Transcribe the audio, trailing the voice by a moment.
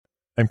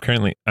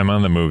I'm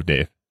on the move,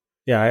 Dave.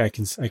 Yeah, I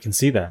can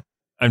see that.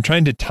 I'm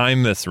trying to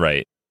time this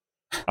right,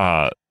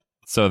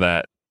 so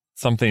that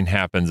something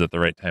happens at the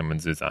right time when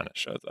Zuzana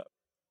shows up.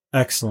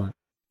 Excellent.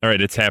 All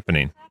right, it's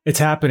happening. It's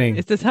happening.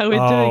 Is this how we're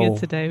doing it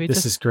today?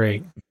 This is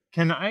great.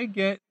 Can I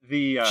get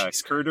the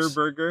Curder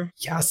burger?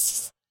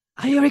 Yes.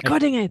 Are you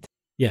recording it?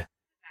 Yeah.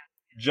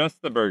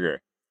 Just the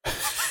burger.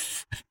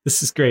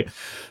 This is great.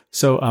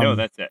 So no,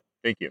 that's it.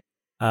 Thank you.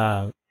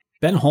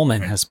 Ben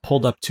Holman has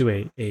pulled up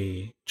to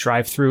a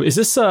drive-thru. Is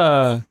this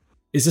a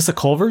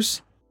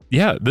Culver's?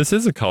 Yeah, this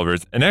is a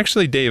Culver's. And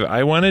actually, Dave,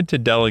 I wanted to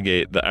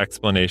delegate the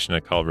explanation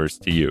of Culver's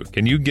to you.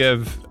 Can you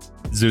give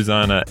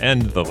Zuzana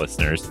and the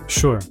listeners,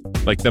 sure,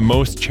 like the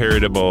most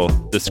charitable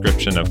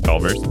description of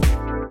Culver's?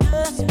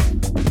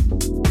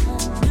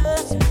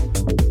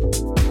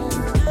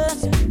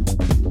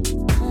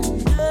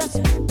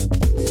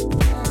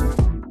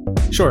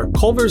 Sure.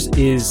 Culver's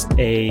is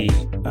a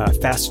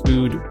fast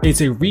food.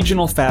 It's a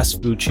regional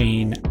fast food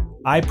chain.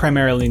 I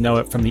primarily know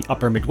it from the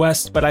upper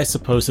Midwest, but I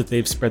suppose that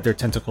they've spread their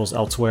tentacles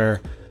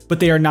elsewhere. But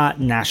they are not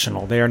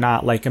national. They are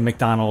not like a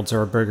McDonald's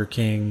or a Burger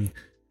King.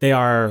 They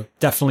are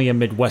definitely a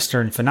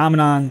Midwestern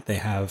phenomenon. They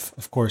have,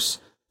 of course,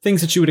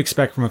 things that you would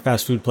expect from a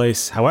fast food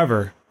place.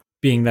 However,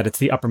 being that it's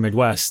the upper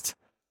Midwest,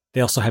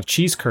 they also have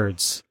cheese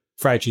curds,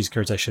 fried cheese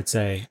curds, I should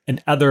say,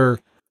 and other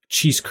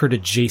cheese curd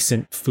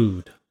adjacent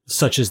food,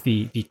 such as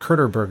the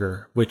Curder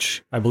burger,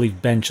 which I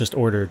believe Ben just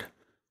ordered.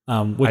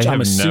 Which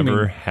I'm assuming,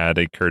 never had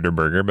a Curder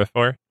burger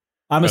before.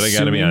 But I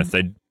gotta be honest,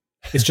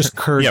 it's just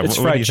curds. Yeah, it's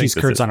fried cheese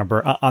curds on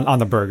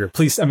the burger.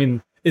 Please, I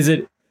mean,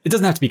 it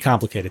doesn't have to be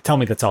complicated. Tell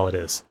me that's all it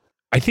is.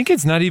 I think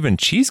it's not even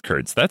cheese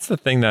curds. That's the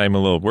thing that I'm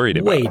a little worried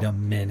about. Wait a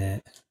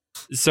minute.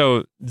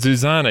 So,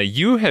 Zuzana,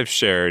 you have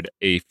shared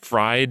a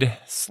fried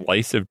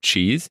slice of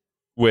cheese,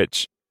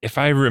 which, if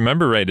I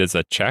remember right, is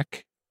a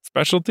Czech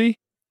specialty.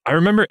 I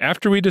remember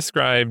after we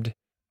described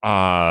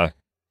fried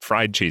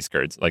cheese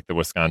curds, like the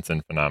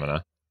Wisconsin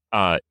phenomena,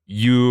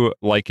 you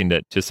likened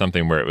it to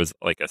something where it was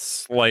like a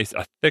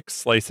thick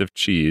slice of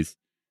cheese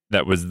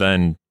that was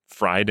then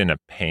fried in a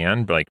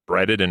pan, like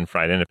breaded and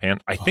fried in a pan.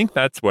 I think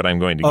that's what I'm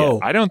going to get.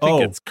 I don't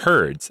think it's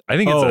curds. I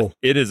think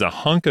it is a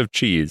hunk of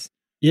cheese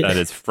that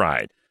is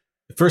fried.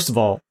 First of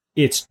all,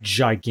 it's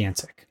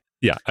gigantic.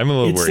 Yeah, I'm a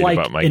little worried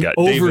about my gut.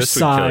 Dave, this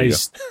would kill you.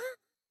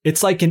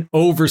 It's like an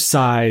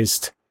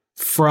oversized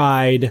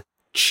fried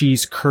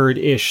cheese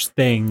curd-ish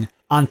thing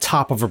on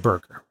top of a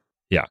burger.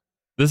 Yeah,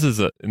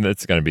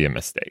 it's going to be a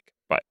mistake.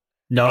 But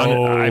no,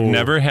 I've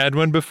never had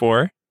one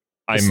before.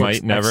 I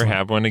might never excellent.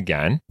 have one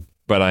again.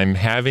 But I'm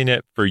having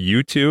it for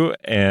you two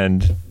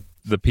and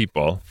the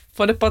people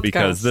for the podcast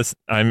because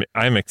I'm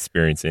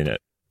experiencing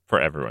it for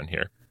everyone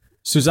here.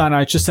 Zuzana,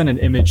 I just sent an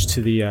image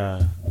to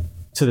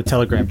the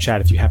Telegram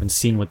chat. If you haven't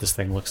seen what this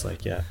thing looks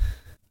like yet,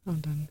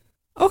 hold on.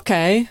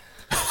 Okay,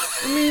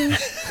 I mean,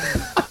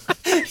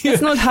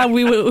 it's not how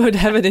we would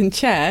have it in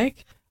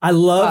Czech. I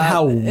love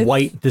how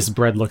white this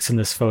bread looks in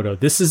this photo.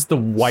 This is the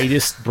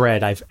whitest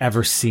bread I've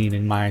ever seen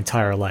in my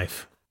entire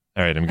life.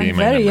 All right, I'm getting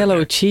my very yellow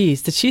here.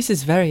 cheese. The cheese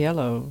is very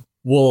yellow.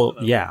 Well,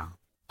 yeah.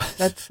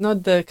 That's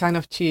not the kind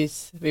of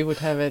cheese we would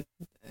have it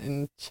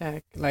in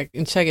Czech. Like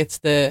in Czech, it's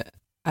the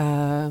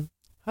how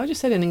do you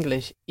say it in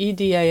English?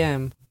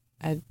 EDAM.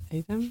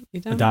 Edam?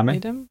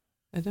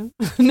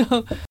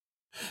 No.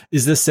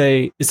 Is this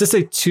a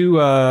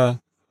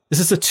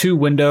two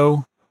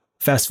window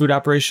fast food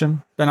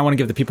operation? Ben, I want to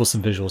give the people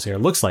some visuals here. It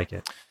looks like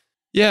it.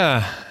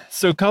 Yeah.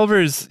 So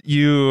Culver's,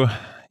 you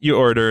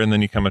order and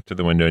then you come up to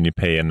the window and you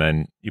pay and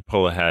then you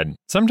pull ahead.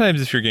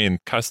 Sometimes if you're getting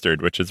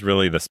custard, which is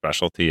really the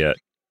specialty at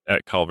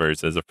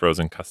Culver's, is a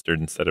frozen custard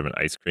instead of an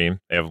ice cream.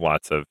 They have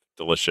lots of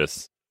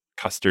delicious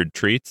custard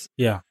treats.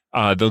 Yeah.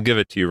 They'll give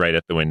it to you right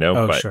at the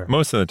window, but sure.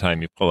 most of the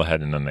time you pull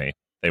ahead and then they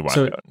walk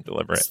out and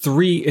deliver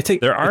it.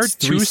 There are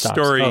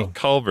two-story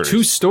Culver's.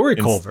 Two-story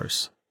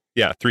Culver's.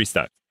 Yeah, 3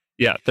 steps.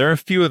 Yeah, there are a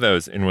few of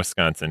those in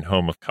Wisconsin,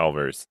 home of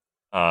Culver's.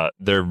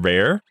 They're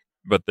rare,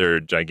 but they're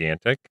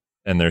gigantic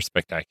and they're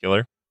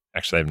spectacular.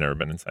 Actually, I've never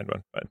been inside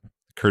one, but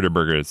Curder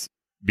burger is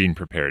being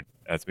prepared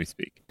as we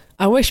speak.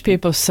 I wish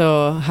people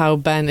saw how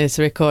Ben is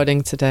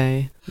recording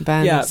today.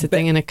 Ben is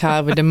sitting in a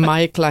car with a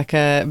mic like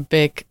a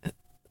big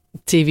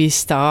TV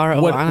star. I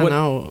don't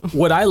know.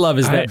 What I love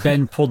is that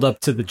Ben pulled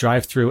up to the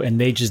drive-thru and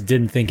they just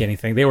didn't think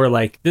anything. They were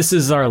like, "This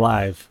is our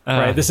live,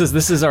 right? This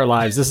is our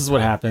lives. This is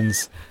what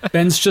happens."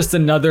 Ben's just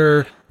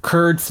another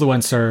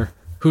curd-fluencer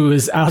who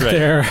is out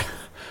there.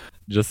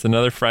 Just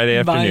another Friday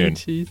afternoon.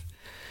 Cheese.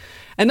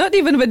 And not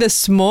even with a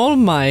small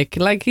mic,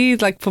 like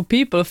he's like for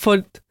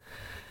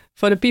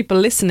the people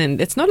listening.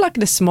 It's not like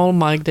the small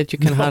mic that you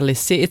can hardly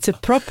see. It's a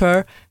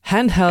proper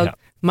handheld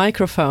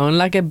microphone,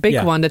 like a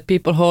big one that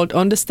people hold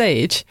on the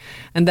stage.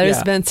 And there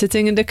is Ben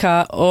sitting in the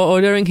car or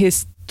ordering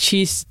his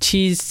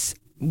cheese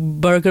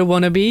burger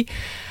wannabe,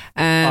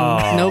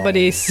 and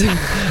nobody's.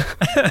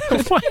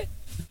 What?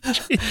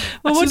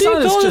 Well, what do you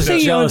call the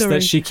thing? Jealous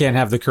that she can't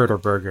have the Curder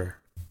burger.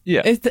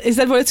 Yeah, is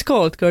that what it's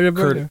called? Curder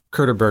burger.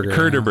 Curder burger.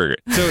 Curder burger.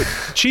 So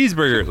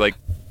cheeseburger, like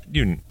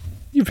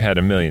You've had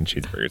a million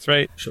cheeseburgers,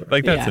 right? Sure.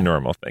 Like that's a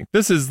normal thing.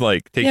 This is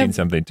like taking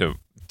something to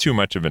too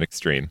much of an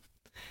extreme.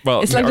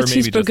 Well, it's like the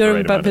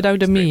cheeseburger but without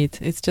the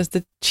meat. It's just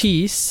the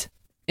cheese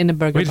in a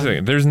burger. Wait a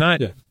second. There's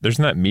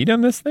not meat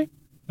on this thing?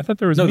 I thought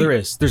there was meat. there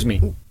is. There's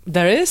meat.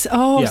 There is?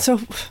 Oh, so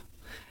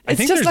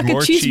it's just like a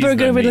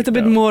cheeseburger with a little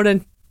bit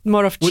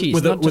more of cheese,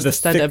 with a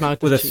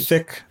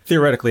cheese.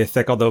 theoretically a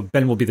thick, although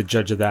Ben will be the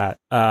judge of that,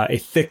 a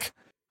thick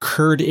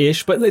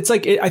curd-ish, but it's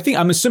like,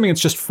 I'm assuming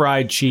it's just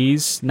fried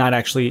cheese, not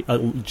actually a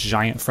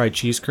giant fried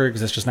cheese curd,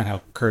 because that's just not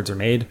how curds are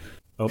made.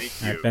 Oh, all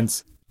right,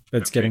 Ben's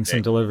getting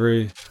some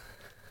delivery.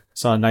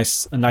 Saw a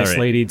nice right.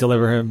 lady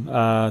deliver him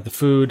the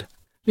food.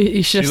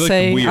 You should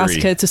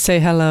ask her to say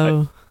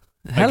hello.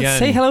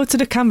 Say hello to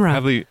the camera.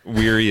 Probably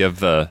weary of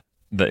the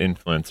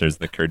influencers,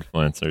 the curd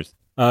influencers.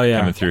 Oh, yeah.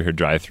 Coming through her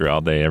drive-thru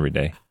all day, every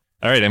day.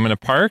 All right, I'm going to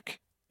park.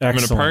 Excellent. I'm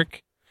going to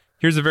park.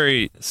 Here's a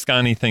very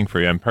scawny thing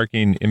for you. I'm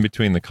parking in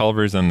between the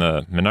Culvers and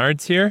the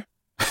Menards here.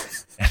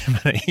 And I'm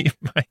going to eat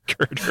my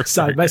curd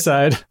side by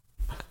side.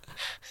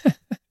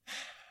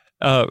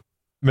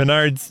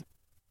 Menards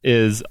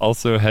is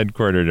also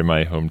headquartered in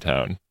my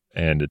hometown,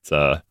 and it's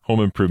a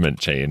home improvement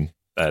chain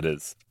that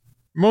is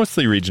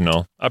mostly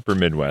regional, upper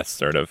Midwest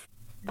sort of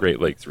Great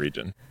Lakes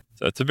region.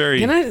 So it's a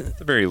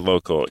very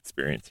local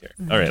experience here.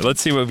 All right,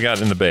 let's see what we've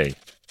got in the bay.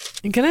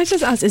 Can I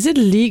just ask, is it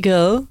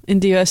legal in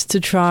the US to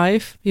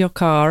drive your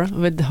car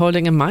with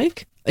holding a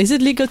mic? Is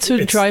it legal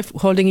to drive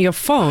holding your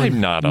phone?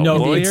 I'm not a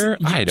lawyer.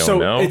 I don't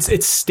know.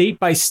 It's state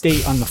by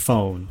state on the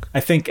phone. I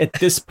think at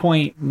this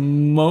point,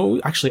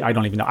 actually, I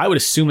don't even know. I would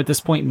assume at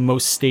this point,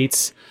 most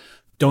states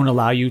don't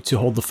allow you to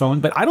hold the phone,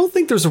 but I don't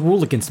think there's a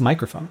rule against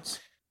microphones.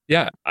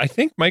 Yeah, I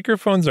think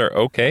microphones are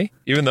okay,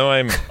 even though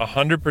I'm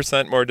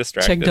 100% more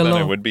distracted than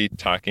I would be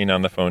talking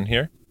on the phone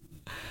here.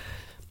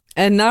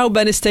 And now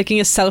Ben is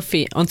taking a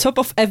selfie on top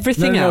of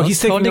everything else.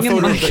 He's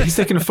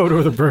taking a photo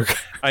of the burger.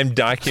 I'm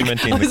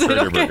documenting the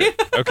curd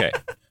burger.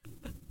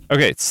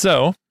 Okay,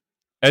 so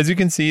as you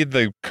can see,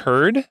 the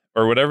curd,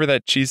 or whatever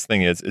that cheese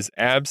thing is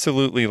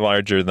absolutely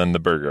larger than the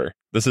burger.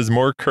 This is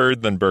more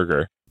curd than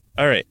burger.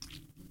 All right,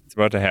 it's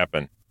about to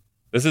happen.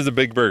 This is a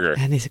big burger.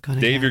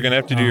 Dave, you're going to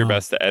have to do your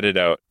best to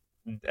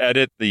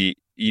edit the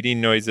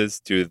eating noises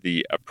to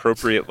the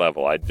appropriate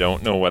level. I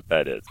don't know what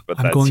that is, but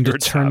I'm going to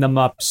turn them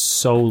up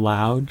so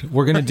loud.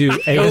 We're going to do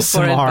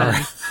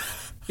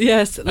ASMR.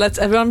 Yes, let's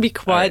everyone be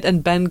quiet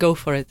and Ben, go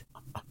for it.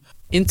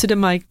 Into the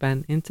mic,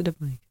 Ben. Into the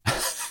mic.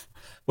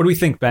 What do we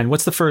think, Ben?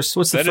 What's the first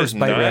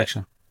bite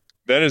reaction?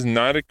 That is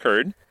not a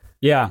curd.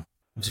 Yeah, I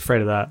was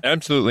afraid of that.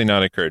 Absolutely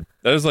not a curd.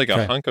 That is like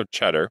a hunk of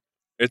cheddar.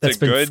 That's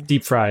been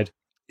deep fried.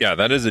 Yeah,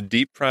 that is a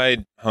deep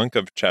fried hunk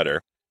of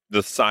cheddar,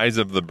 the size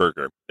of the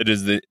burger. It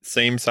is the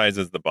same size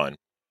as the bun.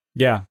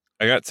 Yeah.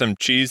 I got some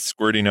cheese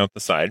squirting out the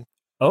side.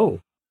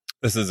 Oh.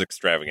 This is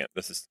extravagant.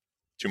 This is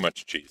too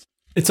much cheese.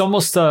 It's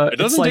almost it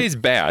doesn't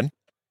taste bad.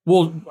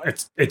 Well,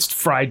 it's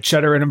fried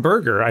cheddar in a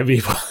burger. I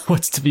mean,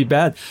 what's to be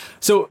bad?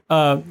 So,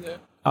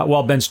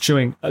 while Ben's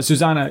chewing,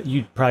 Zuzana,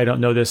 you probably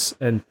don't know this,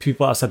 and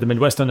people outside the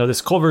Midwest don't know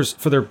this. Culver's,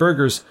 for their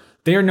burgers,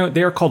 they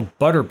are called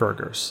butter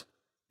burgers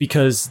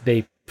because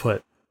they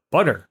put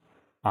butter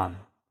on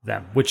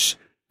them, which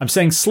I'm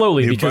saying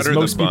slowly because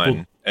most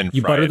people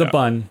you butter the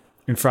bun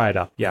and fry it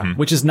up. Yeah,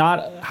 which is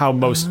not how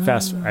most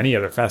any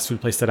other fast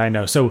food place that I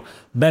know. So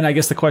Ben, I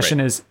guess the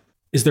question is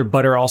there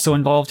butter also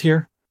involved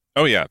here?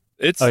 Oh yeah,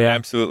 it's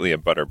absolutely a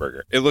butter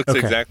burger. It looks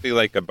exactly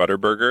like a butter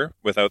burger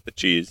without the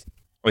cheese.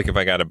 Like if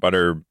I got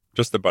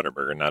just a butter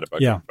burger, not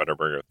a butter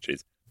burger with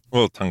cheese. A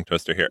little tongue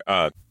twister here.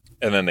 And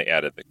then they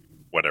added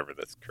whatever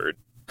this curd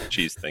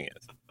cheese thing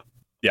is.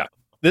 Yeah.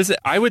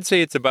 I would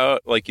say it's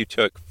about like you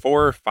took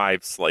 4 or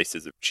 5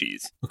 slices of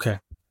cheese. Okay.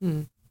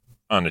 On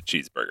a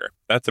cheeseburger.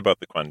 That's about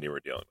the quantity we're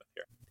dealing with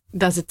here.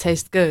 Does it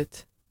taste good?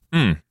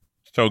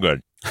 So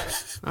good.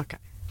 Okay.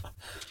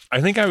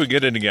 I think I would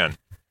get it again.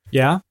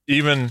 Yeah?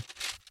 Even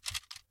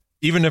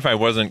if I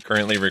wasn't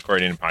currently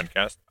recording a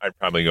podcast, I'd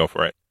probably go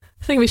for it.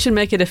 I think we should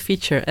make it a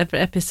feature. Every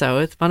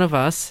episode, one of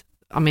us,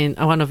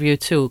 one of you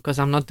too, because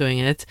I'm not doing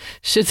it,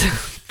 should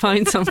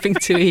find something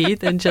to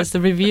eat and just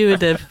review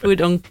the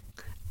food on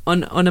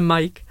a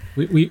mic.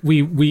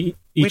 We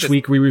each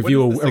week we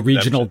review a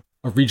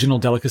regional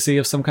delicacy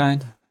of some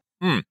kind.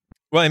 Well,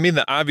 I mean,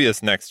 the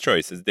obvious next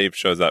choice is Dave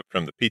shows up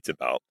from the pizza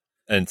belt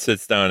and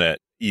sits down and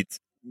eats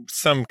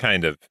some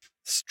kind of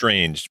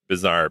strange,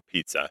 bizarre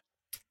pizza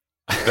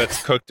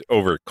that's cooked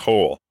over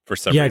coal for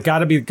some reason. Yeah,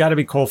 gotta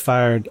be coal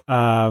fired.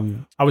 I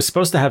was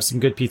supposed to have some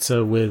good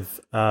pizza with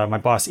my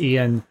boss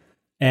Ian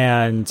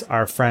and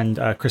our friend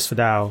Chris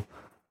Fidao.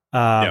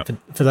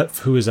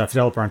 Who is a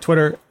developer on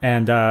Twitter,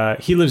 and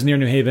he lives near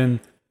New Haven.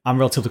 I'm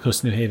relatively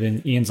close to New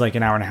Haven. Ian's like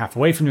an hour and a half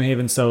away from New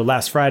Haven. So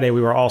last Friday, we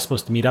were all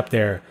supposed to meet up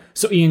there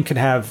so Ian could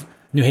have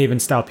New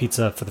Haven style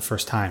pizza for the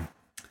first time.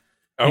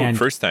 Oh,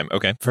 first time.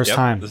 Okay. First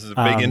time. This is a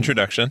big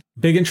introduction.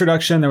 Big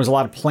introduction. There was a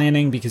lot of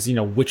planning because,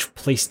 which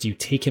place do you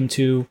take him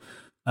to?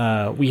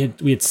 We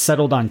had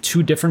settled on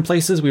 2 different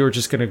places. We were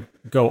just going to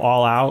go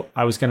all out.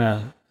 I was going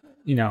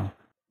to,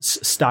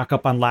 stock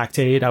up on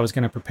Lactaid. I was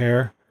going to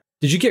prepare.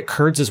 Did you get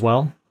curds as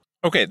well?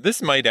 Okay,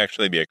 this might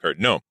actually be a curd.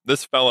 No,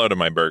 this fell out of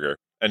my burger,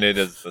 and it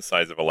is the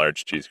size of a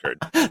large cheese curd.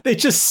 They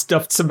just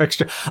stuffed some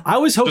extra. I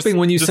was hoping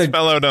when you said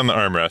fell out on the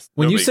armrest.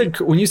 When you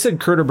said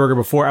curd or burger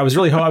before, I was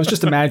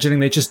just imagining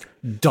they just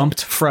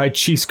dumped fried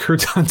cheese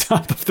curds on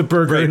top of the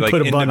burger and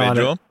put a bun on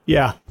it.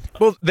 Yeah.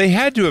 Well, they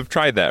had to have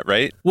tried that,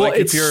 right? Well, like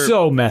it's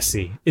so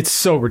messy. It's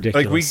so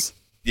ridiculous.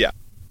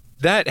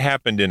 That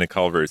happened in a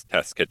Culver's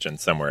test kitchen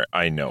somewhere.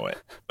 I know it.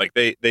 Like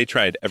they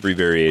tried every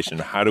variation.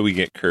 How do we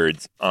get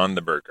curds on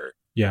the burger?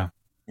 Yeah.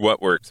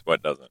 What works,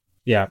 what doesn't?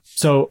 Yeah.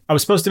 So I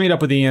was supposed to meet up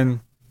with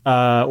Ian.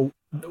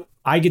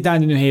 I get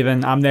down to New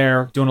Haven. I'm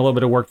there doing a little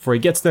bit of work before he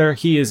gets there.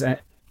 He is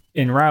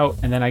en route.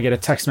 And then I get a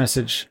text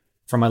message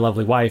from my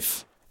lovely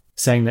wife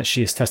saying that she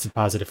has tested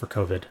positive for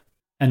COVID.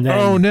 And then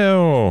oh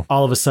no!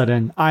 All of a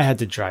sudden I had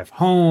to drive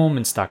home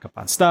and stock up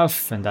on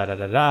stuff and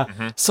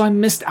Mm-hmm. So I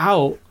missed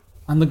out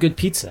on the good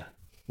pizza.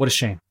 What a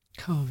shame.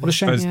 COVID. What a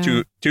shame. It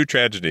was two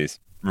tragedies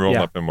rolled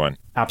up in one.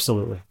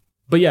 Absolutely.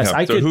 But yes,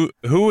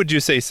 who would you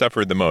say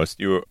suffered the most,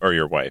 you or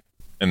your wife,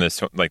 in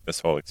this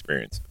whole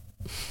experience?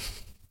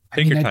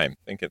 Take your time.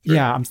 Think it through.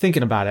 Yeah, I'm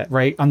thinking about it,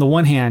 right? On the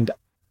one hand,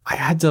 I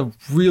had to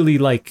really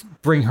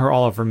bring her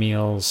all of her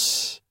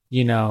meals,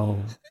 It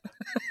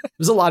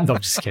was a lot. No,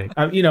 I'm just kidding.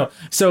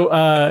 So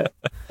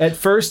at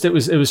first it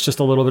was just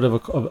a little bit of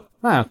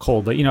a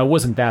cold, but it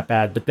wasn't that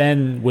bad. But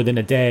then within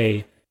a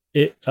day,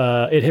 it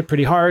hit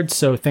pretty hard.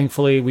 So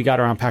thankfully we got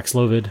her on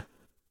Paxlovid,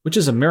 which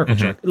is a miracle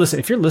drug. Listen,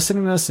 if you're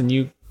listening to this and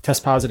you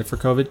test positive for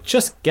COVID,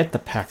 just get the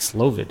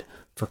Paxlovid,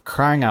 for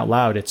crying out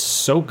loud. It's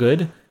so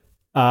good.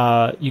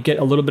 You get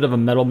a little bit of a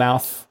metal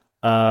mouth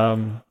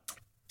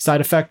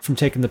side effect from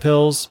taking the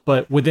pills,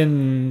 but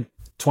within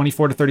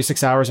 24 to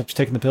 36 hours after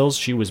taking the pills,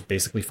 she was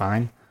basically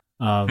fine.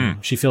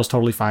 She feels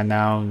totally fine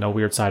now. No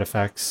weird side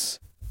effects.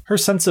 Her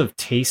sense of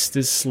taste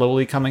is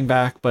slowly coming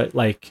back, but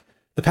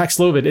the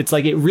Paxlovid, it's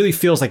it really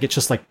feels like it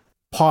just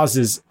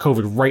pauses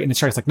COVID right in its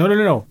tracks. No.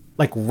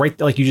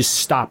 You just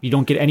stop. You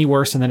don't get any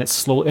worse, and then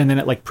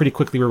it pretty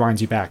quickly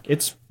rewinds you back.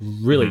 It's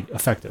really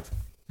effective.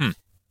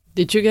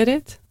 Did you get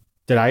it?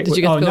 Did I? Did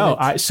you get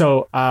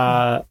COVID?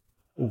 No.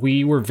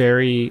 We were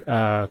very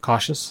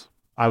cautious.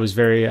 I was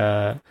very.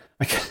 I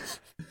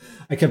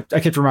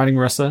kept reminding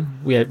Marissa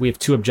we have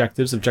two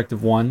objectives.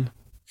 Objective 1,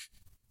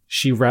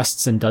 she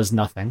rests and does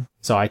nothing,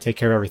 so I take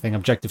care of everything.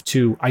 Objective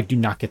 2, I do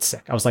not get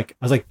sick. I was like,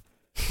 I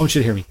want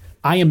you to hear me.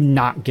 I am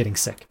not getting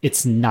sick.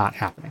 It's not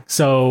happening.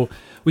 So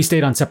we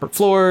stayed on separate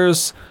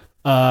floors,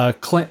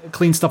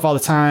 clean stuff all the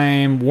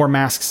time, wore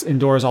masks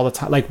indoors all the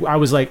time.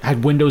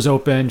 Had windows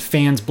open,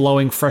 fans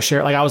blowing, fresh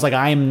air. I was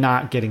I am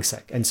not getting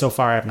sick. And so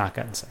far I have not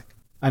gotten sick.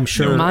 I'm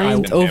sure.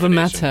 Mind over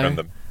matter.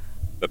 From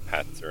the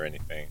pets or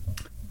anything.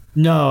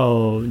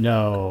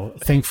 No,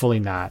 thankfully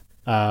not.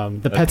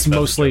 The pets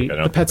mostly,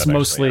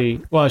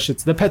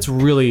 the pets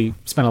really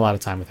spent a lot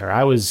of time with her.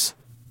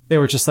 They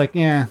were just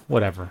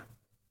whatever.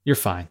 You're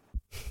fine.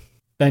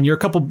 Ben,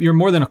 you're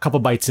more than a couple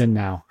bites in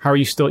now. How are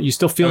you still? You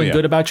still feeling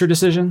good about your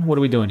decision? What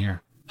are we doing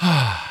here?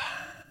 I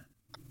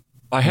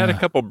had a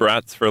couple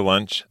brats for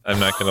lunch. I'm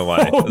not going to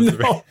lie.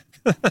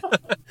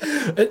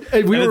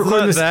 We were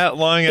recording this that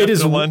long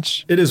after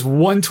lunch. It is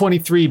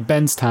 1:23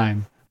 Ben's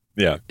time.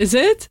 Yeah. Is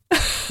it?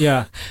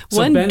 Yeah. So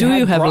when do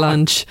you have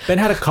lunch? Ben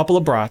had a couple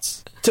of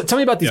brats. Tell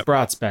me about these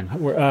brats, Ben.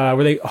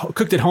 Were they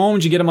cooked at home?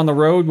 Did you get them on the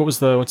road? What's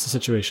the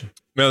situation?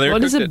 No, they're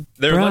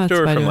left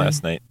over from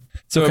last night.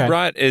 So a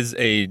brat is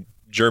a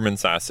German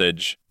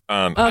sausage.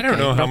 I don't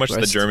know how much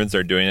the Germans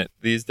are doing it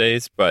these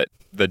days, but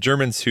the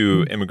Germans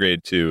who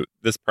immigrated to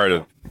this part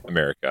of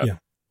America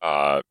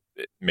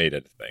it made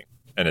it a thing,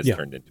 and it's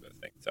turned into a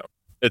thing. So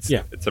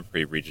it's a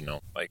pretty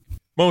regional.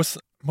 Most.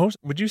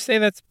 Would you say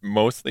that's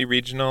mostly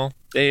regional,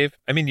 Dave?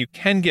 I mean, you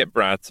can get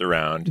brats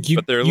around,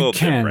 but they're a little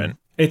different.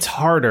 It's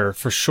harder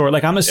for sure.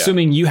 I'm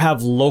assuming you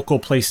have local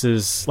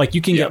places.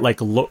 You can get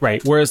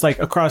right. Whereas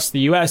across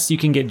the U.S., you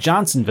can get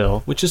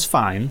Johnsonville, which is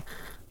fine.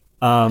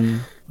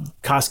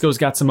 Costco's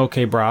got some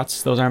okay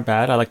brats. Those aren't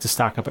bad. I like to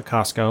stock up at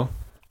Costco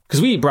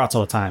because we eat brats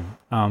all the time.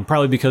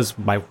 Probably because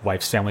my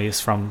wife's family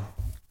is from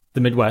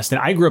the Midwest,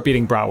 and I grew up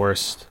eating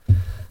bratwurst.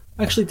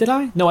 Actually, did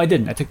I? No, I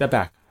didn't. I take that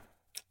back.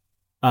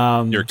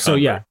 You're so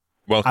yeah,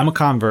 welcome. I'm a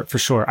convert for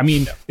sure. I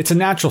mean, it's a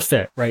natural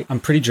fit, right?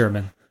 I'm pretty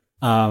German.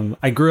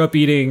 I grew up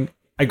eating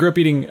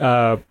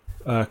kielbasa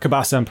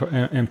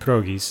and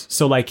pierogies.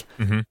 So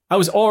I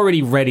was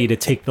already ready to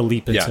take the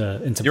leap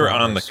into You're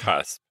on the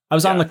cusp. I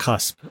was on the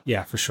cusp.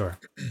 Yeah, for sure.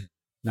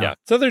 No. Yeah.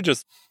 So they're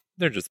just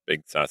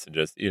big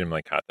sausages. Eat them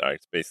like hot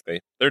dogs, basically.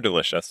 They're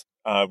delicious.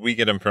 We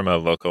get them from a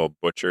local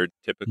butcher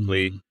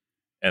typically.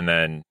 And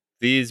then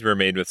these were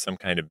made with some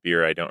kind of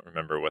beer. I don't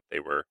remember what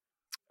they were.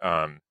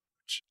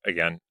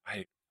 Again,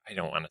 I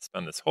don't want to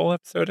spend this whole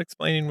episode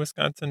explaining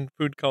Wisconsin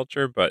food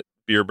culture, but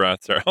beer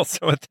brats are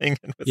also a thing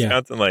in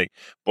Wisconsin,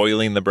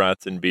 boiling the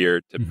brats in beer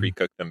to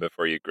pre-cook them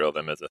before you grill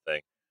them is a thing.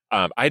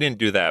 I didn't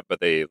do that, but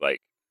they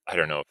I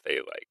don't know if they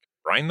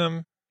brine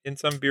them in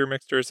some beer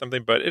mixture or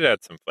something, but it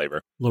adds some flavor.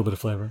 A little bit of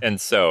flavor.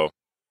 And so,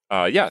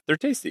 they're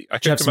tasty. I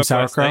cooked them up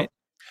last night.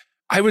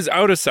 I was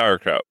out of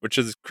sauerkraut, which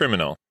is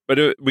criminal,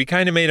 But we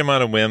kind of made them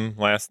on a whim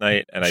last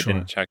night, and I Sure.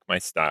 didn't check my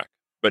stock.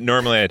 But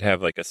normally I'd have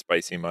like a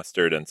spicy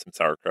mustard and some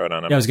sauerkraut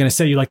on them. Yeah, I was going to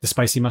say you like the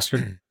spicy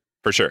mustard.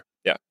 For sure.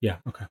 Yeah. Yeah,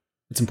 okay.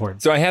 It's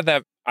important. So I had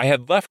that. I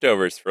had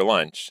leftovers for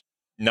lunch,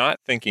 not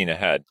thinking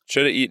ahead.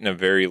 Should have eaten a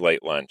very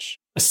light lunch.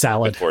 A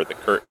salad. Before the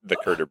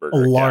Kurter A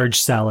burger. large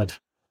salad.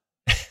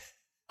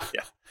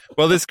 Yeah.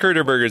 Well, this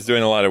Kurter burger is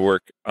doing a lot of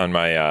work on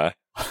my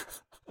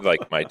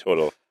my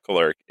total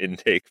caloric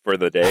intake for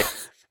the day.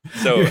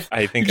 So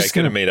I think I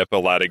could have made up a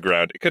lot of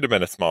ground. It could have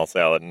been a small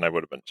salad, and I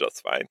would have been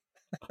just fine.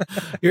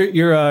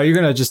 You're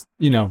gonna just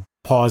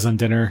pause on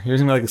dinner. You're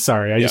gonna be like,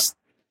 sorry, I just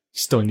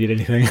don't need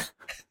anything.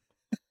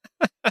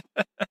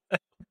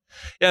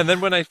 Yeah, and then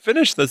when I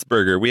finish this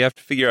burger, we have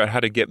to figure out how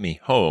to get me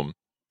home.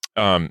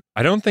 I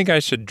don't think I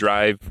should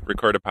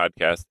record a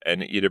podcast,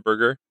 and eat a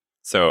burger.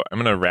 So I'm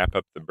gonna wrap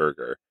up the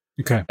burger,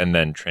 okay, and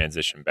then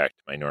transition back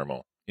to my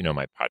normal,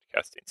 my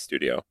podcasting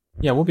studio.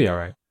 Yeah, we'll be all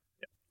right.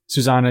 Yeah.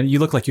 Zuzana, you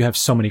look like you have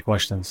so many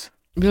questions.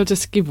 We'll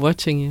just keep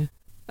watching you.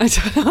 I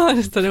don't know. I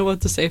just don't know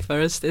what to say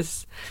first.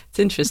 It's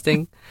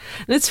interesting,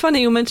 and it's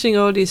funny you mentioning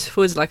all these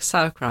foods like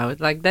sauerkraut.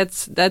 Like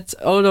that's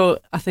although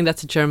I think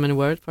that's a German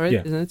word for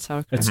it, isn't it?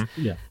 Sauerkraut.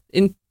 Yeah.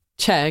 In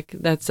Czech,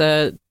 that's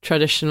a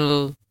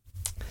traditional.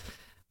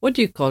 What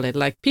do you call it?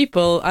 Like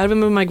people. I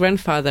remember my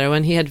grandfather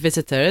when he had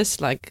visitors.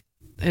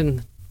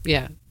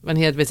 When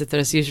he had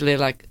visitors, usually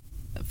like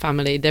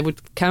family, they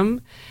would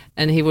come,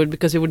 and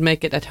because he would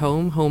make it at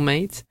home,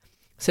 homemade.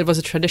 So it was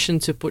a tradition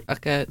to put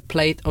like a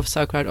plate of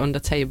sauerkraut on the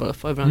table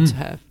for everyone to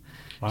have.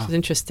 Wow. Which is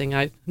interesting.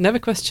 I never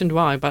questioned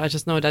why, but I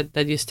just know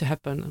that used to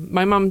happen.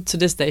 My mom, to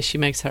this day, she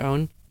makes her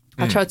own.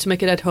 I tried to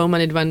make it at home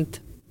and it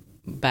went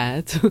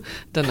bad.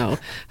 Don't know.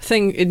 I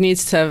think it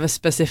needs to have a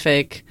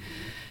specific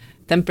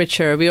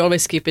temperature. We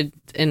always keep it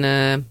in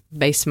a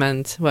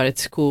basement where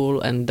it's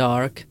cool and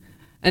dark.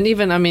 And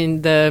even,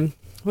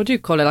 what do you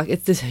call it? Like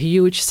it's this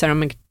huge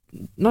ceramic,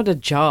 not a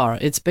jar.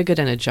 It's bigger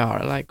than a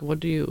jar. Like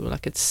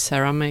it's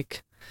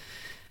ceramic.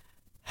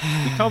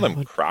 We call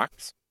them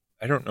crocks.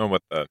 I don't know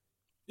what the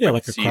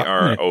like a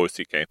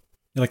CROCK.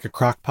 Like a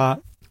crock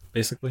pot,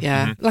 basically.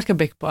 Yeah, like a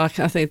big pot.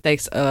 I think it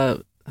takes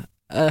a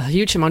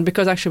huge amount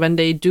because actually when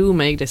they do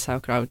make the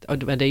sauerkraut, or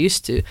when they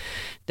used to,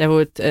 they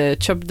would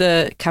chop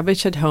the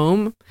cabbage at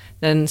home,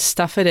 then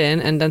stuff it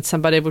in, and then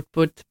somebody would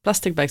put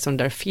plastic bags on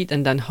their feet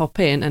and then hop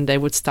in, and they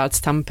would start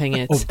stamping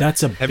it. Oh,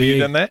 that's a Have you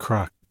done that?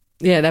 crock.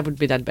 Yeah, that would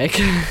be that big.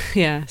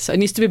 Yeah, so it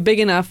needs to be big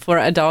enough for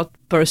an adult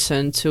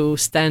person to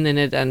stand in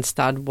it and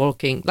start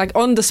walking, like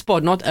on the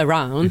spot, not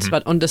around,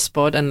 but on the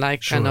spot, and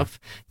kind of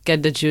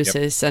get the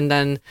juices, and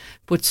then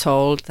put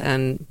salt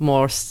and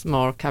more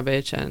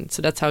cabbage, and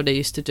so that's how they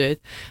used to do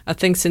it. I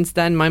think since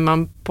then, my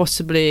mom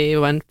possibly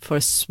went for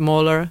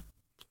smaller.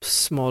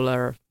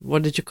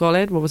 What did you call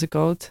it? What was it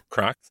called?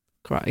 Crocks.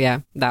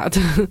 Yeah, that.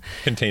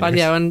 Containers. But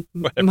yeah, when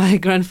my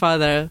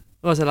grandfather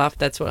was alive,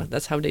 that's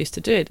how they used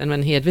to do it. And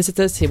when he had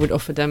visitors, he would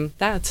offer them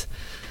that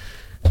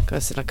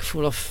because it's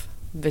full of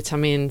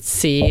vitamin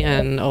C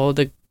and all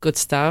the good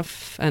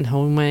stuff and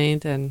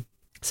homemade. And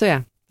so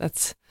yeah,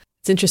 it's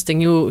interesting.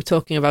 You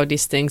talking about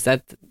these things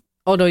that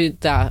although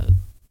they're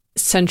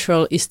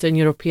Central Eastern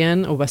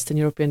European or Western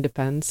European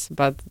depends,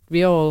 but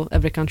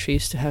every country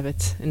used to have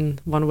it in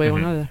one way or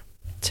another.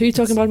 So you're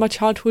talking about my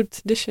childhood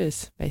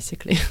dishes,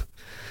 basically.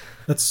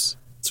 It's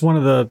one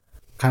of the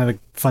kind of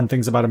the fun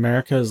things about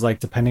America is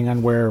depending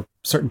on where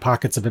certain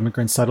pockets of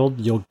immigrants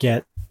settled, you'll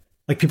get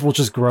people will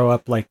just grow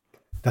up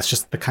that's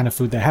just the kind of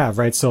food they have,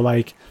 right? So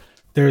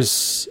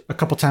there's a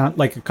couple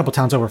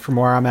towns over from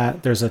where I'm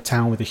at, there's a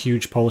town with a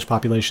huge Polish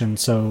population.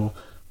 So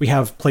we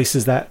have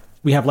places that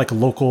we have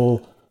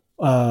local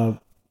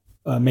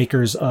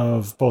makers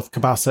of both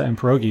kielbasa and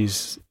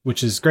pierogies,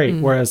 which is great.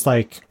 Whereas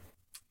I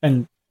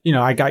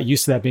got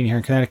used to that being here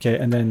in Connecticut,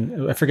 and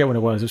then I forget when it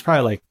was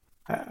probably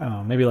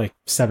maybe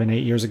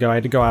 7-8 years ago, I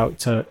had to go out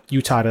to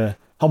Utah to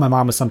help my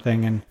mom with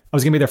something, and I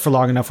was gonna be there for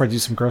long enough for her to do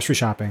some grocery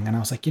shopping, and I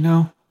was like,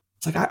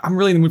 I'm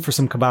really in the mood for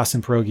some kielbasa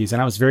and pierogies,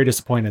 and I was very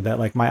disappointed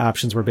that my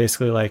options were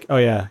basically oh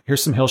yeah,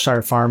 here's some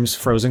Hillshire Farms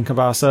frozen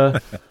kielbasa,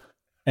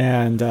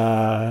 and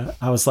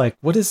I was like,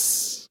 what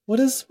is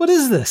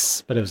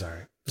this? But it was all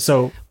right.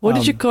 So what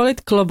did you call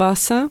it?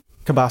 Kielbasa?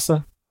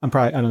 Kielbasa? I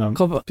don't know.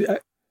 Kielbasa.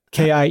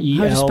 Okay,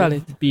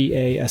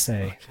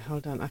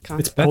 hold on, I can't.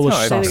 It's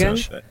Polish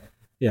sausage.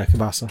 Yeah,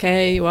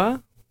 kielbasa.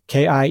 What?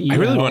 Kiel. I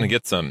really want to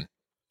get some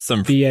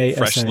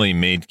freshly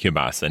made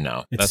kielbasa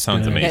now. That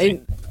sounds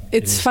amazing. Yeah,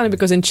 it's funny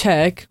because in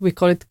Czech we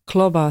call it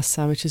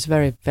klobasa, which is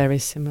very, very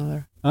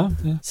similar. Oh,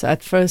 yeah. So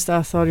at first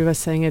I thought you were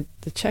saying it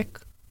the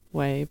Czech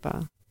way,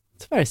 but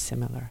it's very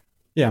similar.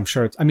 Yeah, I'm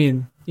sure.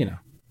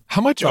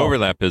 How much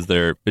overlap is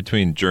there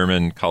between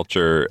German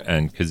culture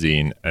and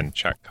cuisine and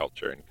Czech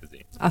culture and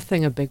cuisine? I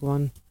think a big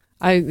one.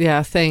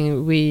 I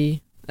think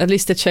at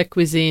least the Czech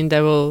cuisine,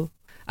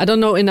 I don't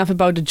know enough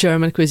about the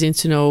German cuisine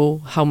to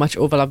know how much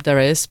overlap there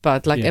is,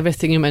 but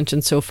everything you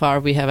mentioned so far,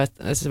 we have it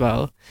as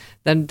well.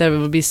 Then there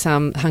will be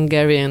some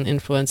Hungarian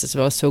influence as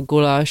well, so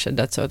goulash and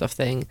that sort of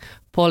thing.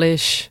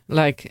 Polish,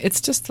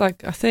 it's just I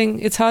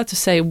think it's hard to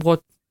say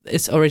what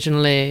is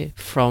originally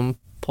from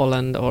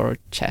Poland or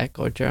Czech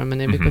or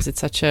Germany because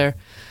it's such a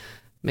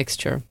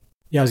mixture.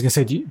 Yeah, I was going to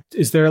say,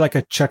 is there like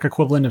a Czech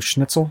equivalent of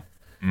schnitzel?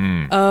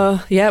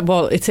 Yeah,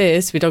 well, it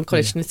is. We don't call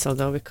it schnitzel,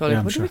 though. We call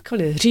it, do we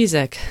call it?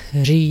 Řízek.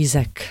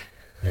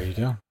 There you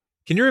go.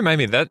 Can you remind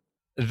me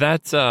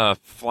that's a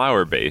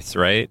flour base,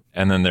 right?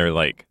 And then they're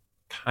like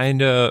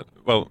kind of,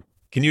 well,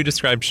 can you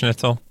describe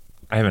schnitzel?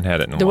 I haven't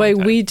had it in a long time. The way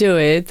we do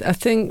it, I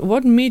think,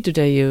 what meat do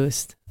they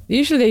use?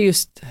 Usually they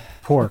use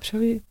pork.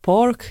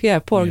 Pork? Yeah,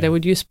 pork. Yeah. They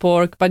would use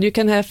pork, but you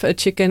can have a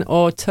chicken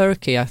or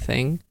turkey, I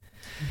think.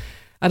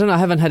 I don't know, I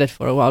haven't had it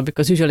for a while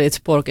because usually it's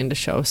pork in the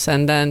shows.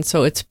 And then,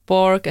 so it's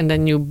pork and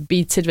then you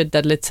beat it with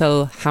that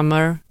little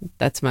hammer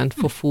that's meant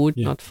for food,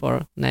 not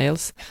for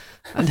nails.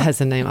 It has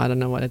a name, I don't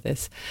know what it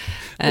is.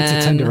 It's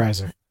a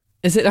tenderizer.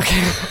 Is it?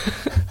 Okay.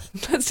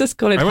 Let's just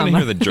call it hammer. I want to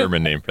hear the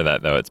German name for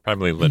that, though. It's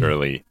probably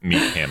literally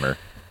meat hammer.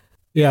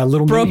 Yeah, a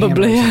little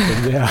probably, meat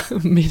hammer. Yeah.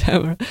 Meat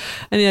hammer.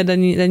 And yeah,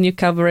 then you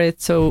cover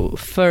it. So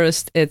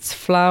first it's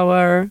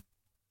flour,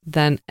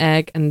 then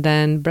egg, and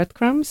then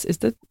breadcrumbs.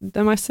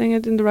 Am I saying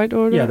it in the right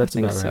order? Yeah, that's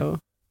about right. So.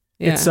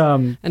 Yeah. It's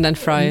and then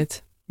fry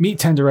it. Meat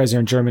tenderizer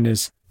in German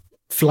is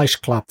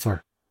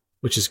Fleischklopfer,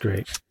 which is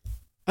great.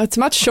 It's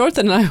much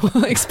shorter than I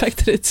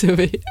expected it to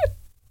be.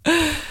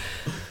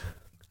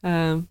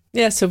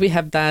 Yeah, so we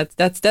have that.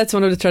 That's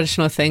one of the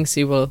traditional things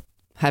you will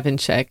have in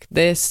Czech.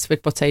 This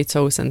with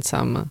potatoes and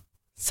some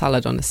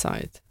salad on the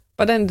side.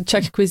 But then the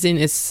Czech cuisine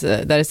is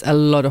there is a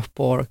lot of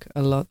pork,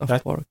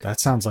 pork. That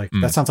sounds like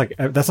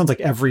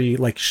every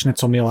like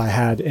schnitzel meal I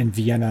had in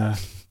Vienna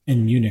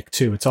and Munich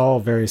too. It's all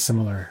very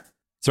similar.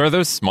 So are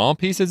those small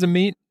pieces of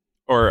meat,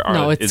 or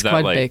is that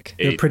quite like big.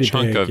 a They're pretty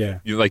chunk big,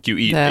 of you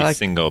eat a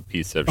single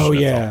piece of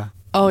schnitzel?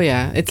 Oh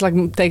yeah, it's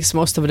like takes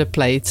most of the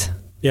plate.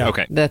 Yeah.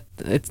 Okay. That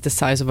it's the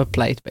size of a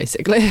plate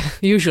basically.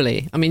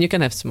 Usually, I mean, you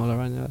can have smaller.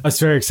 I know. I was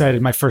very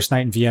excited. My first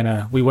night in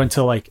Vienna, we went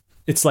to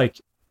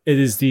it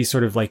is the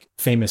sort of like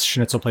famous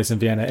schnitzel place in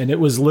Vienna, and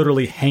it was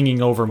literally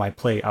hanging over my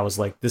plate. I was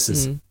like, this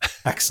is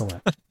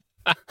excellent.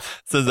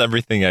 This is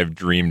everything I've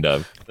dreamed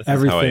of. This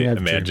is how I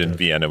imagined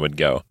Vienna would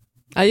go.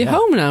 Are you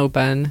home now,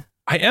 Ben?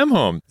 I am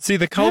home. See,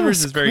 the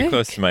Culver's is very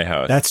close to my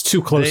house. That's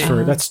too close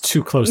that's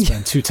too close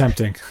then. Too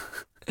tempting.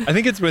 I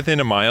think it's within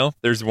a mile.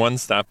 There's one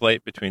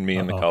stoplight between me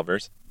and the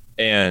Culver's.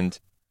 And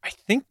I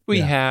think we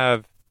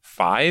have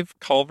 5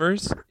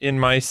 Culver's in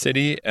my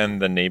city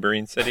and the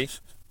neighboring city.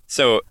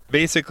 So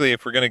basically,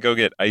 if we're going to go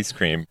get ice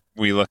cream,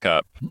 we look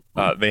up,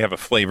 they have a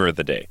flavor of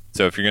the day.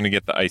 So if you're going to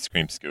get the ice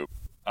cream scoop,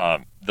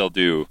 they'll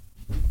do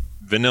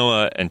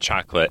vanilla and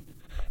chocolate,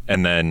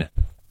 and then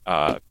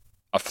a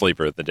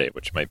flavor of the day,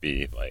 which might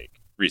be like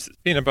Reese's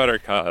peanut butter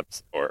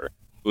cups or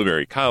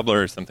blueberry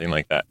cobbler or something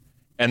like that.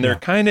 And they're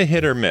kind of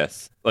hit or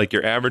miss. Like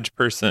your average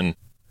person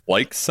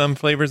likes some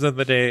flavors of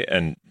the day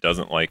and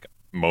doesn't like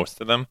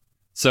most of them.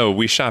 So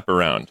we shop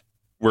around.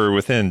 We're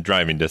within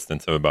driving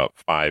distance of about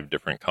 5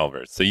 different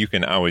Culvers. So you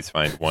can always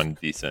find one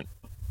decent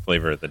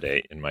flavor of the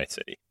day in my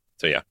city.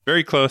 So yeah,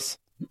 very close.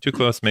 Too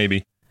close,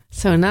 maybe.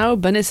 So now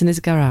Ben is in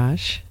his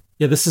garage.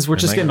 Yeah, we're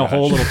just getting a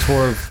whole little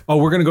tour of,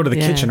 we're going to go to the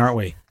kitchen, aren't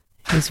we?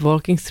 He's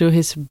walking through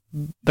his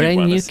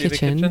brand new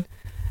kitchen.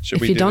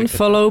 If you don't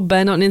follow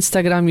Ben on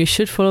Instagram, you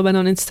should follow Ben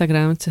on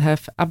Instagram to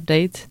have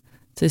update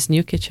to his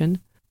new kitchen.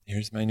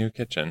 Here's my new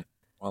kitchen.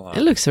 Voila.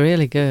 It looks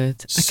really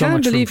good. I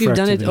can't believe you've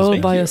done it all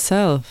by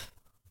yourself.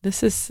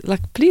 This is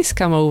like, please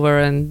come over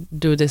and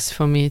do this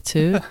for me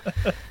too.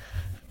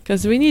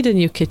 Because we need a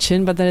new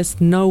kitchen, but there is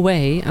no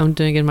way I'm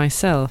doing it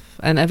myself.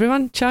 And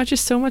everyone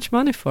charges so much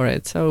money for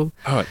it. So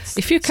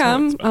if you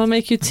come, I'll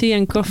make you tea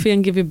and coffee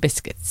and give you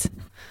biscuits.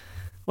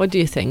 What do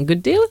you think?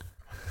 Good deal?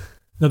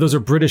 No, those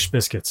are British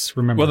biscuits.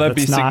 Remember, well, that'd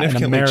be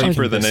significantly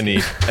cheaper than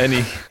biscuit.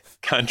 any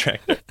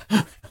contractor.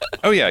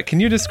 Oh yeah,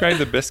 can you describe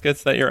the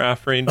biscuits that you're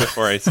offering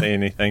before I say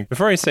anything?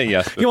 Before I say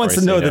yes, he wants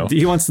to know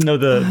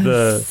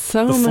the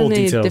so the full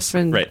many details.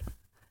 Different. Right.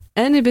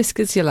 Any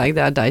biscuits you like,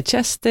 that are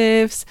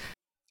digestives.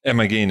 Am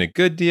I getting a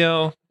good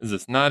deal? Is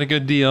this not a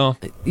good deal?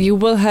 You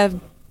will have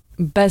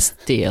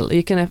best deal.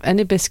 You can have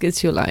any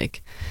biscuits you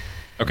like.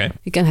 Okay.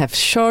 You can have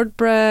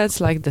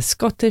shortbreads like the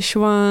Scottish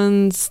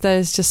ones.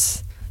 There's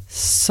just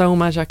so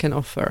much I can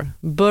offer.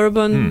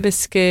 Bourbon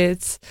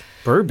biscuits.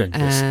 Bourbon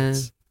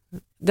biscuits.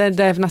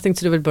 They have nothing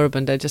to do with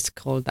bourbon. They're just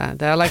called that.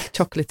 They're like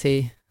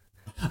chocolatey.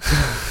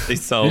 They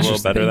sell a little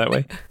better that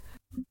way.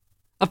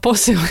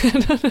 Possibly. I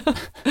don't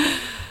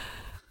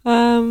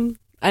know.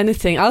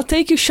 Anything. I'll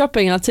take you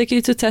shopping. I'll take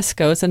you to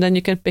Tesco's, and then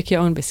you can pick your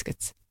own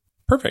biscuits.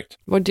 Perfect.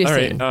 What do you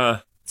think? All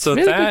right. So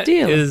really that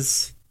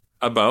is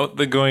about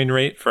the going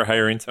rate for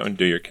hiring someone to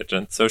do your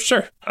kitchen. So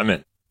sure, I'm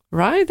in.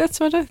 Right?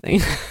 That's what I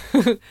think.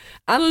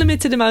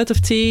 Unlimited amount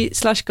of tea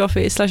 /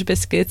 coffee /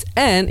 biscuits.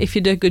 And if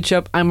you do a good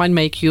job, I might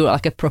make you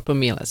like a proper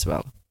meal as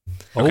well.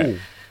 Okay.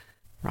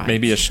 Right.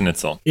 Maybe a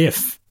schnitzel.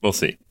 We'll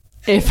see.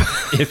 If.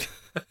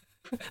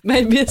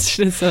 Maybe a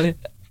schnitzel.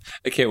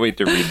 I can't wait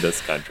to read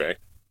this contract.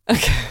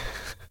 Okay.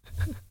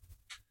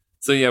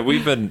 So yeah,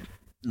 we've been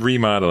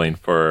remodeling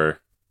for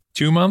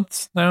 2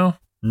 months now.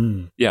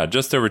 Yeah,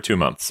 just over 2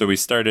 months. So we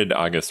started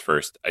August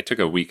 1st. I took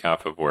a week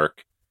off of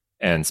work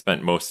and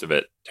spent most of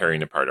it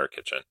tearing apart our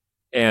kitchen.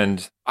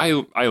 And I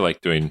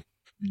like doing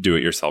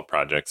do-it-yourself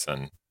projects,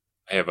 and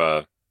I have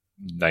a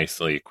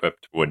nicely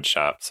equipped wood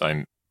shop,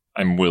 so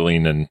I'm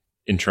willing and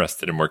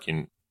interested in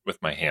working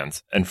with my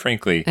hands. And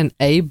frankly, and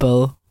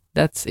able,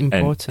 that's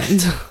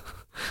important.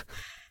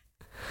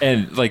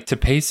 And like to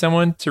pay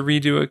someone to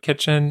redo a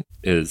kitchen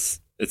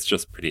it's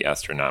just pretty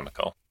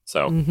astronomical.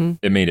 So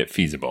it made it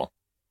feasible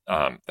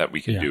that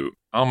we could do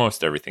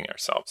almost everything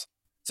ourselves.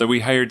 So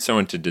we hired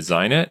someone to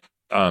design it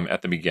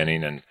at the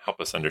beginning and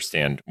help us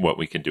understand what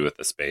we could do with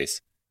the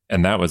space.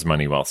 And that was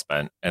money well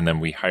spent. And then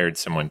we hired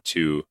someone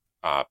to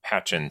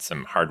patch in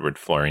some hardwood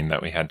flooring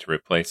that we had to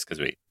replace because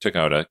we took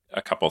out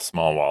a couple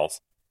small walls.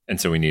 And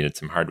so we needed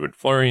some hardwood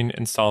flooring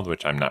installed,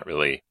 which I'm not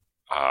really,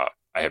 I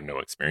have no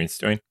experience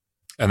doing.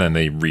 And then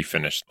they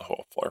refinished the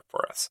whole floor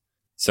for us.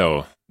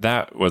 So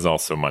that was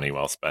also money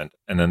well spent.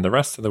 And then the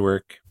rest of the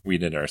work we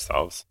did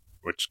ourselves,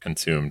 which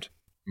consumed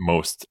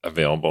most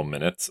available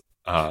minutes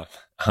on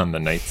the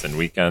nights and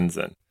weekends,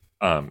 and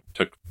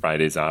took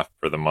Fridays off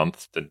for the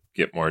month to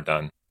get more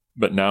done.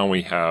 But now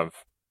we have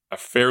a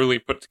fairly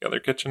put together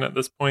kitchen at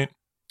this point.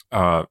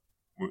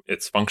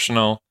 It's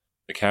functional.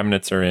 The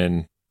cabinets are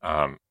in.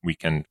 We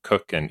can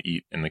cook and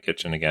eat in the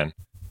kitchen again,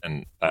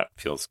 and that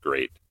feels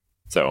great.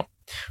 So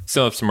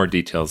still have some more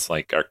details,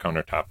 like our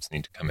countertops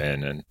need to come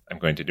in, and I'm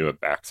going to do a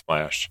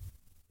backsplash,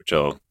 which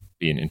will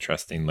be an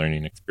interesting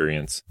learning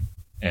experience,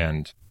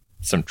 and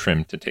some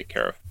trim to take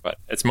care of. But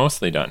it's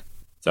mostly done.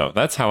 So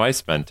that's how I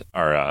spent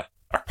our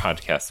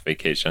podcast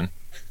vacation.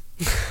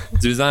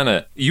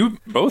 Zuzana,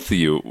 both of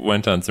you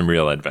went on some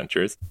real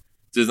adventures.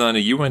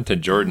 Zuzana, you went to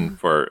Jordan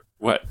for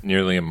what,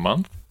 nearly a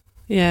month?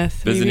 Yeah,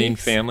 3 visiting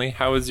weeks. family.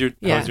 How was your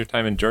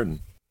time in Jordan?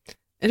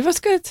 It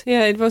was good.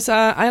 Yeah, it was.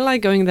 I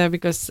like going there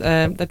because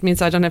that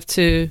means I don't have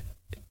to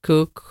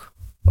cook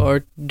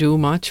or do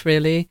much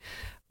really,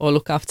 or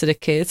look after the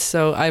kids.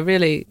 So I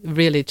really,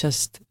 really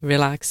just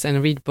relax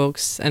and read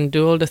books and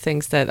do all the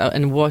things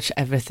and watch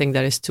everything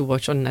there is to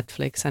watch on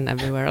Netflix and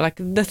everywhere. Like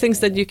the things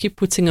that you keep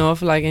putting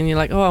off, like, and you're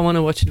like, oh, I want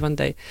to watch it one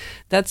day.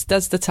 That's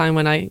the time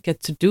when I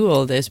get to do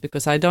all this,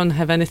 because I don't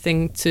have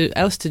anything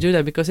else to do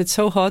there because it's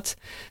so hot.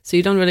 So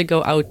you don't really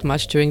go out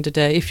much during the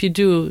day. If you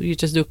do, you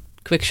just do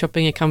quick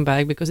shopping and come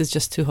back because it's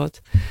just too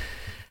hot.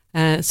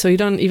 So you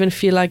don't even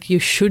feel like you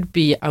should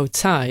be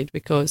outside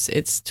because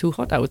it's too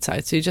hot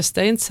outside. So you just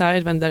stay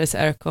inside when there is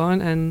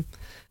aircon, and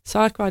so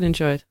I quite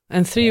enjoy it.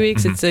 And 3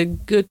 weeks, it's a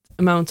good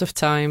amount of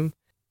time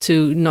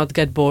to not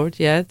get bored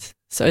yet.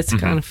 So it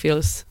kind of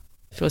feels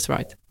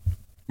right.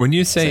 When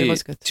you say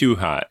too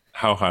hot,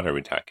 how hot are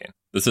we talking?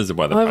 This is a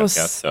weather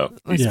podcast, so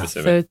be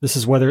specific. This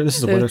is weather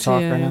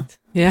talk right now.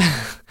 Yeah,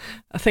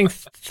 I think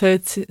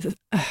 30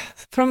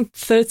 from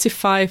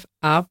 35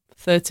 up.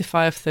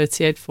 35,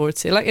 38,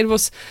 40. Like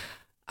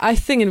I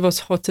think it was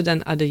hotter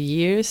than other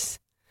years.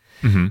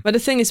 But the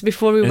thing is,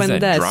 before we went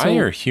there, dry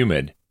or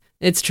humid?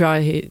 It's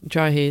dry heat.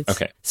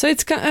 Okay. So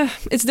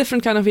it's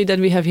different kind of heat that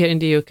we have here in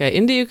the UK.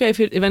 In the UK,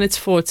 when it's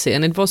 40,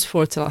 and it was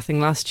 40, I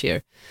think last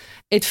year,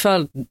 it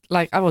felt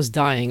like I was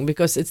dying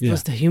because it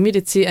was the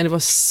humidity and it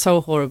was so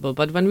horrible.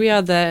 But when we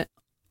are there,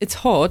 it's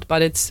hot,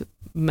 but it's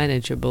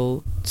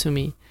manageable to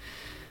me.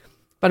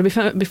 But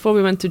before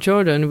we went to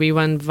Jordan, we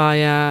went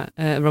via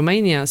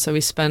Romania. So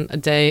we spent a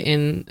day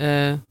in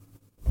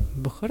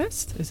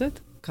Bucharest, is it?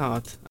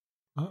 God.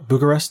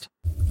 Bucharest?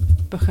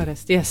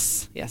 Bucharest,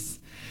 yes.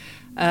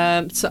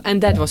 And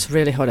that was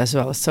really hot as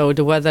well. So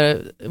the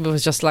weather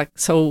was just like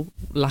so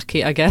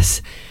lucky, I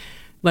guess.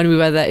 When we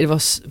were there, it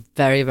was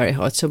very, very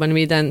hot. So when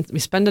we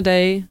spent the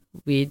day,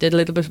 we did a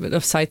little bit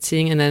of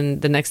sightseeing, and then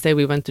the next day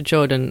we went to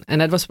Jordan. And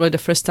that was probably the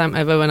first time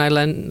ever when I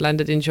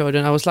landed in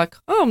Jordan. I was like,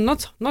 oh, I'm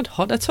not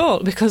hot at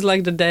all, because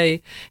like the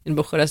day in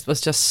Bucharest was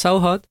just so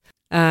hot.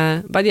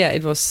 But yeah,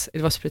 it was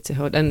pretty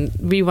hot. And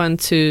we went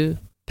to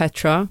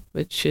Petra,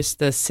 which is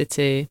the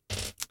city.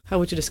 How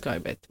would you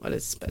describe it? What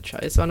is Petra?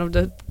 It's one of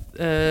the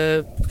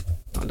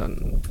hold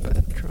on,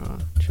 Petra,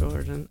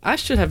 Jordan. I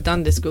should have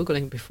done this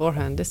Googling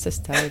beforehand. This is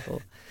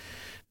terrible.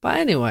 But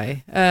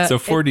anyway. So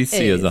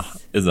 40C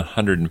is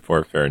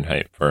 104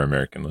 Fahrenheit for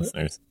American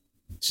listeners.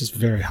 It's just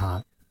very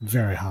hot.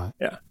 Very hot.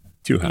 Yeah,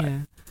 too hot. Yeah.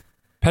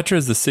 Petra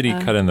is the city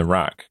cut in the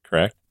rock,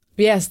 correct?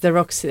 Yes, the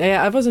rock city.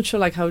 I wasn't sure,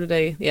 like, how do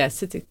they... Yeah,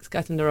 city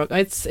cut in the rock.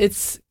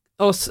 It's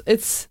also...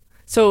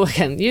 So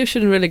again, you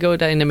shouldn't really go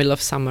there in the middle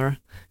of summer,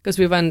 because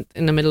we went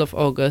in the middle of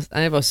August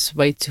and it was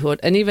way too hot.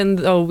 And even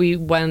though we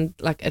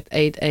went like at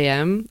 8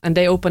 a.m. and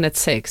they open at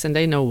 6, and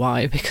they know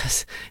why,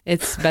 because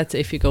it's better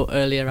if you go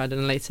earlier rather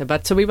than later.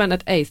 But so we went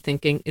at 8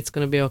 thinking it's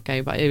going to be okay.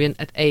 But even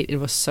at 8, it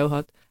was so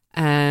hot.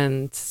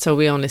 And so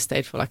we only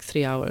stayed for like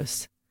 3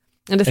 hours.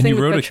 And the thing you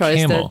with rode Petra a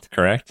camel, is that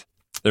correct?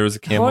 There was a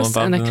camel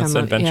involved in this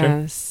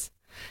adventure? Yes.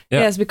 Yeah.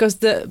 Yes, because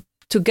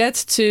to get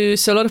to...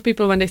 So a lot of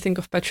people, when they think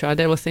of Petra,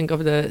 they will think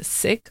of the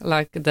sick,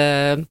 like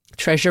the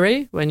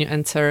treasury. When you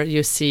enter,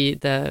 you see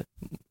the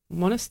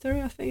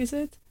monastery, I think, is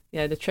it?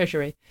 Yeah, the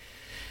treasury.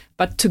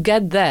 But to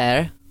get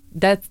there,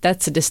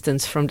 that's a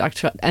distance from the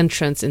actual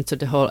entrance into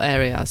the whole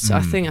area. So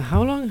I think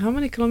how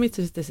many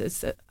kilometers this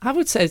is? I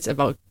would say it's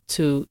about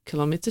 2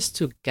 kilometers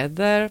to get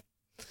there.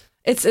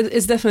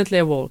 It's definitely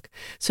a walk.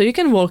 So you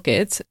can walk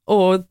it,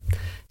 or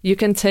you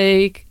can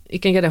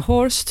get a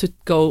horse to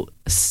go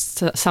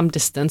some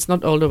distance,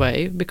 not all the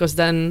way, because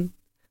then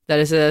there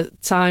is a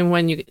time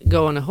when you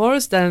go on a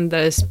horse, then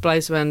there is a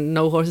place when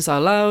no horses are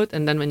allowed,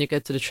 and then when you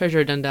get to the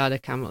treasure, then there are the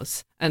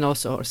camels and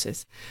also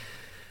horses.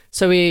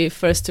 So we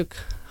first took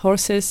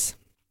horses,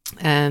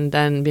 and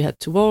then we had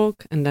to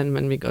walk, and then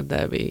when we got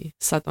there, we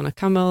sat on a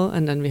camel,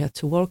 and then we had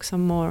to walk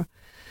some more.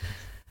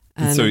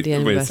 And so wait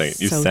a second,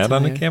 you sat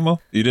on a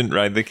camel? You didn't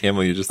ride the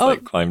camel, you just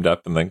climbed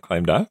up and then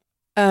climbed up?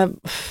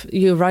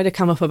 You ride a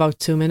camel for about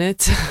 2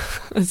 minutes.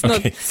 It's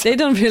not. They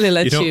don't really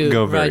let you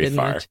go ride very it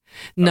far. much.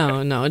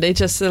 No. They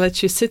just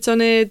let you sit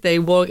on it. They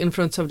walk in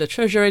front of the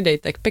treasury. They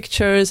take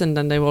pictures, and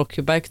then they walk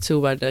you back to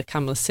where the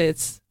camel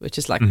sits, which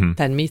is like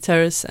 10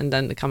 meters, and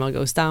then the camel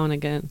goes down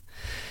again.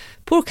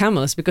 Poor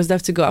camels, because they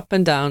have to go up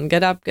and down,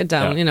 get up, get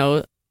down.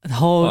 The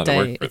whole day. A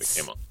lot of work for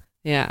the camel.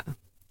 Yeah.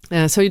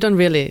 So you don't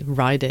really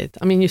ride it.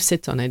 I mean, you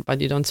sit on it, but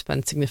you don't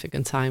spend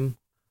significant time.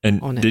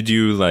 And did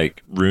you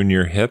ruin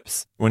your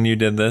hips when you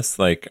did this,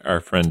 like our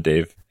friend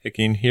Dave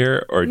Hicking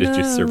here, or did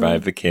you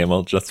survive the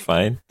camel just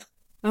fine?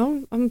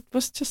 Oh, I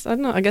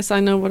don't know. I guess I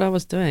know what I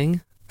was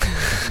doing.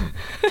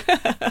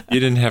 You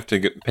didn't have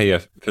to pay a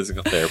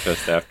physical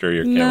therapist after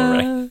your camel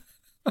ride?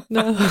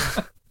 No.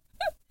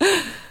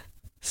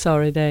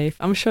 Sorry, Dave.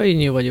 I'm sure you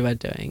knew what you were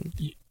doing.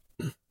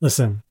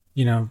 Listen,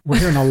 we're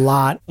hearing a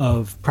lot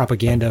of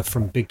propaganda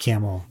from Big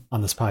Camel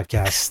on this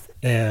podcast,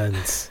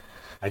 and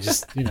I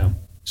just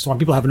want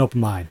people to have an open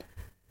mind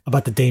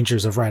about the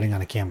dangers of riding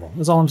on a camel.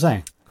 That's all I'm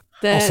saying.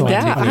 I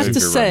have to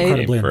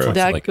say,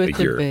 they're good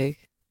and big.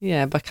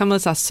 Yeah, but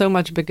camels are so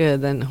much bigger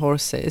than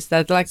horses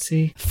that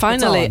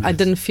finally I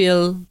didn't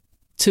feel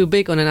too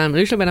big on an animal.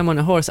 Usually when I'm on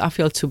a horse, I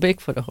feel too big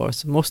for the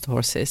horse, most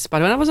horses.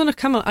 But when I was on a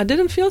camel, I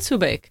didn't feel too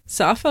big.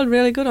 So I felt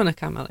really good on a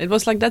camel. It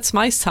was like, that's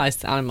my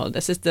sized animal.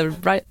 This is the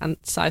right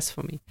size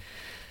for me.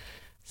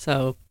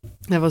 So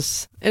it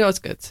was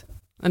good.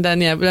 And then,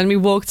 then we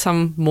walked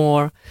some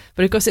more.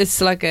 But because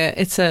it's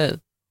a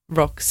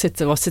rock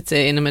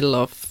city in the middle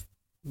of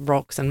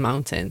rocks and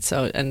mountains,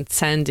 and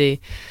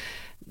sandy,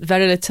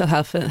 very little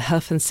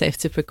health and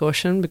safety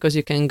precaution, because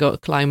you can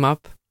climb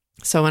up.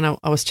 So when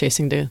I was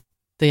chasing the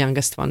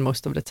youngest one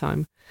most of the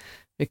time,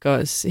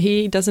 because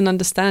he doesn't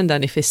understand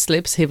that if he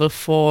slips, he will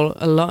fall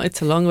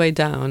it's a long way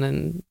down,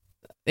 and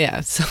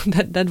so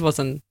that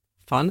wasn't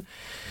fun.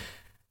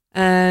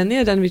 And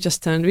then we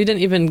just turned. We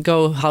didn't even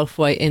go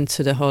halfway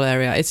into the whole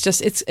area. It's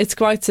just it's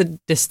quite a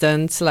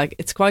distance. Like,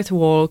 it's quite a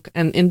walk,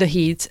 and in the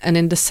heat and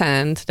in the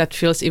sand, that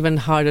feels even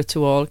harder to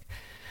walk.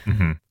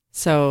 Mm-hmm.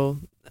 So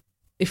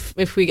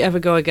if we ever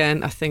go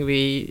again, I think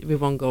we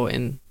won't go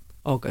in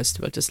August.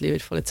 We'll just leave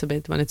it for a little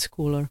bit when it's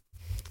cooler.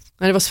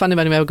 And it was funny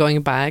when we were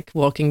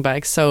walking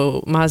back.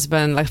 So my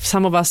husband,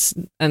 some of us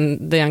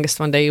and the youngest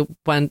one, they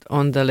went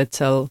on the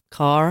little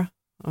car.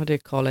 What do you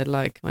call it?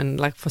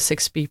 For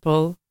 6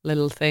 people,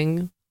 little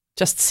thing,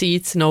 just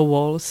seats, no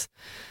walls,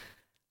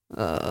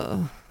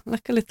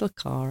 like a little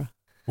car.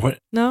 What?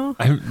 No,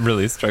 I'm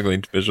really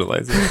struggling to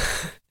visualize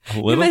it. A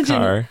little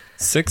car,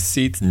 6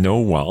 seats, no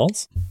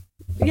walls.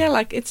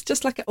 Yeah, it's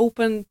just like an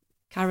open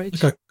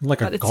carriage,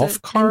 like a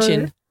golf cart.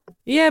 Engine.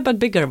 Yeah, but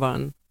bigger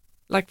one,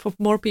 for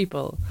more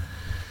people.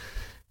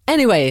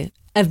 Anyway,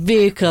 a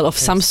vehicle of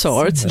some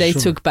sort they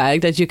took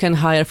back that you can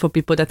hire for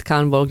people that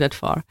can't walk that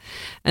far.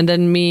 And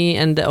then me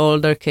and the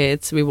older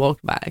kids, we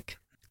walked back,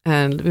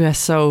 and we were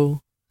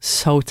so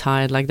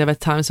tired. There were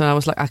times when I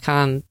was like, I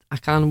can't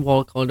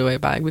walk all the way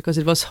back, because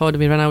it was hot.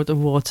 We ran out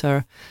of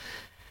water.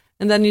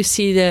 And then you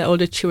see all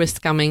the tourists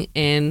coming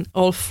in,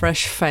 all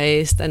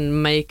fresh-faced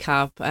and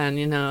makeup, and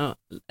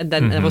and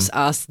then it was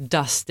us,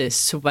 dusty,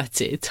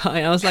 sweaty,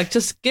 tired. I was like,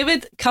 just give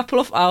it a couple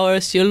of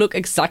hours, you look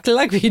exactly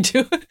like we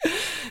do.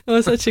 It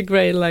was such a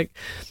great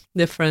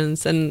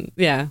difference, and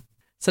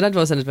so that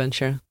was an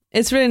adventure.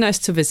 It's really nice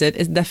to visit.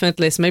 It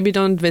definitely is. Maybe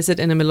don't visit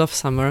in the middle of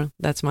summer.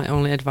 That's my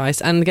only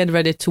advice. And get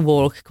ready to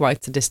walk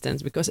quite a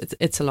distance, because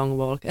it's a long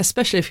walk,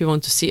 especially if you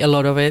want to see a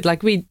lot of it.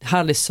 We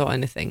hardly saw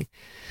anything.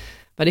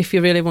 But if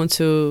you really want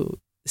to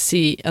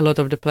see a lot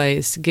of the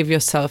place, give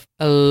yourself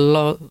a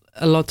lot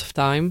of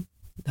time,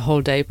 the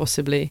whole day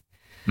possibly,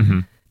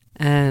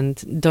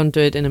 and don't do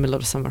it in the middle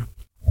of summer.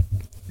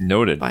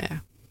 Noted. But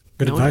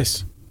Good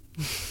advice.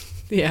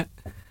 Yeah.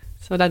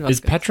 So that was Is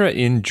good. Petra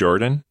in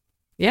Jordan?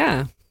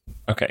 Yeah.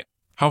 Okay.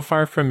 How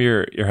far from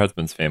your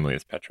husband's family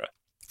is Petra?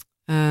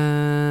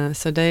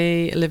 So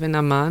they live in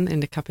Amman,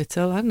 in the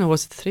capital. I don't know,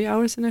 was it 3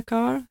 hours in a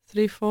car?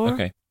 3, 4?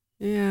 Okay.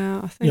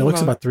 Yeah, I think. Yeah, it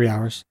looks about 3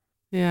 hours.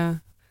 Yeah.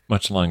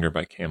 Much longer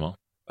by camel,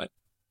 but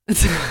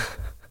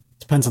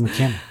depends on the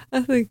camel. I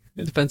think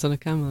it depends on the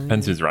camel.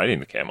 Depends who's riding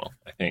the camel,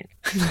 I think.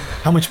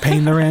 How much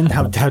pain they're in,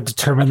 how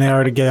determined they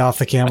are to get off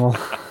the camel.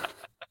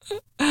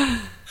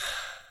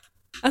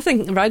 I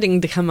think riding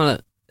the camel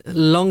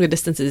longer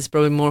distances is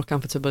probably more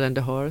comfortable than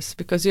the horse,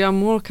 because you are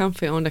more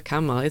comfy on the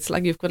camel. It's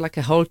like you've got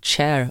a whole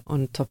chair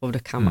on top of the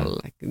camel,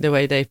 the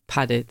way they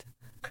pad it.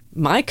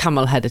 My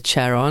camel had a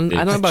chair on. I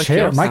don't know about chair.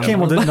 your My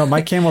camel didn't. No,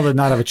 my camel did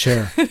not have a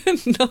chair.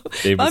 No,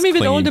 Dave was I mean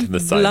with all clinging to the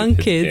side of his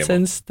blankets camel.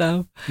 and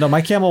stuff. No,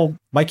 my camel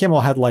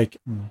had like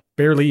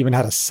barely even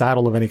had a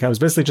saddle of any kind. It was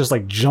basically just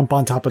like jump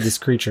on top of this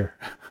creature.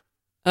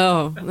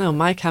 Oh no,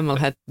 my camel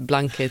had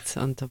blankets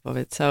on top of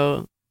it.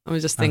 So I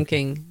was just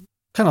thinking,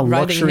 Kind of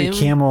riding luxury him?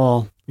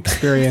 camel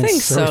experience I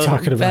think are we so.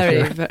 talking about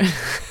Very, here? very.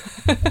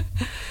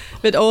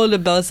 With all the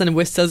bells and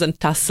whistles and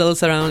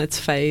tassels around its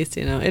face,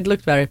 it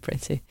looked very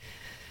pretty.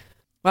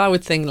 Well, I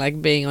would think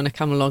like being on a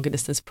camel longer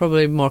distance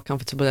probably more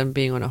comfortable than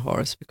being on a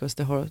horse because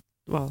the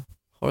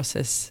horse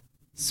is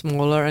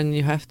smaller and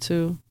you have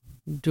to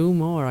do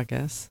more, I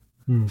guess.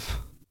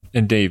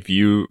 And Dave,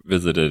 you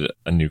visited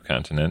a new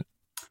continent.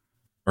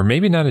 Or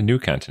maybe not a new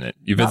continent.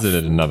 You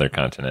visited another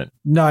continent.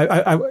 No,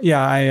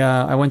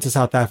 I went to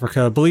South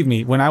Africa. Believe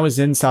me, when I was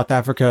in South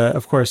Africa,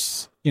 of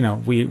course,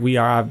 we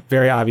are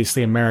very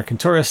obviously American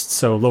tourists,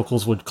 so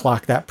locals would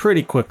clock that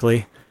pretty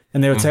quickly.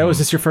 And they would say, "Oh, is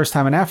this your first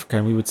time in Africa?"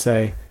 And we would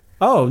say,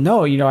 "Oh,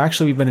 no,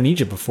 actually we've been in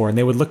Egypt before." And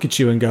they would look at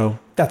you and go,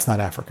 "That's not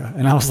Africa."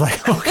 And I was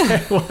like,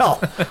 "Okay, well,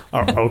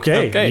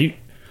 okay. Okay.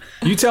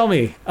 You tell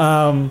me."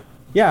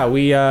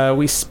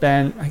 We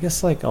spent, I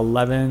guess, like 10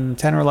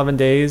 or 11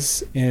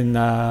 days in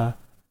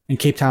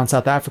Cape Town,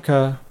 South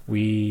Africa.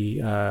 We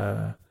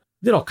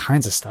did all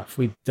kinds of stuff.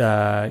 We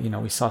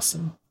saw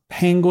some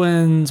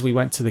penguins. We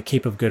went to the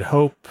Cape of Good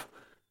Hope,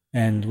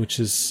 which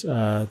is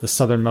the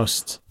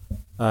southernmost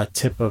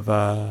tip of,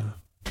 or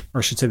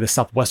I should say, the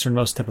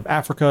southwesternmost tip of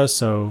Africa.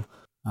 So,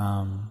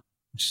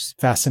 which is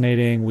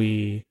fascinating.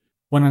 We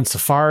went on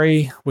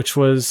safari, which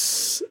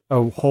was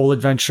a whole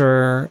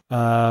adventure.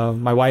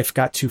 My wife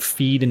got to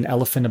feed an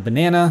elephant a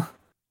banana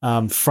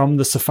from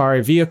the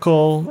safari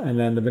vehicle, and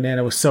then the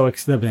banana was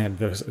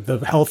the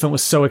elephant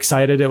was so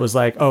excited. It was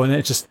like, and then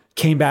it just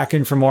came back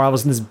in for more. I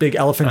was in this big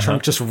elephant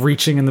trunk just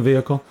reaching in the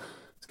vehicle.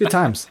 It's good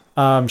times.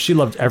 She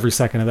loved every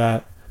second of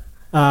that.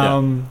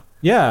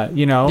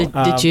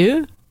 Did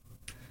you?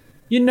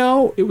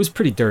 It was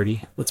pretty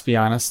dirty, let's be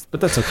honest,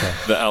 but that's okay.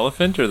 The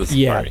elephant or the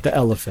safari? Yeah, the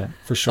elephant,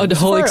 for sure. Oh, the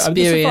whole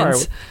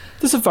experience.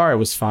 The safari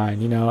was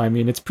fine, I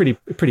mean, it's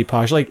pretty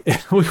posh. Like,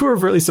 we were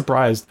really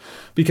surprised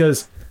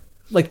because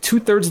like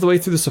 2/3 of the way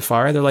through the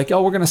safari, they're like,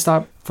 "Oh, we're going to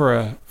stop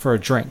for a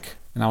drink."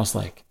 And I was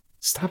like,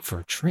 "Stop for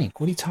a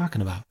drink? What are you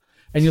talking about?"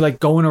 And you're like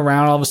going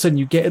around, all of a sudden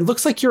it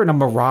looks like you're in a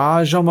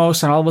mirage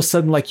almost. And all of a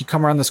sudden, like, you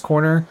come around this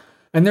corner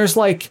and there's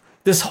like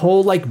this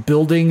whole like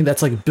building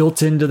that's like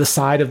built into the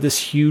side of this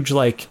huge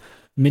like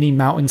mini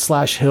mountain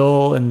 /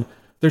 hill. And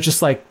they're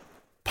just like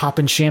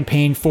popping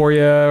champagne for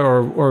you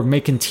or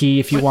making tea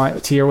if you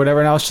want tea or whatever.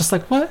 And I was just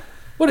like, what?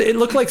 It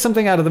looked like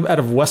something out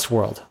of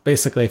Westworld,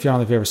 basically. If you don't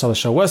know if you ever saw the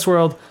show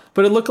Westworld,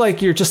 but it looked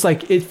like you're just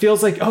like, it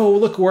feels like, oh,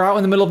 look, we're out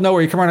in the middle of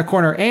nowhere. You come around a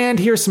corner and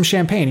here's some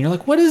champagne. And you're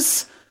like, what?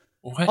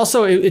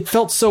 Also, it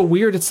felt so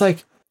weird. It's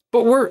like,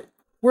 but we're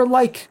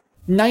like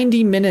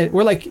 90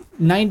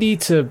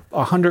 to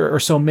 100 or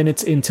so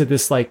minutes into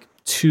this like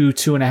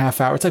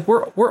 2.5 hours. It's like,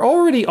 we're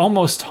already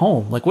almost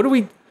home. Like, what are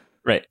we?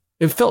 Right.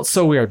 It felt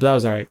so weird, but that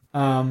was all right.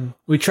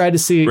 We tried to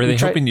see. Were they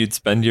hoping you'd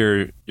spend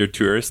your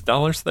tourist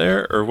dollars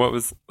there, or what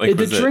was like?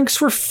 The drinks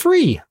were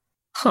free.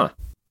 Huh?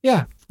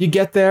 Yeah, you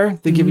get there,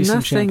 they give you some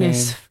champagne. Nothing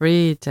is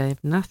free, Dave.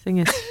 Nothing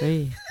is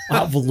free.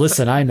 Well,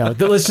 listen, I know.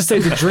 Let's just say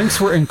the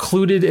drinks were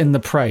included in the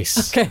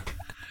price. Okay,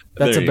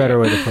 that's a better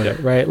way to put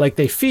it, right? Like,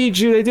 they feed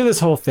you, they do this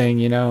whole thing,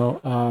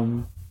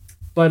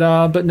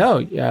 But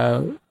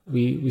no,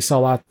 we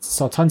saw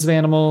tons of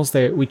animals.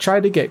 We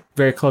tried to get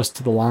very close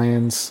to the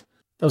lions.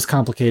 That was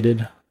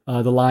complicated.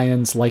 The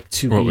lions like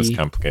to What was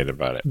complicated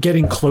about it?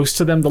 Getting close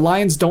to them. The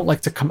lions don't like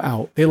to come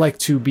out. They like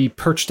to be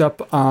perched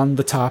up on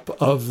the top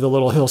of the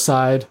little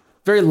hillside.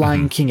 Very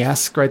Lion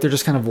King-esque, right? They're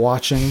just kind of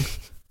watching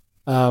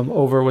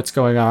over what's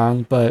going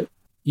on. But,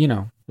 we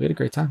had a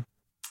great time.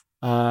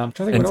 I'm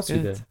trying to think what else we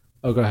did.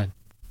 Oh, go ahead.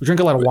 We drank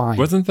a lot of wine.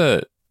 Wasn't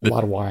a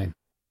lot of wine.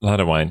 A lot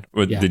of wine.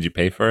 Yeah. Did you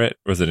pay for it?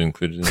 Was it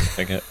included in the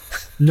ticket?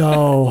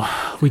 No,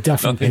 we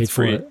definitely paid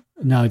for free. it.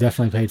 No,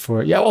 definitely paid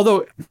for it. Yeah,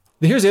 although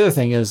here's the other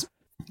thing is,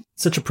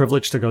 such a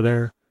privilege to go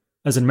there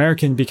as an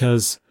American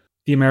because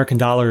the American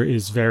dollar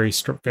is very,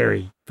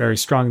 very, very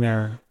strong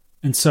there.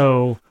 And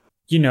so,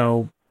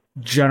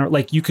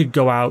 like, you could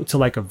go out to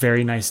like a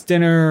very nice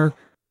dinner,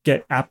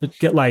 get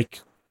like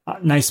a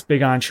nice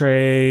big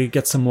entree,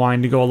 get some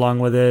wine to go along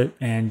with it,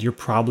 and you're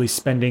probably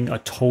spending a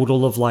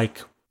total of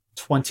like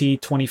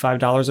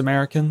 $25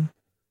 American,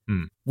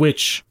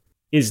 which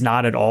is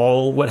not at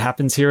all what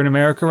happens here in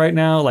America right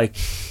now. Like,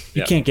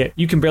 you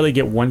can barely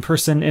get one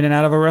person in and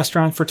out of a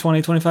restaurant for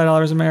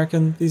 $25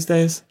 American these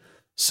days.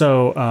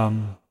 So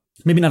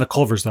maybe not a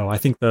Culver's though. I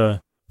think the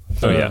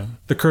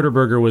Curter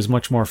Burger was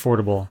much more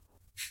affordable.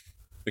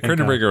 The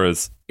Curter Burger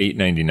was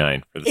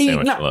 $8.99 for the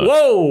sandwich alone.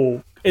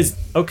 Whoa!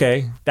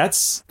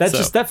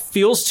 That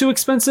feels too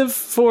expensive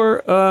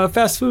for a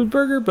fast food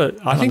burger,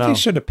 but I think know. they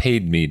should have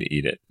paid me to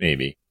eat it.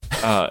 Maybe.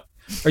 Are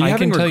you I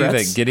having can tell regrets?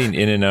 you that getting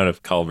in and out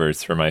of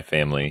Culver's for my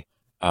family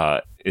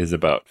is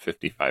about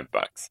 $55,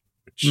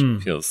 which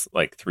feels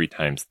like 3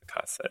 times the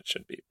cost that it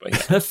should be. But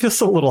yeah. That feels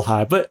a little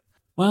high, but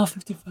Well,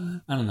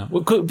 55. I don't know.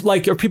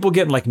 Like, are people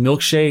getting like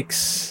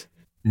milkshakes?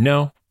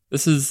 No,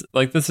 this is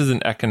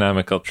an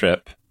economical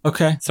trip.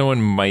 Okay.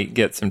 Someone might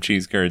get some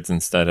cheese curds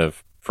instead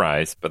of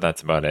fries, but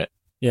that's about it.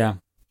 Yeah.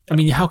 I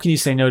mean, how can you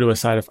say no to a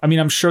side of... I mean,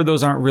 I'm sure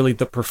those aren't really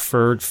the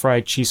preferred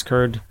fried cheese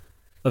curd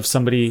of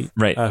somebody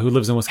who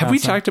lives in Wisconsin. Have we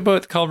talked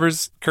about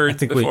Culver's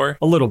curds before?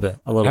 A little bit.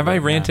 Have I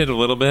ranted a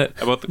little bit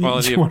about the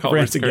quality of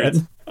Culver's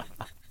curds?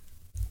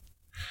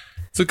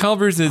 So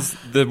Culver's is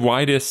the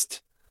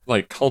widest,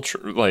 like, culture,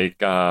 like,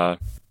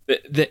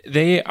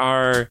 they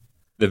are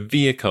the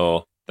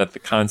vehicle that the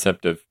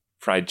concept of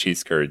fried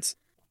cheese curds...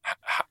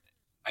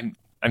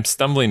 I'm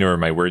stumbling over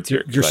my words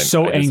here. You're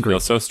so angry. I feel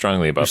so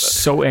strongly about this.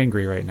 You're so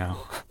angry right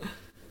now.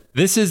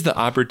 This is the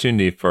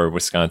opportunity for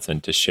Wisconsin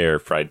to share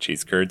fried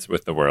cheese curds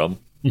with the world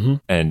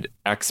and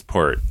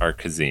export our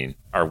cuisine,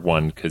 our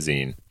one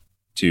cuisine,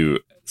 to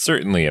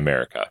certainly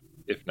America,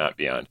 if not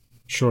beyond.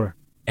 Sure.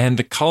 And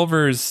the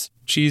Culver's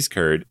cheese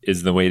curd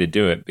is the way to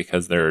do it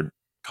because there are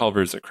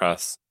Culver's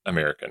across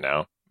America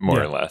now,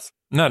 more or less.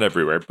 Not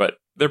everywhere, but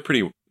they're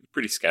pretty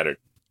scattered.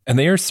 And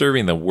they are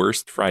serving the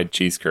worst fried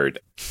cheese curd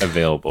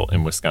available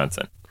in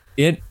Wisconsin.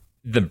 The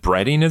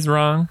breading is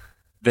wrong.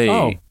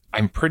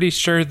 I'm pretty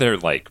sure they're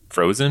like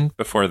frozen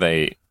before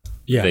they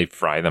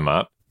fry them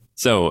up.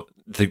 So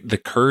the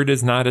curd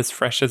is not as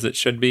fresh as it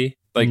should be.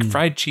 Like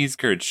fried cheese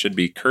curds should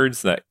be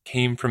curds that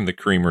came from the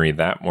creamery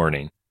that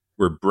morning,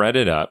 were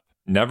breaded up,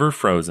 never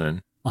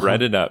frozen,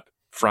 breaded up,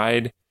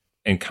 fried,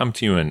 and come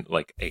to you in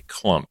like a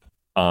clump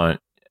on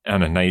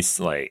a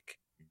nice like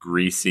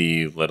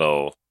greasy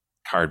little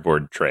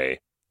cardboard tray,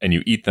 and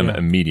you eat them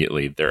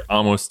immediately. They're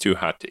almost too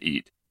hot to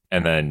eat,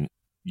 and then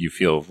you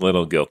feel a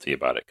little guilty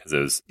about it because it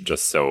was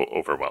just so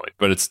overwhelming,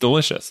 but it's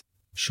delicious.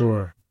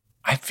 Sure.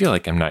 I feel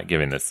like I'm not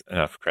giving this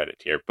enough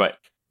credit here, but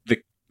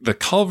the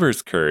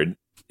Culver's curd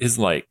is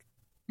like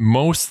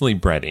mostly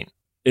breading.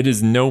 It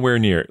is nowhere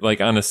near, like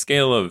on a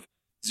scale of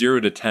 0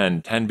 to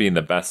 10, 10 being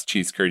the best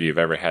cheese curd you've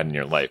ever had in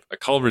your life. A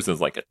Culver's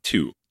is like a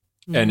 2.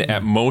 And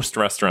at most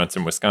restaurants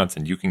in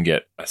Wisconsin, you can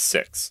get a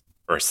 6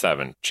 or a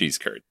 7 cheese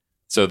curd.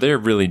 So they're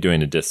really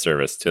doing a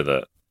disservice to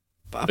the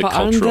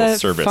cultural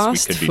service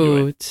we could be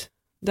doing.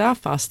 They are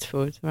fast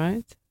food,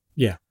 right?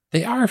 Yeah.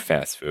 They are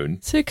fast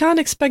food. So you can't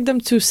expect them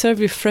to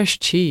serve you fresh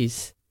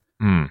cheese.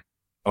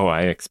 Oh,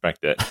 I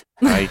expect it.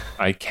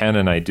 I can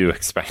and I do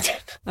expect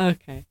it.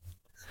 Okay.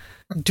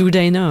 Do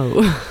they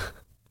know?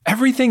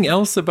 Everything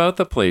else about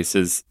the place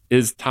is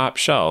top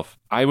shelf.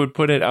 I would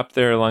put it up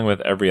there along with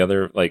every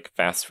other like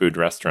fast food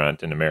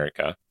restaurant in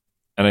America.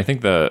 And I think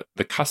the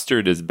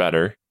custard is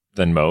better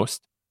than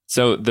most.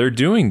 So they're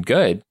doing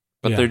good,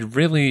 but they're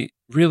really,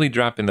 really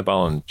dropping the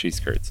ball on cheese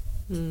curds.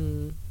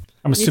 I'm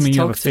assuming you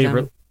have a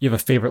favorite. You have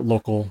a favorite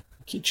local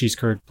cheese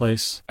curd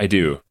place. I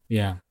do.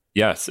 Yeah.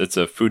 Yes, it's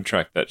a food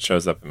truck that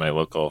shows up at my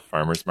local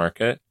farmers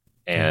market,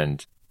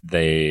 and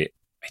I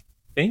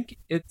think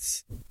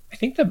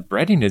the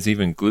breading is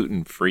even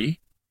gluten free,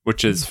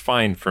 which is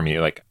fine for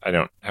me. Like I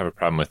don't have a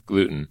problem with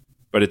gluten,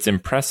 but it's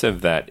impressive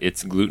that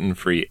it's gluten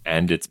free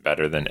and it's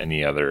better than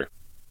any other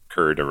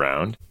curd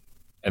around.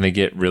 And they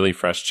get really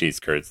fresh cheese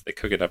curds. They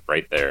cook it up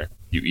right there.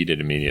 You eat it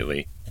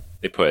immediately.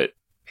 They put,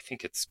 I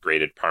think it's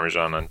grated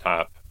Parmesan on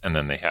top, and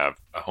then they have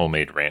a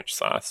homemade ranch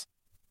sauce,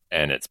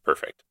 and it's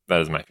perfect.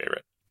 That is my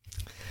favorite.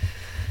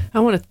 I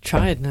want to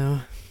try it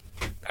now.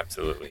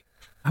 Absolutely.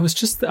 I was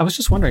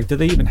just wondering, do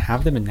they even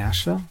have them in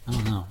Nashville? I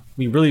don't know.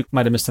 We really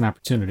might have missed an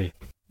opportunity.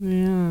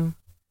 Yeah.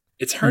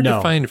 It's hard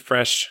to find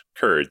fresh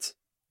curds.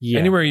 Yeah.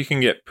 Anywhere you can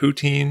get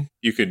poutine,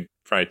 you could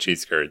fry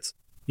cheese curds.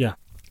 Yeah.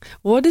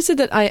 What is it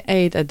that I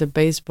ate at the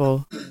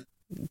baseball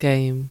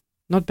game?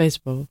 Not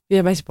baseball.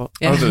 Yeah, baseball.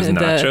 Yeah. Oh, those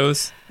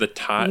nachos? The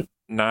tot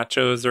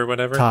nachos or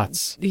whatever?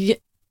 Tots.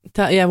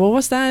 Yeah, what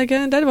was that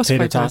again? That was Tater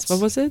quite tots. nice.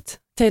 What was it?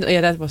 Tater.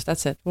 Yeah,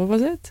 that's it. What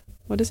was it?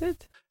 What is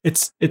it?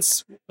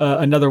 It's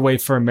another way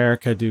for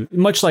America to,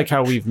 much like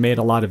how we've made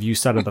a lot of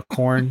use out of the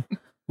corn.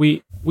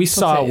 We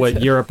saw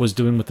what Europe was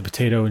doing with the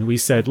potato, and we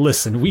said,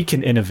 listen, we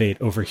can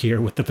innovate over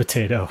here with the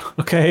potato.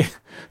 Okay.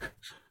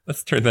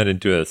 Let's turn that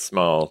into a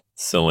small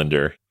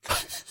cylinder. So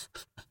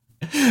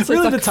really, it's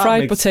like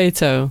fried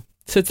potato.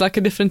 So it's like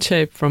a different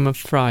shape from a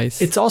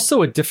fries. It's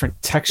also a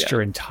different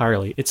texture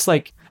entirely. It's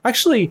like,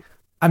 actually,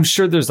 I'm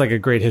sure there's like a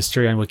great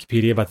history on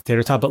Wikipedia about the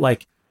tater tot, but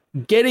like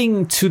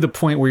getting to the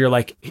point where you're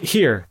like,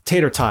 here,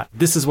 tater tot,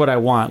 this is what I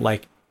want.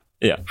 Like,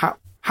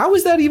 how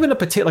is that even a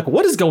potato? Like,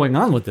 what is going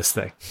on with this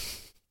thing?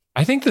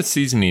 I think the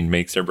seasoning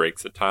makes or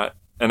breaks a tot.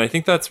 And I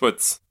think that's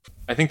what's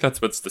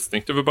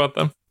distinctive about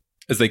them.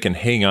 Is they can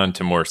hang on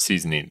to more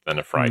seasoning than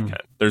a fry can.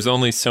 There's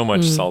only so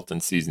much salt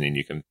and seasoning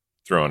you can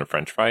throw in a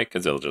French fry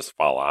because it'll just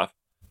fall off.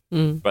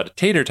 But a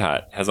tater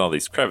tot has all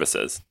these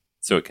crevices,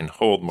 so it can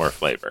hold more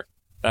flavor.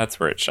 That's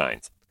where it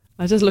shines.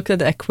 I just looked at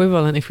the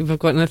equivalent, if we've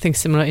got anything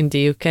similar in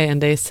the UK,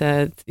 and they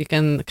said you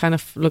can kind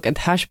of look at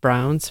hash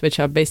browns, which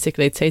are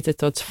basically tater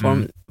tots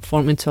form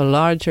into a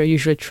larger,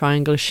 usually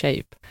triangle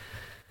shape.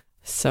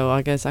 So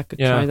I guess I could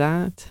try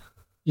that.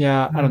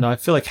 Yeah, I don't know. I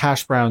feel like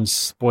hash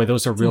browns, boy,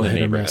 those are real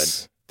hit or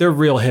miss. They're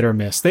real hit or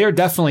miss. They are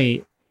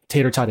definitely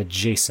tater tot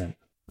adjacent.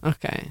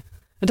 Okay.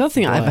 I don't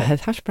think I ever had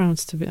hash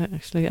browns, to be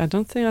actually. I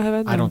don't think I have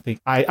had them.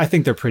 I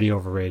think they're pretty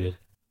overrated.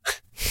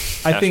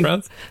 Hash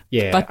browns?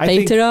 Yeah. But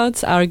tater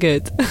tots are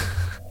good.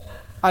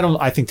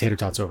 I think tater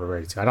tots are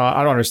overrated too. I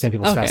don't understand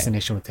people's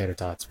fascination with tater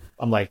tots.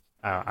 I'm like,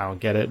 I don't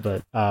get it,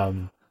 but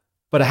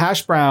a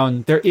hash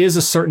brown, there is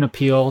a certain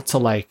appeal to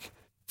like,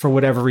 for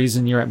whatever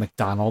reason, you're at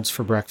McDonald's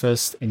for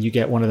breakfast and you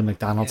get one of the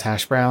McDonald's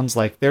hash browns.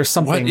 Like there's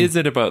something. What is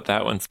it about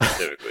that one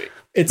specifically?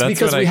 It's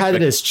because we had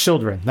it as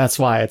children. That's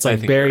why it's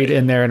like buried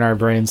in there in our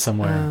brain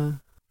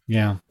somewhere.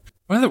 Yeah.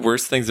 One of the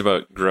worst things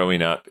about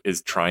growing up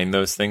is trying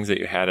those things that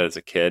you had as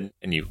a kid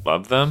and you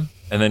love them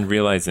and then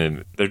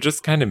realizing they're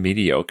just kind of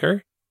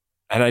mediocre.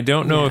 And I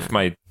don't know if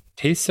my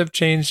tastes have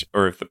changed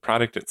or if the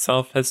product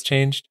itself has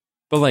changed,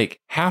 but like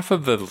half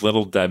of the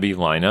Little Debbie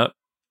lineup,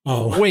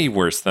 way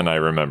worse than I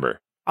remember.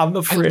 I'm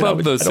afraid I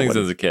loved those things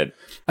as a kid.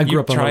 I grew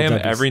up on try them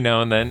Debbie's. every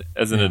now and then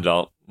as an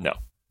adult. No.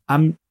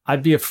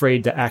 I'd be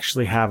afraid to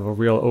actually have a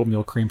real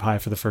oatmeal cream pie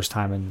for the first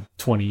time in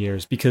 20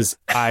 years because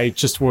I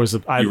just was.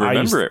 You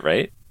remember it,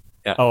 right?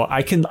 Yeah. Oh,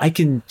 I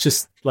can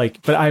just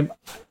like, but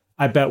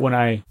I bet when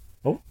I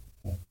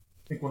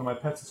think one of my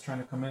pets is trying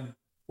to come in,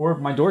 or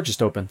my door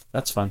just opened.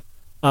 That's fun.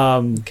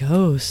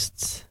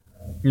 Ghosts.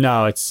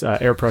 No, it's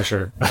air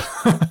pressure.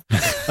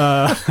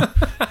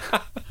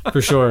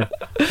 For sure.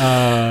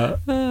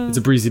 It's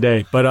a breezy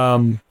day,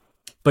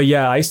 but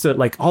yeah, I used to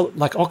like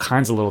all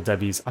kinds of Little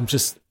Debbies. I'm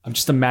just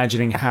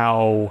imagining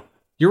how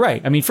you're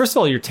right. I mean, first of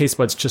all, your taste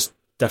buds just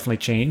definitely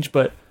change,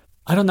 but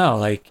I don't know.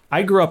 Like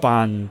I grew up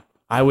on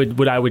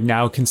what I would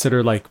now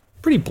consider like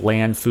pretty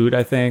bland food.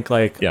 I think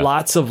like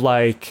lots of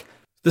like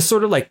this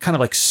sort of like kind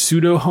of like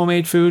pseudo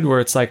homemade food where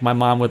it's like my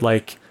mom would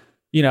like,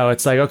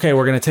 it's like, okay,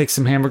 we're gonna take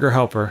some hamburger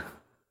helper,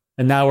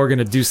 and now we're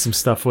gonna do some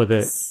stuff with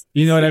it.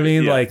 You know what I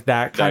mean? Like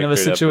that kind of a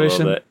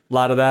situation. A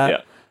lot of that.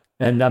 Yeah.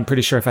 And I'm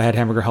pretty sure if I had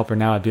hamburger helper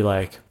now, I'd be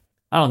like,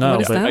 I don't know.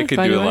 But I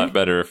could do a lot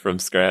better from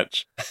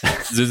scratch.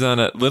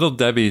 Zuzana, Little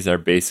Debbies are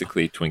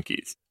basically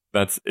Twinkies.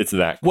 It's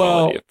that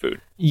quality of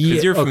food.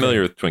 Because you're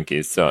familiar with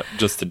Twinkies, so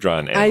just to draw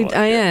an analog.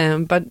 I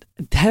am, but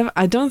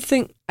I don't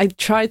think I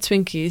tried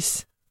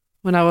Twinkies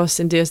when I was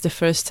in DS the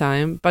first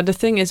time. But the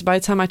thing is, by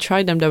the time I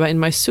tried them, they were in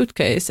my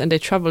suitcase and they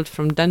traveled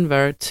from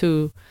Denver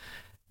to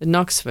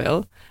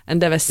Knoxville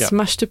and they were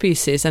smashed to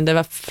pieces and they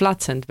were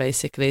flattened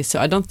basically. So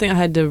I don't think I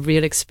had the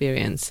real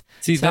experience.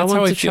 See, so that's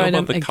how I feel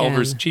about the again.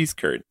 Culver's cheese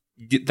curd.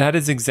 That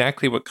is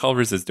exactly what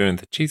Culver's is doing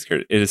with the cheese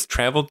curd. It has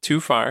traveled too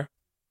far.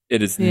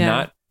 It is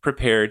not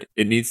prepared.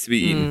 It needs to be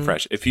eaten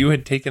fresh. If you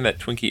had taken that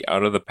Twinkie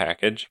out of the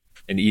package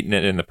and eaten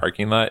it in the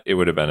parking lot, it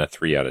would have been a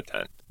 3 out of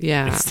 10.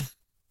 Yeah.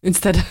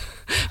 Instead,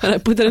 when I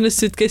put it in a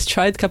suitcase,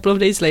 tried a couple of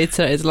days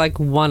later, it's like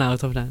 1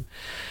 out of 10.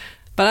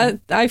 But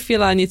I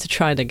feel I need to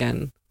try it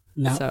again.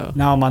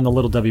 Now I'm on the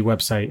Little Debbie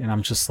website and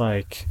I'm just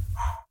like,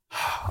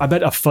 I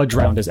bet a fudge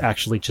round is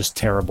actually just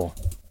terrible.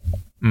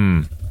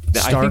 I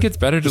think it's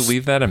better to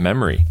leave that a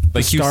memory.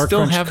 Like you Star still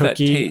Crunch have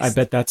cookie, that taste. I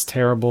bet that's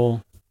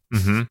terrible.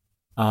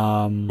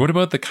 Mm-hmm. What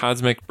about the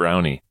cosmic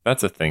brownie?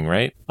 That's a thing,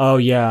 right? Oh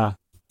yeah,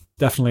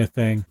 definitely a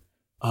thing.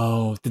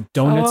 Oh, the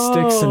donut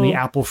sticks and the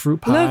apple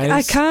fruit pies. Look,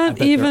 I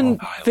can't even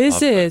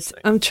visit.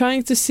 I'm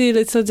trying to see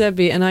Little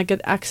Debbie and I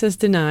get access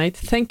denied.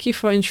 Thank you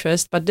for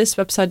interest, but this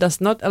website does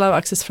not allow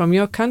access from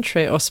your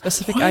country or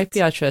specific IP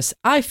address.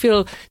 I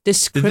feel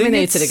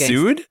discriminated against.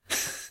 Sued?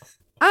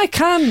 I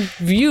can't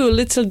view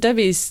Little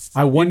Debbie's.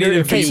 I wonder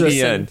if it's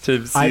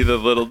to see the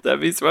Little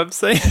Debbie's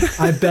website.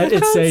 I bet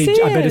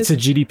it's a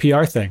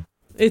GDPR thing.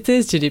 It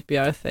is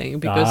GDPR thing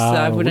because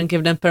I wouldn't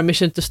give them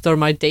permission to store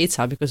my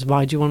data because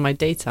why do you want my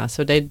data?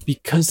 So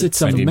because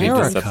it's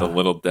America. That's the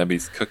Little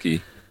Debbie's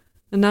cookie.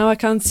 And now I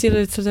can't see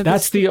Little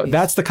Debbie's.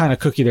 That's the kind of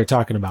cookie they're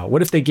talking about.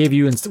 What if they gave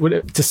you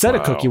to set a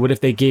cookie? What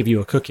if they gave you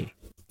a cookie?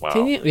 Wow.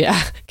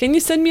 Can you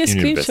send me a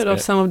screenshot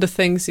of some of the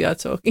things you are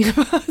talking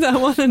about? I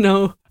want to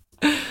know.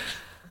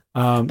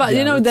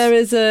 But there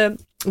is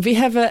we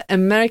have an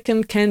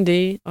American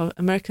candy or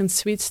American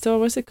sweet store.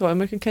 What's it called?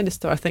 American candy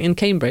store, I think, in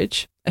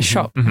Cambridge. A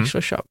shop,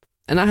 actual shop.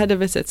 And I had a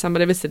visit.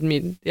 Somebody visited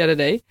me the other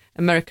day,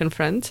 American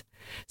friend.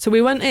 So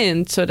we went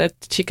in so that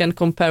she can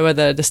compare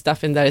whether the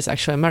stuff in there is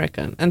actually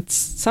American. And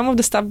some of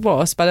the stuff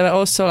was, but there were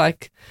also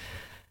like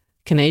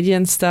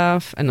Canadian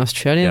stuff and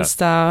Australian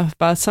stuff.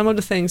 But some of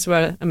the things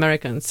were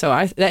American.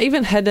 So they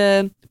even had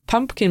a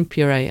pumpkin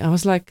puree. I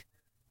was like,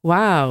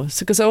 wow.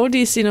 So because all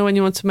these, when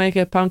you want to make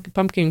a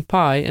pumpkin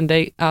pie and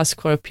they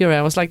ask for a puree,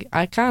 I was like,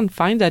 I can't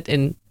find that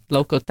in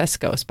local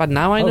Tesco's. But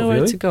now I know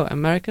where to go.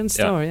 American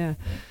store, yeah.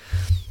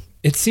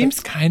 It seems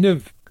kind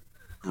of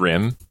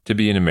grim to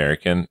be an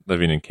American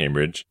living in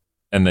Cambridge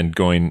and then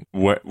going,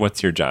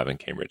 what's your job in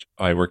Cambridge?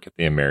 Oh, I work at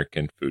the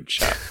American food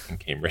shop in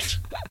Cambridge.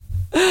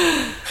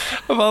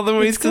 Of all the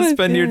ways to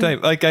spend your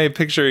time. Like I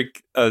picture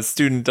a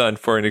student on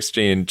foreign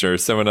exchange or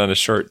someone on a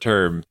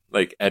short-term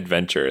like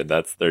adventure, and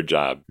that's their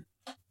job.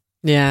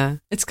 Yeah,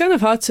 it's kind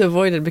of hard to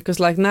avoid it because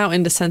like now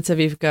in the center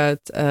we've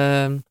got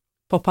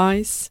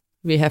Popeyes,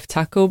 we have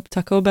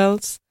Taco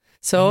Bells.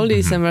 So all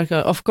these American,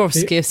 of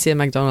course, KFC and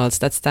McDonald's,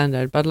 that's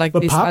standard. But like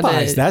these Popeyes,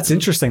 other, that's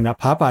interesting that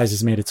Popeyes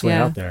has made its way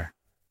out there.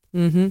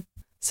 Mm-hmm.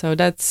 So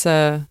that's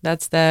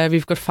there.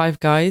 We've got Five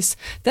Guys.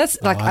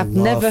 That's like I've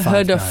never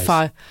heard of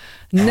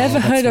Never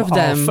heard of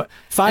them.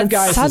 Five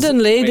Guys.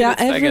 Suddenly they are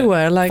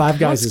everywhere. Like Five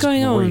Guys what's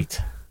going great.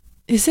 on?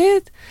 Is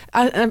it?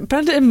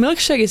 Apparently, a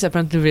milkshake is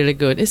apparently really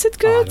good. Is it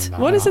good?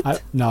 What is it?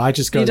 I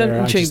just go You don't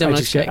there. drink the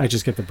milkshake. I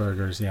just get the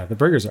burgers. Yeah, the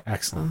burgers are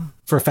excellent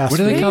for fast What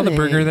food. do they call the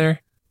Really? burger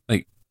there?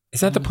 Like, is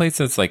that the place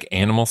that's like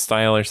animal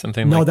style or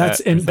something? No, like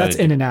that's that? Or is that's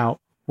that In and Out,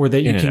 where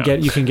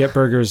In-N-Out. you can get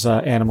burgers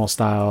animal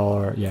style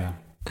or yeah.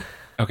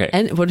 Okay.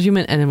 And what do you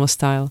mean animal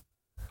style?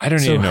 I don't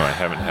So- even know. I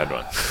haven't had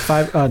one.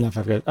 Not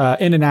Five Guys.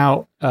 In and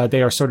Out,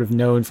 they are sort of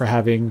known for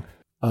having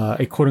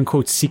a quote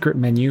unquote secret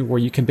menu where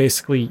you can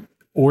basically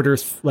order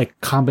like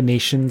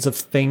combinations of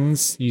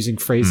things using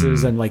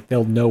phrases and like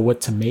they'll know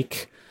what to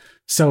make.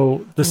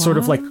 So the sort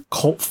of like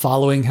cult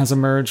following has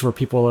emerged where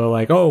people are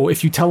like, oh,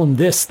 if you tell them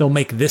this, they'll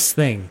make this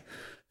thing.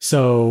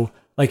 So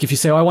like if you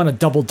say, oh, I want a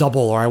double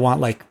or I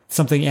want like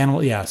something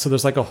animal. Yeah. So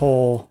there's like a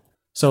whole.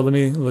 So let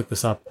me look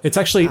this up. It's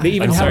actually, they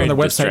even I'm have sorry on their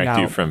to website distract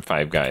now. you from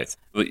Five Guys.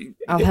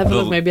 I'll have a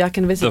look. Maybe I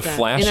can visit The that.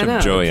 flash In and of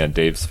Out. joy on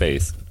Dave's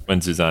face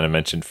when Zuzana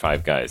mentioned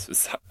Five Guys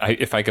was,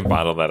 if I can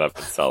bottle that up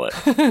and sell it.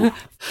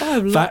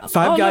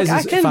 Five Guys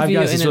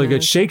is really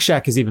good. Shake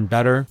Shack is even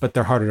better, but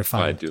they're harder to Oh,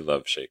 I find. do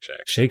love Shake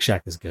Shack. Shake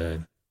Shack is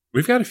good.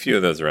 We've got a few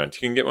of those around.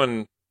 You can get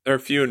one. There are a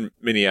few in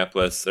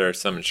Minneapolis. There are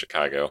some in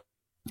Chicago.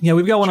 Yeah,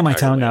 we've got one in my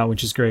town Chicagoland. now,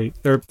 which is great.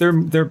 They're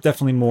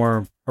definitely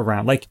more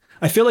around. Like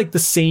I feel like the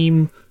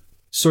same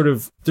sort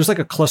of there's like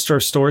a cluster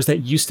of stores that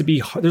used to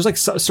be there's like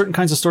certain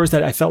kinds of stores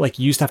that I felt like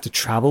you used to have to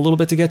travel a little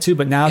bit to get to,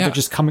 but now Yeah. they're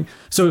just coming.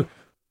 So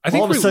I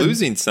think all of a we're sudden,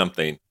 losing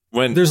something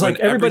when there's when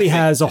like everybody everything-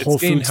 has a it's Whole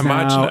getting Foods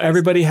now. homogenized.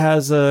 Everybody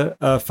has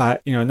not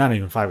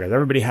even Five Guys.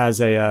 Everybody has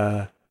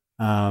a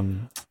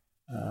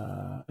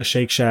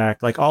Shake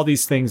Shack. Like all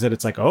these things that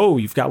it's like, oh,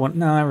 you've got one.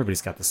 No,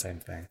 everybody's got the same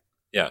thing.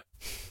 Yeah,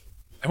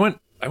 I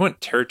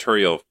want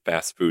territorial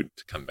fast food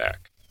to come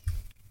back.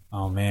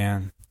 Oh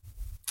man,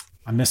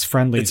 I miss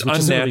Friendly's. It's which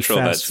isn't really unnatural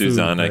that fast food,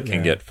 Zuzana but can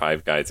yeah. get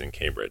Five Guys in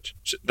Cambridge.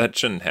 That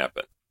shouldn't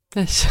happen.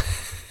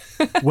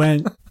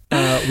 When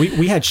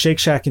we had Shake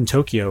Shack in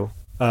Tokyo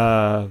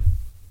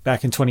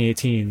back in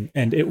 2018,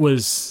 and it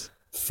was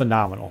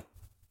phenomenal.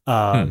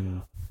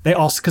 They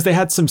also because they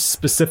had some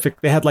specific.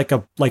 They had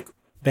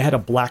they had a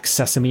black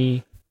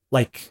sesame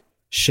like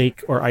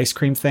shake or ice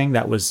cream thing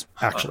that was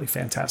actually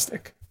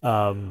fantastic.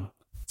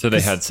 So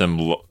they had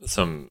some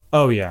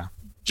Oh yeah,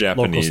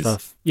 Japanese local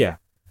stuff. Yeah,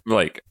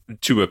 like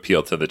to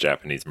appeal to the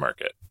Japanese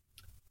market.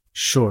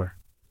 sure.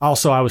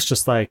 Also, I was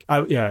just like, I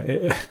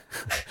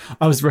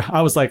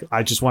was like,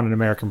 I just want an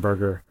American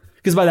burger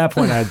because by that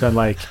point I had been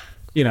like,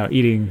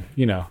 eating,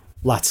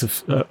 lots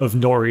of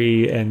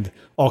nori and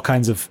all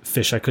kinds of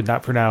fish I could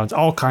not pronounce,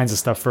 all kinds of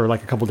stuff for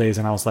like a couple days,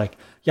 and I was like,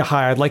 yeah,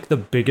 hi, I'd like the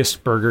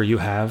biggest burger you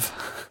have.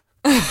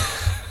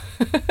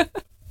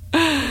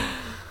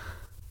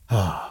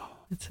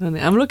 It's funny.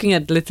 I'm looking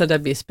at Little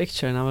Debbie's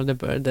picture now.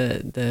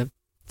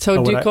 So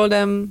Oh, do you what call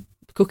them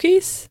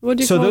cookies? What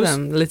do you call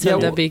them? Little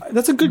Debbie.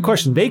 That's a good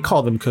question. They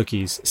call them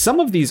cookies. Some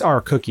of these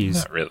are cookies.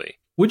 Not really.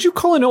 Would you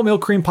call an oatmeal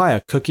cream pie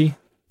a cookie?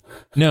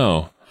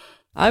 No.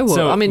 I will.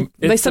 So I mean,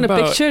 it's based on a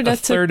about picture,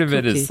 that's a third of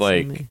it cookie is to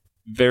like me.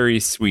 very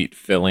sweet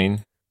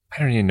filling. I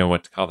don't even know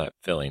what to call that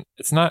filling.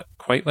 It's not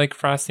quite like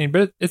frosting,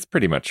 but it's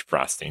pretty much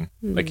frosting,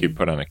 like you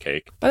put on a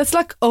cake. But it's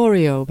like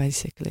Oreo,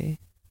 basically.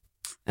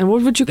 And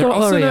what would you They're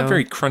call also Oreo? not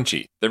very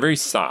crunchy. They're very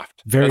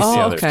soft. Very That's the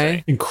soft. other Okay.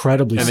 thing.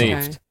 Incredibly And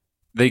soft. Okay.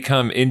 They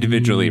come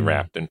individually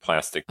wrapped in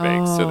plastic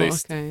bags, so they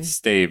okay.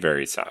 stay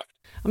very soft.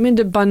 I mean,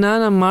 the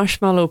banana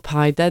marshmallow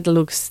pie, that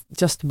looks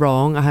just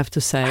wrong, I have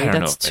to say. I don't know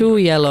That's if too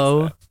anyone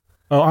yellow. does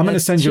Oh, I'm going to It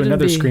send you shouldn't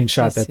another be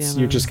screenshot this that's yellow.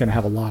 you're just going to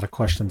have a lot of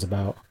questions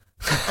about.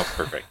 Oh,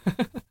 perfect.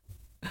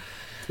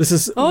 This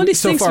is All these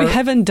so things far, we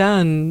haven't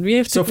done. We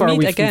have to So far, meet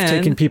we've again.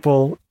 taken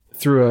people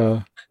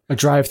through a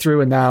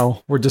drive-through, and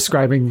now we're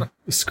describing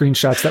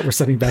screenshots that we're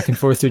sending back and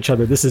forth to each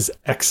other. This is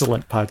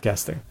excellent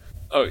podcasting.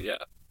 Oh, yeah.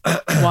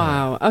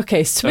 Wow.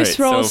 Okay, Swiss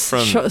All right, rolls,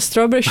 so from-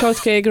 strawberry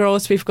shortcake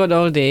rolls. We've got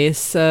all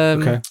these.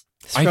 Okay.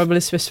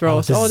 Strawberry Swiss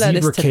rolls. the Oh, that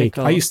is zebra cake.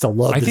 typical. I used to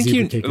love I the think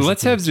zebra cake. as a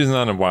let's kid. have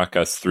Zuzana walk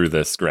us through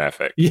this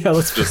graphic. Yeah,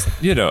 let's Just,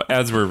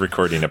 as we're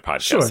recording a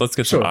podcast, Sure, let's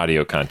get some sure.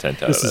 audio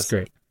content out This of is this.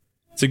 great.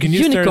 So can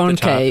you Unicorn start at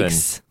the top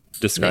cakes. and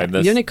describe Yeah,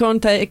 this? Unicorn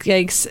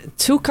cakes,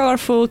 too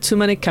colorful, too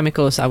many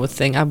chemicals, I would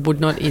think. I would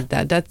not eat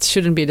that. That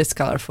shouldn't be this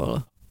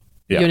colorful.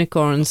 Yeah.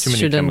 Unicorns Too many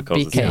shouldn't chemicals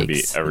be is going to be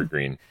cakes.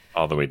 evergreen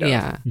all the way down.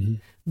 Yeah.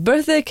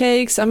 Birthday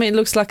cakes, I mean, it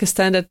looks like a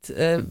standard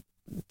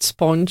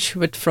sponge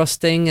with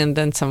frosting and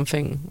then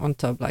something on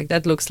top. Like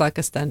that looks like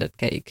a standard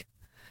cake.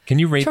 Can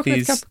you rate Chocolate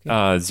these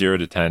cupcake. 0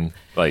 to 10?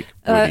 Like,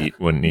 would eat,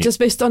 wouldn't eat? Just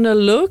based on the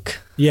look.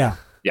 Yeah.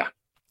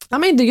 I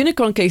mean, the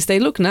unicorn cakes, they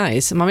look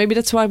nice. Maybe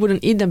that's why I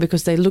wouldn't eat them,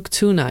 because they look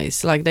too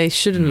nice. Like, they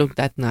shouldn't look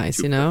that nice,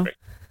 Too you know? perfect.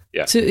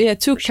 Yeah.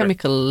 Too for sure.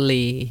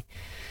 chemically.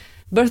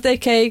 Birthday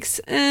cakes,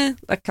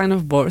 like kind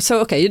of bored. So,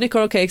 okay,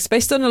 unicorn cakes,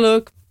 based on the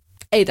look,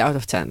 8 out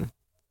of 10.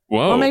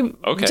 Whoa. Or maybe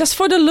okay. just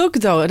for the look,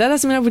 though. That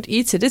doesn't mean I would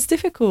eat it. It's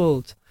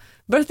difficult.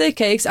 Birthday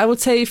cakes, I would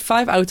say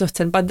 5 out of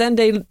 10, but then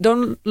they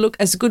don't look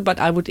as good, but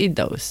I would eat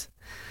those.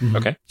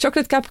 Okay.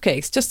 Chocolate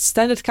cupcakes, just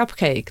standard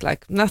cupcake,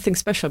 like nothing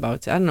special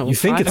about it. I don't know. You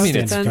think it's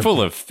standard it's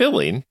full of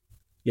filling.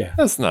 Yeah.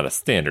 That's not a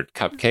standard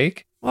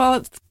cupcake. Well,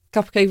 it's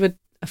cupcake with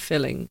a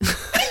filling.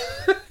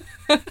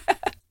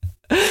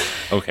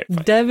 Okay.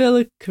 Fine.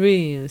 Devil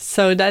cream.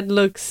 So that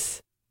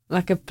looks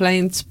like a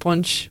plain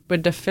sponge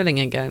with the filling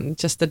again,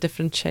 just a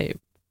different shape.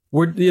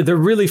 They're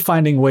really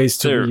finding ways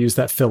to reuse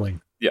that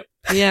filling. Yep.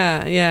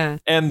 Yeah.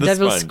 And the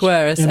Devil sponge.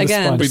 squares. And the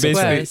Again, sponge.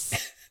 squares.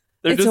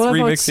 They're It's just all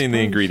about remixing the sponge,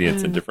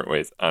 ingredients in yeah. different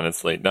ways,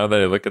 honestly. Now that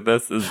I look at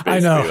this is I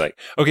basically know. like,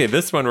 okay,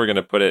 this one we're going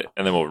to put it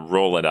and then we'll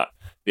roll it up.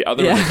 The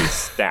other one will be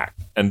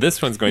stacked. And this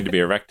one's going to be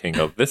a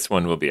rectangle. This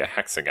one will be a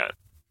hexagon.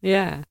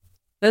 Yeah.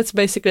 That's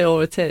basically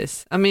all it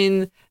is. I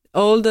mean,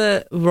 all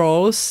the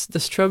rolls, the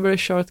strawberry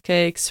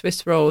shortcake,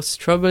 Swiss rolls,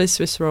 strawberry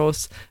Swiss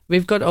rolls,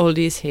 we've got all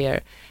these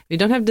here. We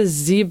don't have the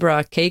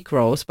zebra cake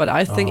rolls, but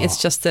I think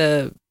it's just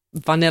a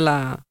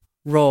vanilla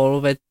roll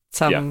with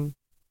some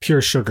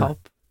Pure sugar.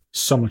 pulp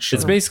So much sugar.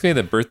 It's basically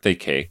the birthday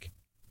cake,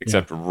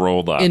 except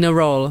rolled up in a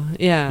roll.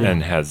 Yeah.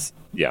 and has,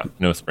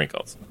 no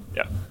sprinkles.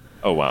 Yeah.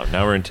 Oh, wow.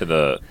 Now we're into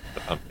the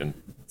pumpkin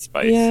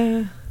spice.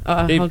 Yeah.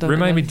 Dave, Hold on.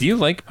 remind me, do you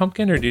like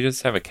pumpkin or do you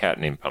just have a cat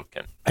named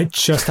Pumpkin? I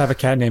just have a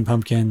cat named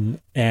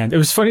Pumpkin, and it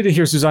was funny to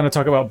hear Zuzana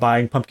talk about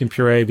buying pumpkin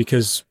puree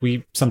because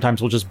we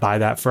sometimes will just buy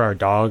that for our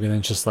dog and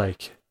then just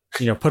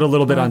put a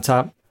little bit on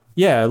top.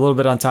 Yeah, a little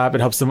bit on top.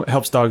 It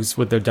helps dogs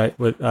with their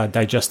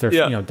digest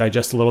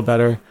a little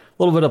better. A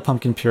little bit of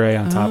pumpkin puree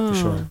on top for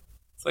sure.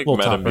 It's like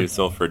Little topper.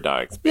 Metamucil for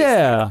dogs. Basically.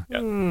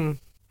 Yeah.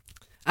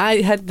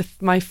 I had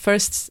my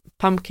first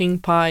pumpkin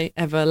pie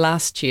ever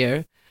last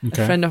year.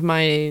 Okay. A friend of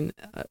mine,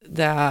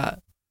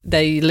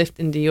 they lived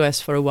in the US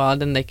for a while,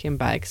 then they came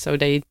back. So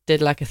they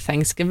did like a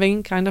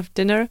Thanksgiving kind of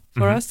dinner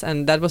for us.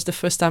 And that was the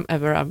first time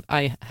ever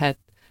I had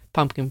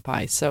pumpkin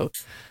pie. So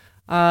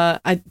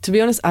to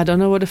be honest, I don't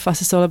know what the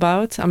fuss is all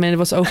about. I mean, it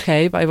was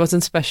okay, but it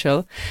wasn't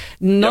special.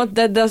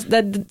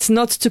 That's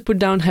not to put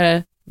down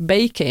her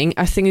baking.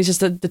 I think it's just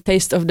that the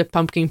taste of the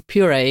pumpkin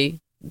puree,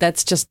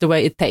 that's just the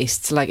way it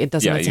tastes. Like, it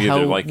doesn't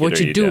matter what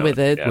you do with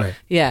it. Right.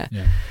 Yeah.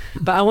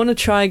 But I want to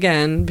try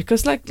again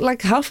because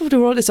like half of the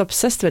world is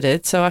obsessed with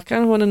it. So I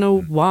kind of want to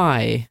know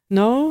why.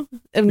 No?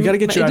 We got to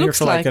get you It out here looks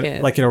for like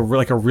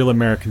it. a real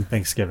American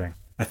Thanksgiving.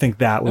 I think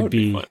that would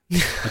be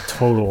a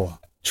total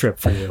trip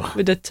for you.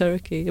 With the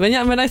turkey.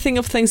 When I think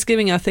of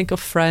Thanksgiving, I think of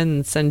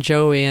Friends and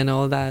Joey and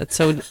all that.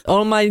 So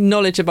all my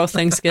knowledge about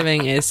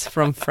Thanksgiving is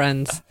from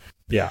Friends.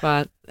 Yeah.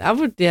 But I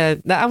would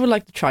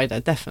like to try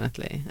that,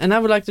 definitely. And I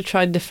would like to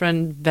try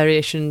different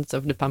variations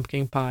of the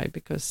pumpkin pie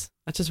because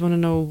I just want to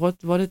know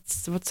what's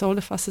all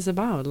the fuss is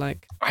about.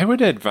 Like, I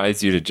would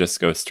advise you to just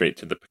go straight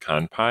to the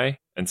pecan pie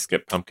and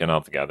skip pumpkin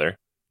altogether.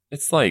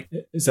 It's like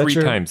three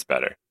times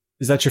better.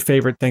 Is that your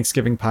favorite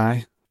Thanksgiving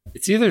pie?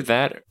 It's either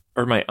that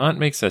or my aunt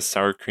makes a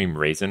sour cream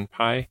raisin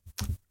pie,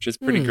 which is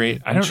pretty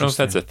great. I don't know if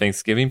that's a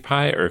Thanksgiving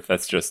pie or if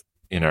that's just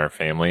in our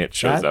family. It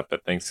shows up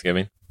at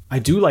Thanksgiving. I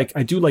do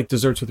like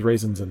desserts with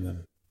raisins in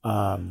them.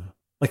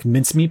 Like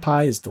mincemeat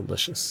pie is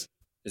delicious.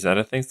 Is that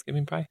a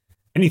Thanksgiving pie?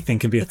 Anything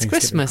can be a it's Thanksgiving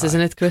Christmas, pie.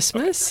 isn't it?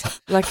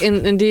 Christmas? Like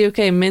in the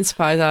UK, mince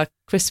pies are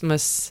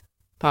Christmas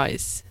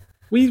pies.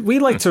 We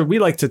like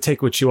to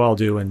take what you all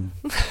do and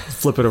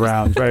flip it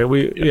around, right?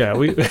 We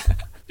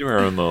Do our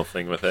own little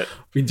thing with it.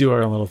 We do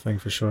our own little thing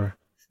for sure.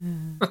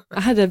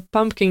 I had a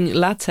pumpkin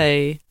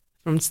latte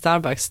from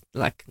Starbucks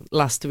like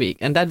last week,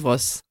 and that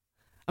was,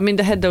 I mean,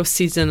 they had those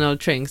seasonal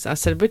drinks. I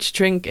said, which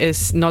drink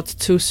is not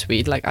too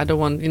sweet? Like, I don't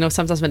want,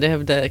 sometimes when they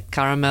have the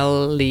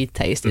caramel-y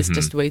taste, it's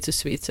just way too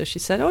sweet. So she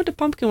said, oh, the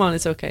pumpkin one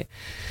is okay.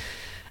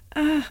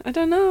 I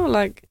don't know.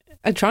 Like,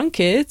 I drank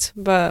it,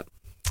 but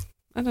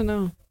I don't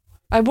know.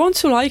 I want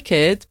to like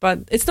it, but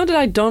it's not that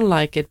I don't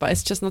like it, but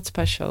it's just not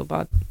special.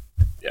 But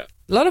yeah,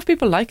 a lot of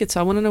people like it,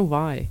 so I want to know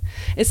why.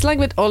 It's like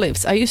with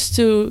olives. I used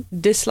to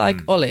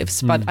dislike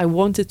olives, but I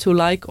wanted to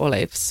like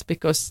olives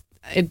because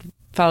it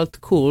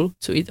felt cool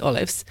to eat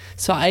olives.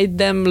 So I ate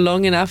them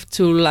long enough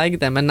to like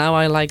them, and now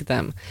I like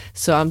them.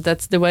 So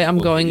that's the way I'm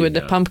going with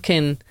the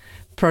pumpkin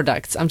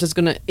products. I'm just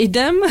going to eat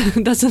them.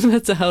 Doesn't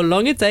matter how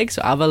long it takes,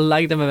 so I will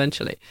like them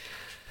eventually.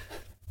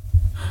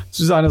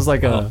 Zuzana's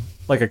like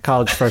a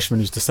college freshman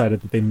who's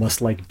decided that they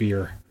must like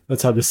beer.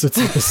 That's how this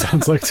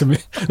sounds like to me.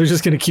 They're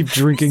just going to keep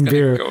drinking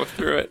beer. Go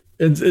through it.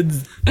 And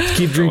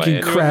keep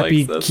drinking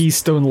crappy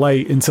Keystone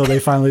Light until they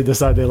finally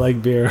decide they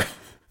like beer.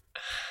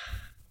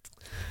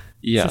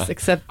 Yeah.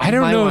 I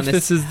don't know if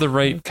this is the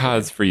right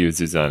cause for you,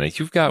 Zuzana.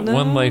 You've got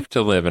one life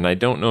to live, and I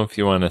don't know if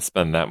you want to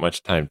spend that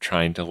much time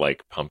trying to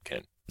like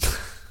pumpkin.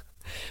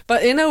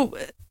 But,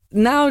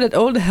 now that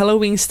all the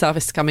Halloween stuff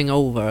is coming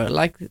over,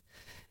 like,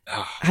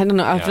 I don't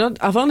know.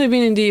 I've only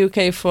been in the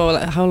UK for,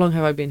 how long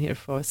have I been here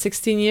for?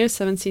 16 years,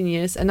 17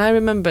 years. And I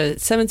remember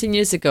 17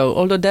 years ago,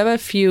 although there were a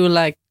few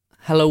like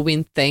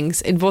Halloween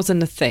things, it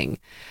wasn't a thing.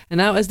 And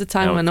now as the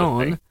time went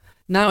on,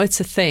 now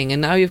it's a thing.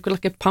 And now you've got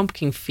like a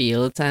pumpkin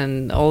field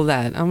and all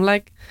that. I'm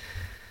like...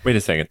 Wait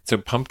a second. So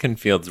pumpkin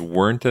fields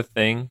weren't a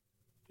thing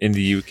in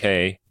the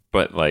UK,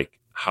 but like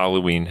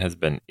Halloween has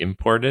been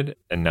imported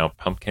and now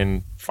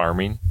pumpkin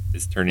farming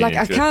is turning like,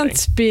 into I can't a thing?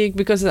 speak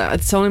because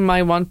it's only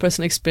my one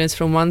person experience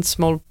from one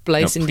small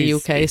place in the please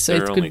UK, speak. so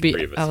There it are could only be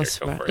 3 of us here. Go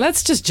elsewhere. for it.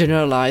 Let's just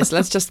generalize.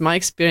 Let's just, my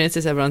experience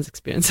is everyone's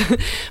experience.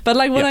 But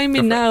like what I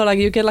mean now, like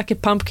you get like a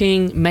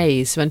pumpkin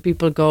maze when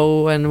people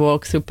go and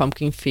walk through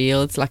pumpkin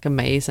fields, like a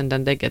maze, and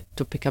then they get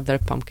to pick up their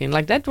pumpkin.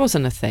 Like that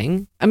wasn't a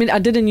thing. I mean, I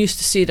didn't used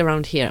to see it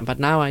around here, but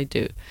now I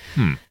do.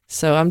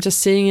 So I'm just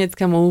seeing it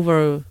come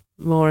over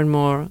more and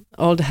more.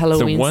 All the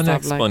Halloween So one stuff.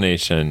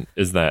 explanation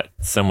is that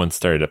someone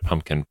started a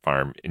pumpkin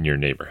farm in your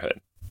neighborhood.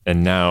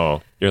 And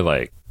now you're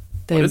like,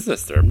 what is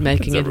this? There are making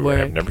pumpkins it everywhere.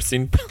 work. I've never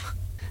seen.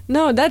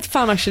 No, that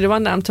farm actually, the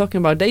one that I'm talking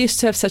about, they used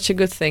to have such a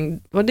good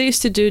thing. What they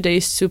used to do, they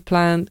used to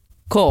plant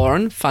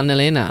corn,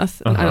 funnily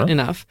enough,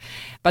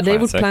 but they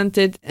would Classic. plant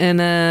it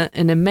in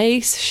a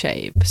maze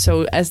shape.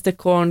 So as the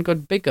corn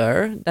got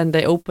bigger, then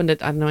they opened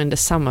it, I don't know, in the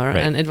summer, Right.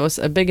 and it was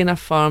a big enough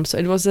farm. So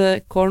it was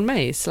a corn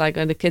maze, like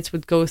the kids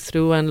would go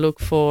through and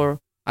look for,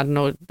 I don't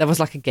know, there was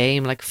like a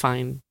game, like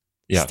find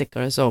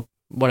stickers or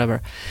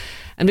whatever.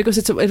 And because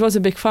it was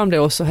a big farm, they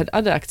also had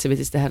other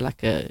activities. They had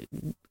like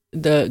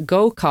the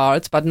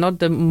go-karts, but not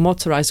the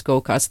motorized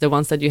go-karts, the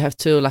ones that you have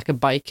to, like a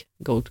bike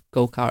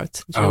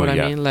go-kart. Do you know what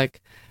I mean?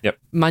 Like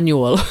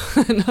manual,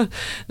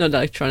 not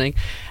electronic.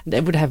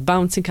 They would have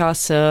bouncing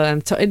castle,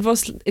 and so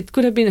it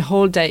could have been a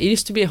whole day. It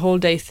used to be a whole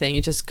day thing.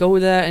 You just go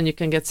there and you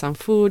can get some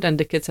food and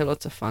the kids have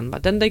lots of fun.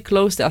 But then they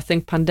closed it. I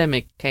think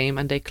pandemic came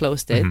and they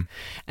closed it.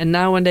 And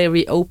now when they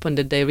reopened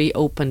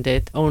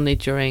it only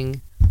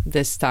during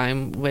this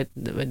time with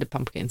the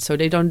pumpkins. So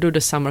they don't do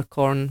the summer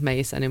corn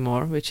maze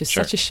anymore, which is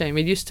such a shame.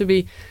 It used to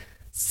be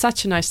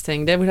such a nice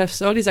thing. They would have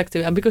all these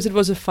activities, and because it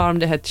was a farm,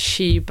 they had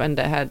sheep and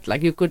they had,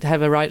 like, you could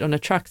have a ride on a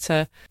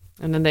tractor,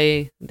 and then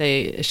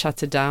they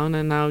shut it down,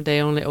 and now they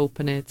only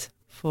open it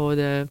for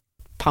the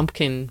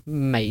pumpkin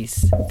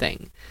maze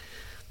thing.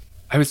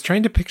 I was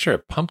trying to picture a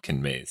pumpkin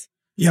maze.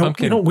 Yeah,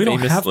 Pumpkin we don't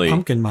have famously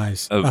pumpkin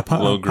maze. A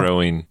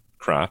low-growing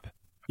crop.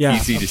 Yeah.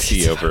 Easy to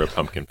see over a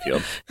pumpkin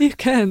field. You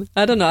can.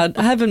 I don't know.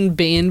 I haven't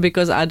been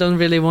because I don't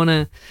really want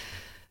to.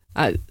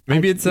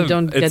 Maybe it's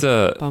on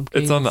the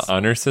pumpkins.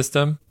 honor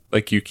system.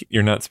 Like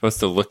you're not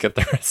supposed to look at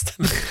the rest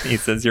of the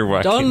piece as you're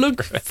walking. Don't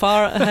look through it.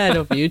 far ahead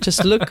of you.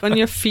 Just look on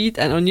your feet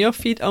and on your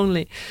feet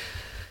only.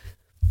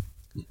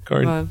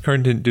 Corn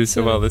didn't do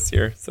so well this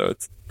year, so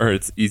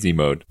it's easy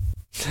mode.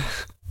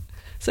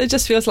 So it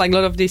just feels like a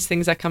lot of these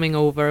things are coming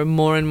over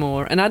more and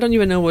more. And I don't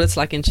even know what it's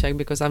like in Czech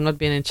because I've not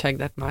been in Czech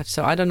that much.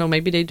 So I don't know.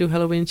 Maybe they do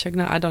Halloween in Czech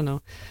now. I don't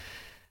know.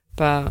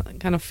 But it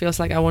kind of feels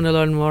like I want to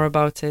learn more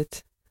about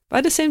it. But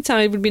at the same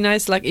time, it would be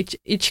nice, like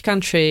each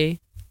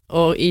country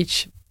or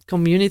each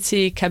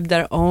community kept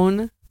their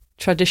own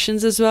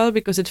traditions as well,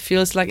 because it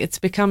feels like it's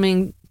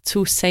becoming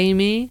too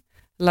samey.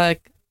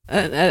 Like,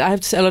 I have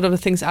to say, a lot of the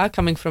things are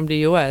coming from the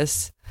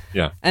US.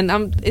 Yeah. And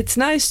it's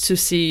nice to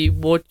see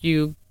what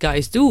you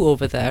guys do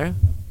over there,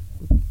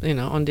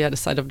 on the other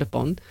side of the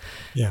pond.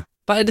 Yeah.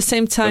 But at the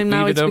same time,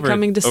 now it's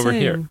becoming the same.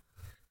 Here.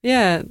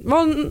 Yeah.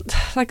 Well,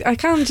 like, I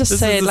can't just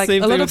say it. Like, a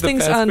lot of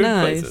things are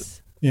nice. Places.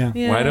 Yeah.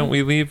 Why don't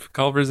we leave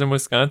Culver's in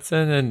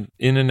Wisconsin and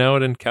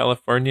In-N-Out in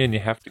California, and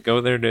you have to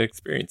go there to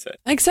experience it?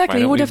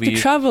 Exactly. You would have to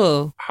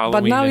travel.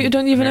 Halloween but now you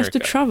don't even have to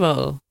America.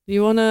 travel.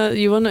 You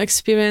wanna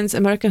experience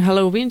American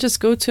Halloween, just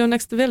go to your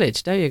next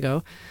village. There you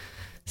go.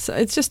 So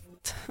it's just,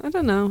 I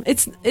don't know.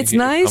 It's You get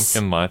nice. a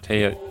pumpkin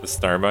latte at the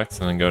Starbucks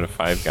and then go to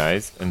Five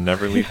Guys and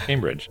never leave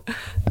Cambridge.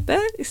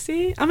 There, you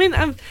see, I mean,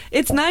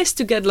 it's nice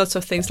to get lots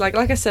of things. Like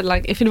I said,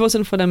 like if it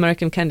wasn't for the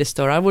American candy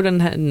store, I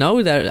wouldn't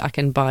know that I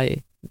can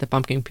buy the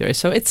pumpkin puree.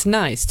 So it's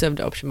nice to have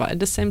the option, but at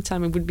the same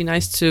time, it would be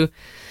nice to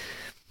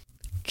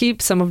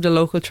keep some of the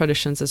local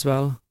traditions as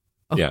well.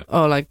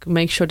 Or like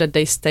make sure that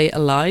they stay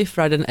alive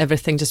rather than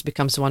everything just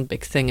becomes one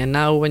big thing. And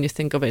now when you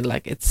think of it,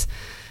 like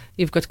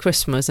you've got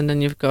Christmas, and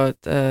then you've got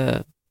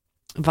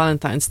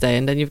Valentine's Day,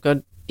 and then you've got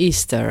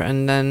Easter,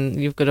 and then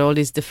you've got all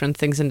these different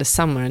things in the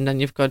summer, and then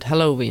you've got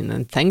Halloween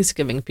and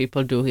Thanksgiving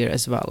people do here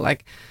as well.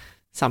 Like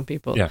some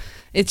people. Yeah.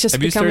 It's just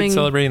Have you started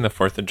celebrating the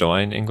 4th of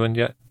July in England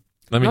yet?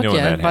 Let me know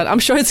when that happens. But I'm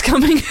sure it's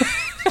coming.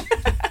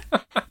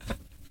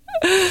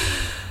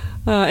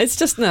 It's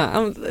just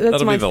that's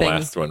That'll my be the thing.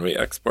 last one we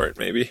export,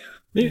 maybe.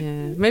 Yeah,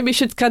 maybe you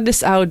should cut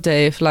this out,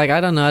 Dave. Like, I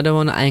don't know. I don't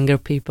want to anger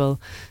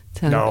people.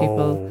 Tell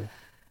people.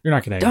 You're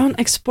not going to. Don't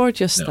export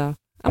your stuff.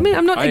 I mean,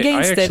 I'm not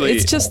against it.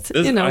 It's just,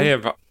 I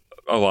have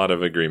a lot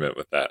of agreement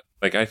with that.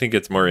 Like, I think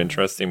it's more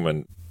interesting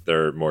when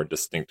there are more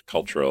distinct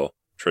cultural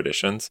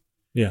traditions.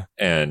 Yeah.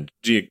 And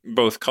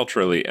both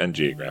culturally and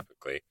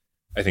geographically.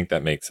 I think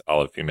that makes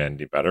all of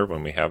humanity better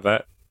when we have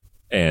that.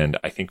 And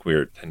I think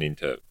we're tending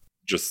to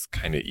just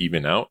kind of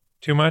even out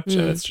too much,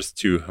 and it's just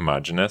too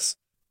homogenous.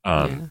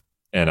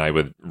 And I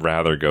would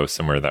rather go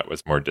somewhere that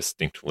was more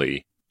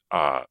distinctly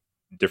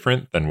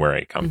different than where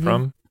I come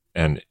from,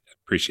 and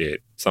appreciate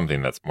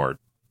something that's more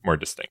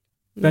distinct.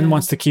 Ben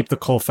wants to keep the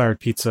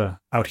coal-fired pizza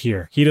out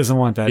here. He doesn't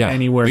want that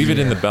anywhere. Leave it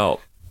in the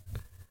belt.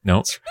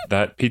 No,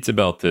 that pizza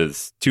belt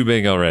is too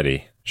big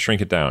already.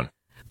 Shrink it down.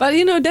 But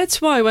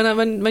that's why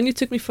when you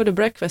took me for the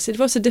breakfast, it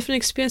was a different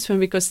experience for me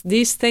because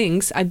these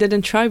things I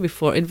didn't try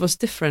before. It was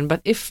different.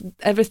 But if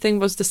everything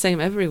was the same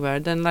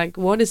everywhere, then like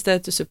what is there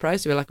to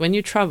surprise you? Like when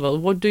you travel,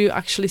 what do you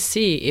actually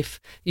see?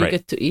 If you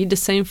get to eat the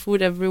same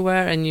food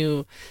everywhere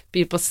and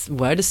people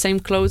wear the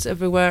same clothes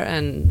everywhere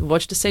and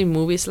watch the same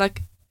movies,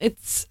 like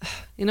it's,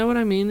 you know what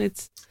I mean?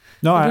 It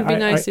would be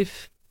nice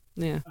if.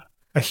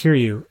 I hear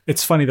you.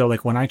 It's funny though,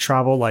 like when I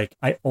travel, like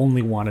I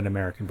only want an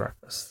American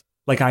breakfast.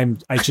 Like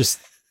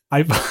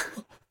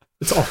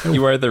it's all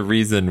you are the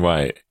reason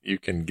why you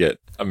can get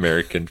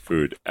American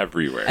food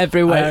everywhere.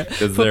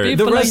 Because they're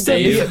the rest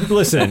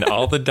listen, and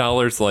all the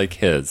dollars like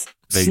his.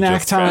 They snack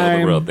just travel time,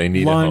 the world. They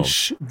need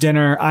lunch,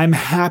 dinner. I'm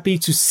happy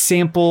to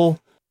sample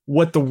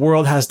what the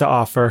world has to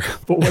offer.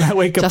 But when I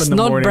wake up in the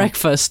morning, not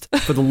breakfast.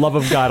 For the love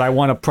of God, I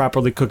want a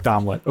properly cooked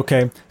omelet.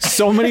 Okay,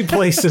 so many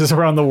places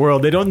around the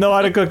world they don't know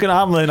how to cook an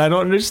omelet, and I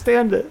don't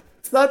understand it.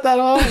 It's not that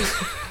hard.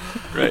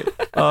 Right.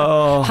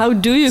 How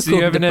do you cook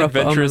you have an the proper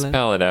adventurous omelet?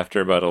 palate after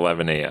about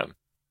 11 a.m.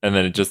 and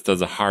then it just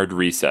does a hard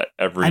reset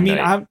every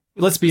night.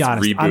 Let's be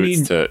honest.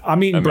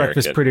 I'm eating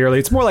breakfast pretty early.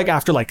 It's more like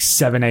after like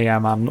 7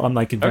 a.m. I'm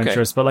like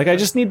adventurous, but like I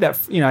just need that.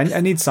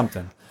 I need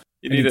something.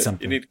 You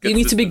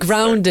need to be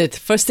grounded.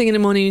 First thing in the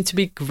morning, you need to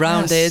be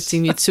grounded. Yes.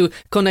 You need to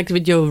connect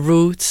with your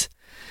roots,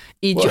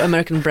 eat your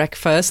American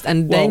breakfast,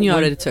 and then you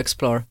are ready to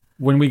explore.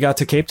 When we got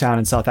to Cape Town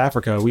in South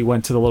Africa, we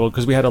went to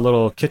because we had a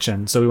little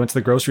kitchen. So we went to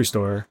the grocery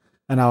store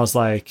and I was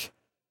like,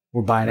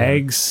 we're buying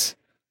eggs.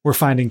 We're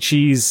finding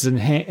cheese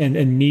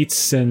and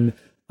meats. And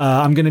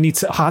I'm going to need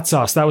hot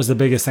sauce. That was the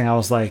biggest thing. I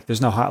was like,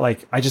 there's no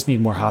I just need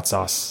more hot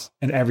sauce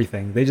and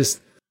everything. They're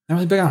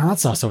really big on hot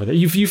sauce over there.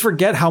 You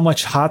forget how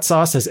much hot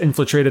sauce has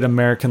infiltrated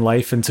American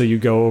life until you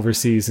go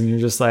overseas and you're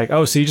just like,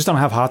 oh, so you just don't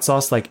have hot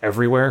sauce like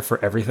everywhere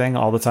for everything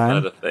all the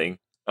time? Not a thing.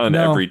 On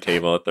every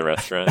table at the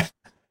restaurant.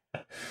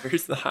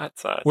 Where's the hot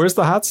sauce? Where's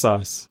the hot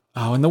sauce?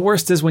 Oh, and the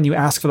worst is when you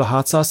ask for the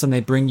hot sauce and they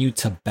bring you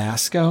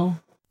Tabasco.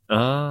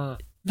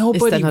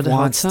 Nobody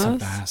wants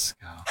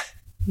Tabasco.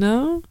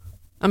 No?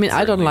 I mean,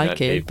 I don't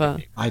like it,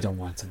 but I don't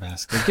want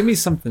Tabasco. Give me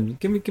something.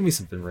 Give me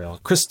something real.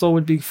 Crystal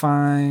would be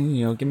fine.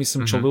 Give me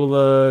some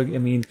Cholula. I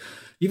mean,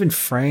 even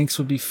Frank's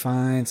would be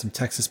fine. Some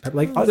Texas pepper.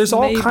 Like, there's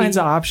all kinds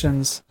of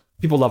options.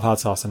 People love hot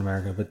sauce in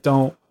America, but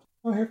don't.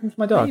 Oh, here comes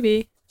my dog.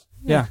 Maybe.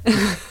 Yeah.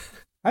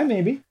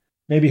 Hi,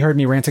 Maybe heard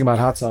me ranting about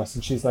hot sauce,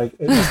 and she's like,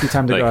 "It must be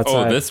time to go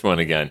outside." Oh, this one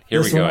again.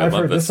 Here we go. I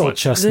love this one. Old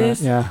chestnut.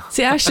 Yeah.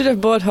 See, I should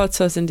have bought hot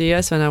sauce in the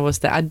US when I was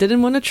there. I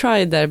didn't want to try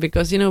it there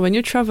because when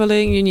you're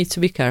traveling, you need to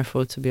be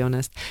careful, to be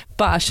honest.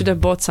 But I should have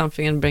bought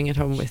something and bring it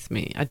home with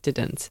me. I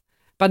didn't.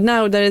 But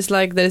now there is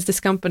this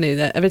company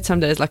that every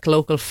time there is like a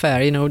local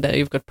fair, that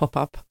you've got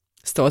pop-up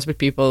stores with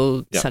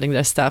people selling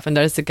their stuff, and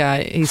there's a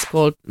guy. He's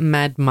called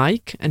Mad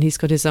Mike, and he's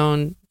got his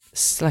own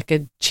like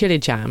a chili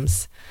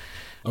jams.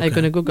 Okay. I'm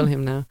gonna Google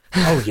him now.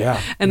 Oh yeah,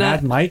 and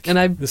Mad Mike. And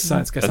that's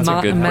a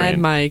good Mad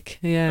brand. Mike.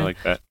 Yeah, I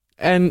like that.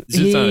 And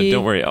Zuzana,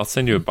 don't worry, I'll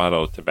send you a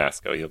bottle of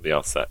Tabasco. You'll be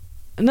all set.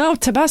 No,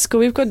 Tabasco,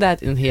 we've got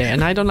that in here,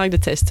 and I don't like the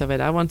taste of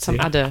it. I want some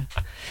other.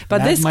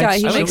 But this guy,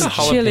 he makes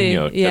chili.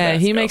 Yeah,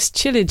 he makes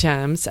chili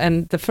jams,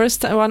 and the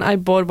first one I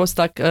bought was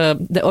like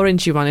the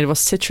orangey one. It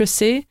was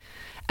citrusy.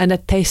 And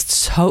it tastes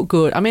so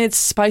good. I mean, it's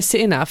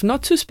spicy enough,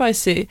 not too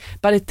spicy,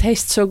 but it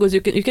tastes so good.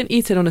 You can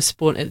eat it on a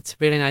spoon. It's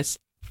really nice.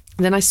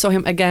 Then I saw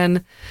him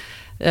again,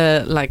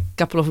 like a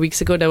couple of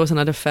weeks ago. There was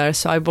another fair,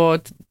 so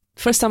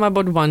first time I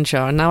bought 1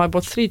 jar. Now I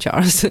bought 3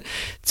 jars,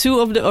 2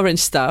 of the orange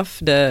stuff,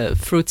 the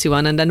fruity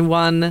one, and then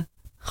 1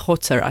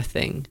 hotter, I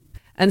think.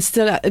 And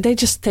still, they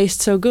just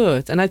taste so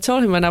good. And I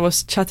told him when I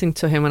was chatting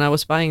to him when I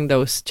was buying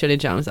those chili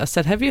jams, I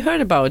said, "Have you heard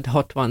about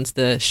Hot Ones,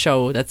 the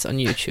show that's on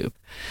YouTube?"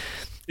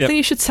 Yep. I think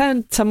you should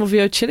send some of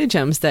your chili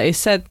jams there. He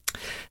said,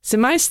 "See,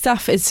 my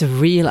stuff is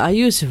real. I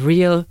use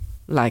real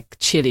like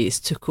chilies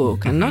to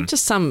cook and not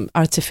just some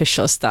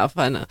artificial stuff."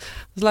 And I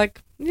was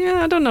like,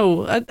 yeah, I don't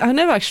know. I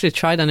never actually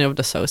tried any of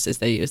the sauces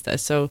they use there.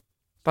 So,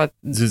 but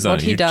Zuzana,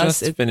 what he does,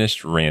 just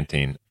finished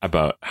ranting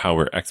about how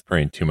we're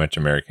exporting too much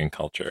American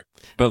culture.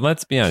 But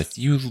let's be honest,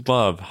 you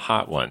love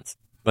Hot Ones.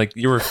 Like,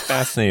 you were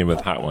fascinated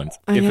with Hot Ones.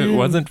 If it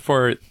wasn't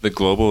for the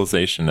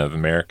globalization of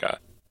America,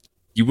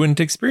 you wouldn't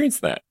experience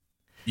that.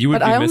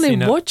 But I only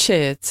watch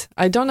it.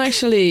 I don't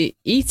actually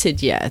eat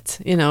it yet.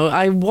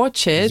 I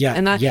watch it,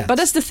 but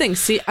that's the thing.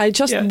 See, I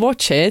just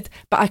watch it,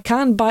 but I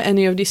can't buy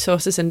any of these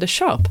sauces in the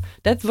shop.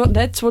 That's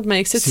what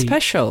makes it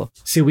special.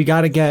 See, we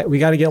gotta get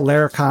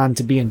Laracon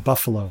to be in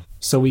Buffalo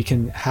so we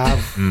can have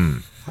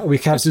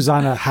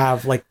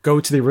Zuzana go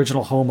to the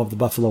original home of the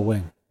buffalo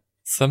wing.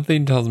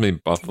 Something tells me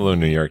Buffalo,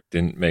 New York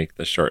didn't make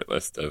the short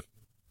list of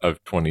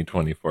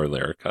 2024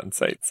 Laracon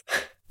sites.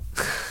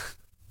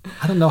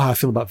 I don't know how I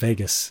feel about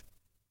Vegas.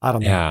 I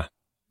don't know. Yeah,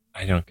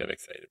 I don't get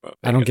excited about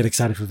Vegas. I don't get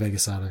excited for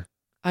Vegas either.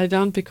 I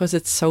don't, because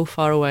it's so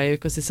far away,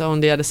 because it's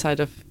on the other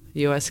side of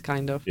US,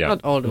 kind of. Yeah.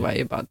 Not all the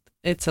way, but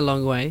it's a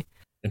long way.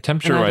 And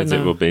temperature-wise,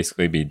 it will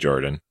basically be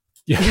Jordan.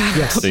 Yeah.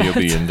 Yes. So you'll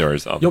be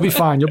indoors all the You'll be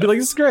fine. You'll be like,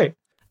 this is great.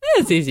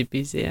 It's easy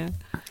peasy, yeah.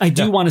 I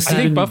do want to see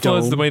I think Buffalo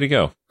is the way to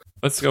go.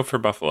 Let's go for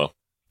Buffalo.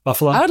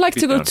 Buffalo? I would like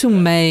to go to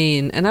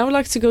Maine, and I would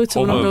like to go to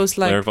one of those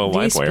like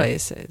these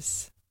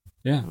places.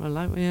 Yeah.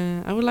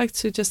 I would like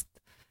to just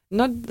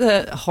not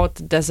the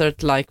hot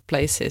desert-like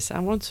places. I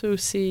want to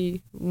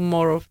see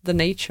more of the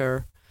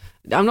nature.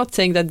 I'm not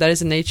saying that there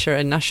is a nature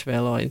in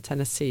Nashville or in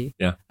Tennessee.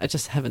 Yeah. I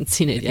just haven't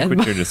seen it yet.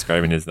 What you're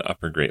describing is the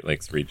Upper Great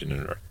Lakes region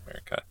in North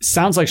America.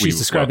 Sounds like she's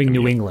describing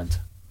New England,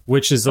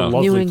 which is a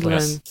lovely New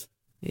England. place.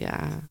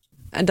 Yeah.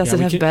 And does it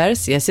have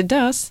bears? Yes, it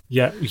does.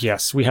 Yeah.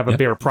 Yes, we have a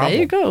bear problem.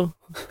 There you go.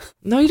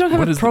 No, you don't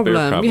have a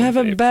problem. You have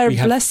a bear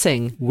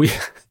blessing.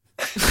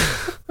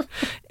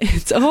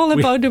 It's all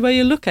about the way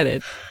you look at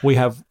it. We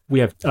have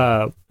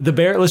the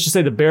bear. Let's just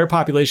say the bear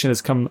population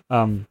has come.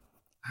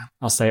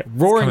 I'll say it,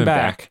 roaring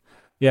back.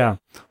 Yeah,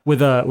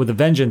 with a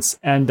vengeance,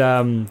 and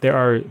they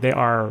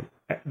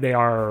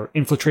are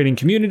infiltrating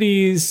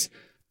communities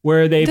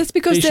where they. That's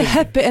because they're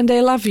happy and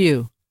they love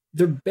you.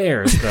 They're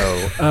bears,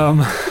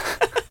 though.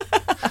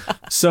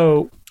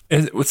 So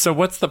what's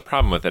the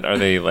problem with it? Are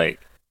they like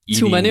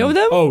too many of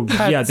them? Oh,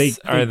 pets? Yeah, they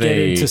get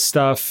into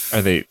stuff.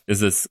 Is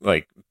this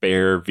like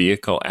bear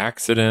vehicle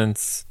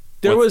accidents?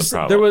 There was.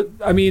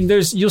 I mean,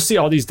 you'll see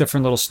all these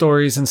different little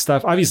stories and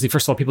stuff. Obviously,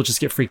 first of all, people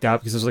just get freaked out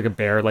because there's like a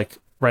bear like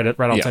right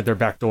outside their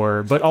back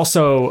door. But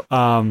also,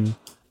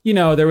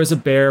 there was a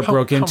bear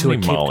broke into a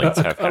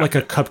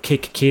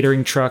cupcake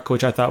catering truck,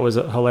 which I thought was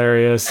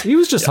hilarious. He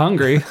was just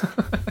hungry.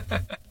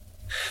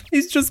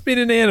 He's just been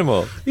an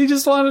animal. He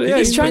just wanted. Yeah,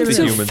 he's trying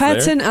to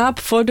fatten up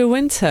for the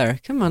winter.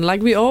 Come on,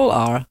 like we all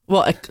are.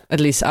 Well, at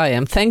least I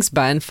am. Thanks,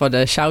 Ben, for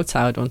the shout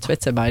out on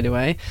Twitter, by the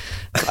way.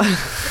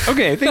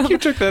 Okay, I think you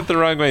took that the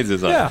wrong way,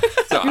 Zuzana. Yeah.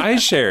 So I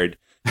shared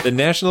the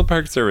National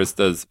Park Service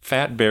does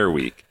Fat Bear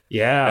Week.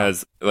 Yeah.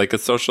 As like a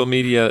social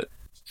media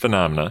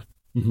phenomena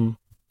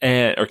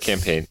or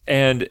campaign,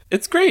 and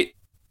it's great.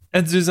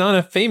 And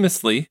Zuzana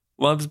famously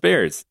loves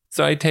bears.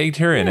 So I tagged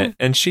her in it,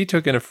 and she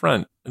took an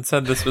affront and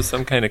said this was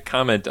some kind of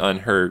comment on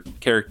her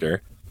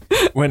character.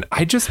 When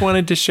I just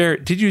wanted to share,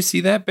 did you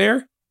see that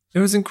bear? It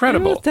was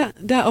incredible.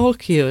 They're all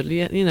cute.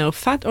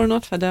 Fat or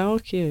not fat, they're all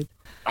cute.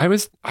 I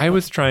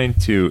was trying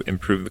to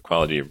improve the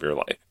quality of your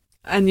life.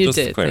 And you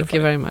did. Thank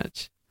you very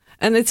much.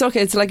 And it's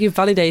okay. It's like you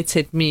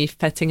validated me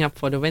fatting up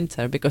for the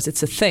winter because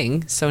it's a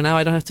thing. So now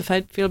I don't have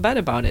to feel bad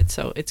about it.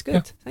 So it's good.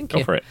 Yeah, Thank you.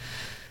 Go for it.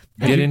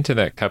 Get into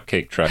that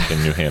cupcake truck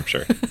in New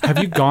Hampshire. Have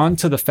you gone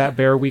to the Fat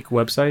Bear Week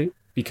website?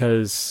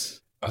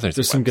 Because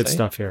there's some good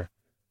stuff here.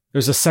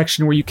 There's a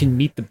section where you can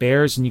meet the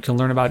bears and you can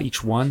learn about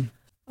each one.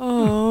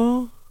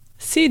 Oh,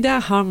 see, they're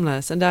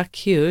harmless and they're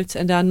cute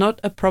and they're not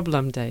a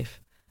problem,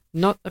 Dave.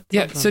 Not a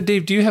problem. Yeah. So,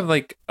 Dave, do you have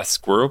like a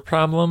squirrel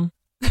problem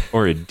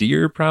or a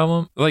deer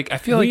problem? Like, I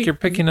feel like you're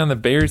picking on the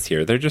bears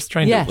here. They're just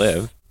trying to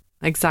live.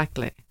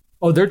 Exactly.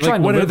 Oh, they're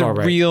trying to live. What are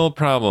the real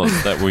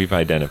problems that we've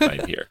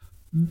identified here?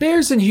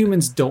 Bears and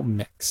humans don't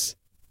mix,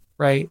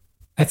 right?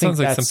 That sounds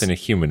like something a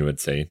human would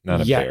say, not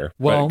a bear.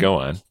 Well, but go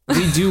on.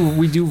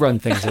 We do run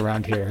things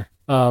around here.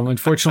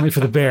 Unfortunately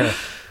for the bear.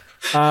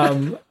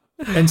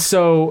 And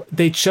so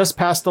they just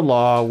passed a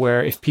law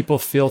where if people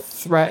feel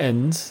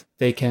threatened,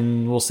 they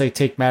can, we'll say,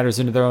 take matters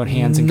into their own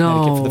hands in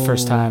Connecticut for the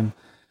first time.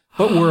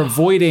 But we're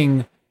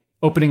avoiding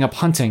opening up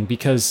hunting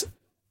because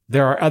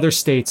there are other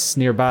states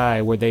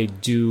nearby where they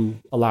do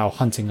allow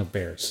hunting of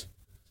bears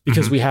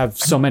because we have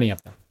so many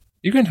of them.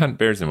 You can hunt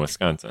bears in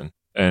Wisconsin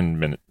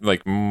and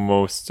like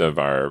most of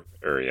our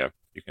area,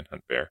 you can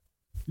hunt bear.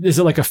 Is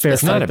it like a fair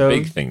fight, though? It's not a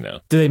big thing,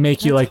 though. Do they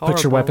make you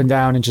put your weapon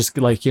down and just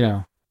like,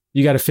 you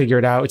got to figure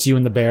it out? It's you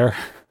and the bear.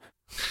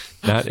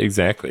 Not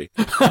exactly.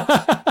 But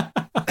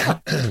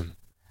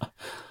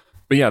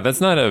yeah,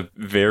 that's not a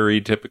very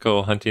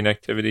typical hunting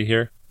activity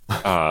here.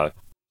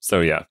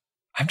 So yeah,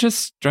 I'm just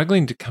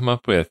struggling to come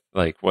up with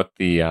like what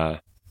the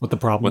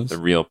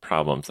real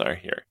problems are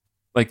here.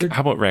 Like,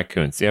 how about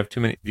raccoons? Do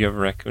you have a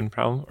raccoon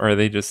problem? Or are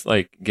they just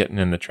like getting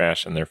in the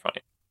trash and they're fine?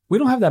 We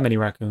don't have that many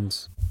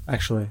raccoons,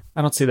 actually.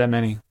 I don't see that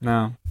many,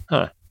 no.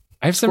 Huh.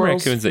 I have some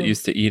raccoons that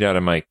used to eat out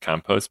of my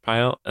compost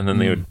pile, and then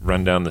they would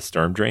run down the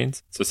storm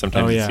drains. So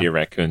sometimes you see a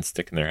raccoon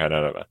sticking their head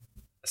out of a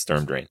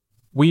storm drain.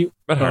 We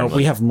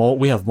have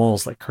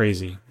moles like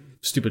crazy.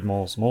 Stupid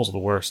moles. Moles are the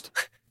worst.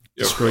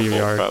 Destroy your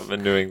yard.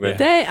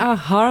 They are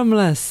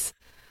harmless.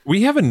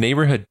 We have a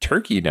neighborhood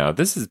turkey now.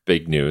 This is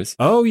big news.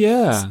 Oh,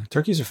 yeah.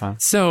 Turkeys are fun.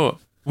 So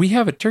we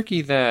have a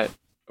turkey that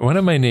one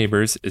of my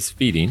neighbors is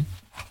feeding,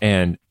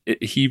 and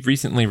he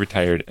recently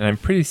retired. And I'm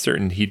pretty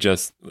certain he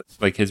just,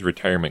 like, his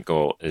retirement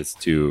goal is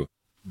to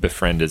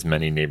befriend as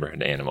many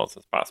neighborhood animals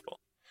as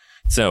possible.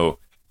 So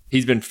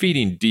he's been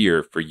feeding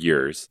deer for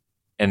years.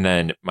 And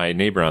then my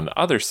neighbor on the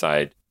other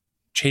side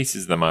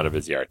chases them out of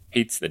his yard,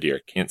 hates the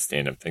deer, can't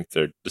stand them, thinks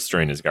they're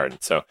destroying his garden.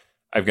 So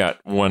I've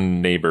got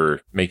one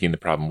neighbor making the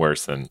problem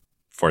worse than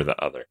for the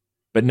other.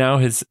 But now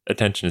his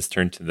attention is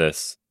turned to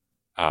this.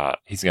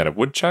 He's got a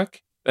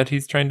woodchuck that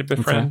he's trying to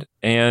befriend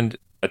and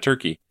a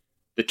turkey.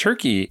 The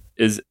turkey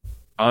is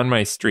on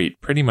my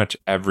street pretty much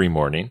every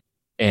morning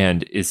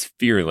and is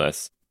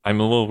fearless. I'm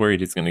a little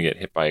worried he's going to get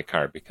hit by a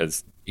car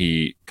because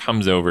he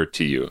comes over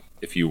to you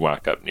if you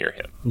walk up near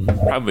him.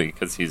 Probably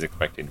because he's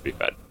expecting to be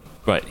fed.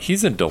 But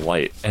he's a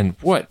delight. And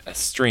what a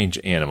strange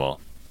animal.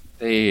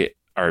 They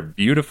are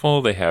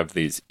beautiful. They have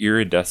these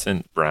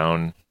iridescent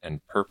brown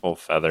and purple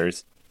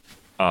feathers.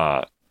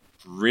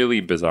 Really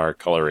bizarre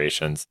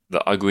colorations.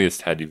 The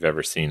ugliest head you've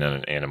ever seen on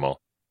an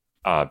animal.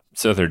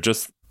 So they're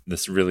just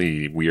this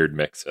really weird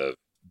mix of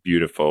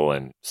beautiful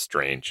and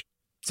strange.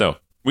 So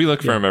we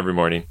look for them every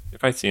morning.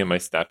 If I see them, I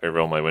stop, I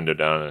roll my window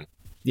down and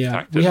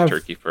talk to the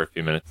turkey for a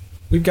few minutes.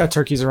 We've got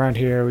turkeys around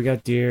here. We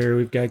got deer.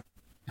 We've got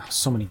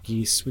so many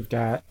geese. We've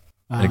got...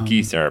 the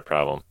geese are a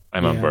problem.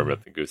 I'm on board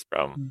with the goose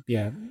problem.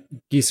 Yeah,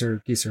 geese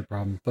are a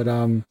problem. But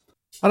I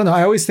don't know.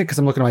 I always think, because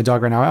I'm looking at my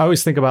dog right now, I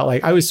always think about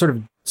I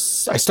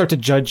start to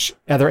judge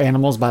other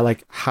animals by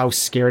like how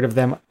scared of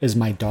them is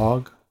my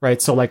dog,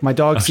 right? So like my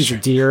dog sees a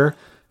deer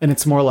and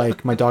it's more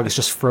like my dog is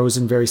just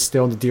frozen very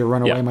still and the deer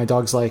run away. My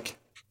dog's like,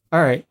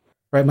 all right.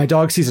 My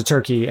dog sees a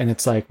turkey and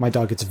it's like my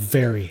dog gets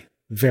very,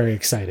 very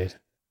excited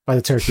by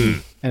the turkey.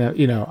 And,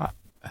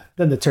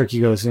 then the turkey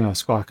goes,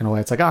 squawking away.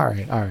 It's like, all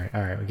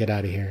right, we get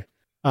out of here.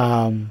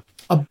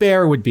 A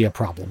bear would be a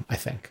problem, I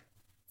think.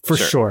 For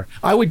sure.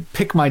 I would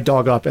pick my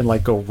dog up and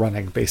like go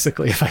running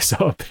basically if I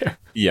saw a bear.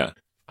 Yeah.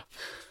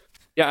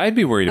 Yeah, I'd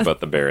be worried about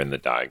the bear and the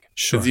dog.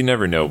 Because you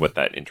never know what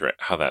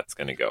how that's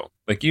going to go.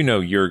 Like,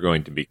 you're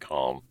going to be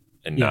calm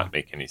and not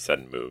make any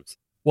sudden moves.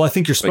 Well, I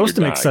think you're supposed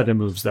to make sudden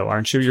moves, though,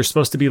 aren't you? You're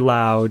supposed to be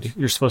loud.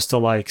 You're supposed to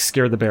like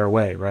scare the bear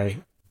away, right?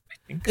 I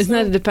think Isn't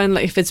that depend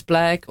like if it's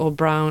black or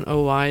brown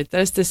or white?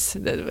 There's this.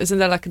 Isn't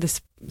there like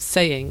this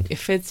saying?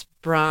 If it's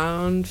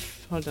brown,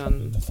 hold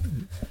on.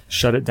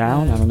 Shut it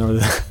down. I don't know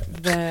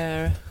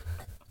their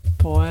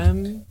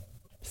poem.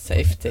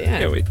 Safety. I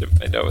can't wait to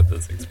find out what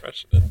this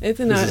expression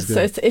is.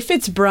 So if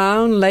it's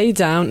brown, lay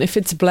down. If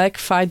it's black,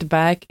 fight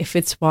back. If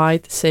it's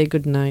white, say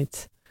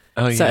goodnight.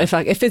 Oh, yeah. So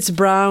if it's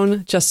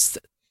brown, just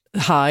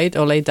hide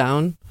or lay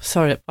down.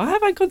 Sorry, why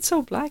have I got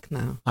so black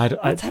now?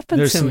 What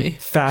happened to me?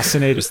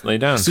 Fascinating. Just lay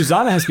down.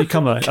 Zuzana has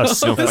become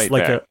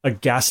a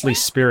ghastly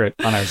spirit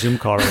on our Zoom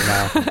call right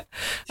now.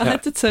 I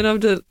had to turn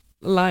off the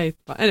light.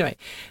 But anyway,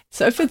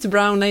 so if it's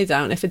brown, lay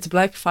down. If it's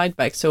black, fight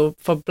back. So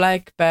for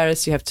black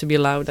bears, you have to be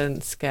loud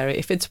and scary.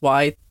 If it's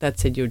white,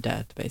 that's it. You're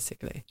dead,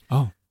 basically.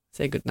 Oh.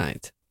 Say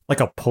goodnight. Like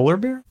a polar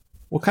bear?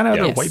 What kind of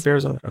other white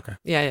bears are there? Okay.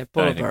 Yeah,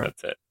 polar bear.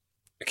 That's it.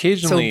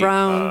 Occasionally, so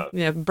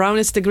brown. Brown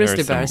is the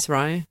grizzly bears,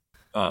 right?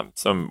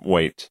 Some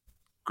white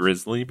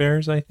grizzly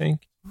bears, I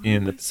think,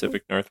 in the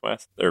Pacific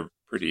Northwest. They're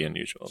pretty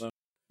unusual, though.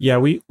 Yeah,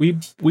 we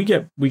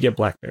get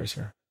black bears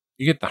here.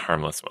 You get the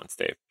harmless ones,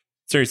 Dave.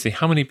 Seriously,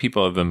 how many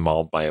people have been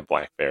mauled by a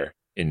black bear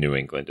in New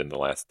England in the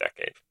last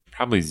decade?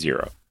 Probably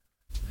zero.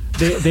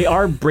 They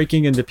are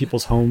breaking into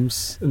people's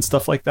homes and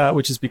stuff like that,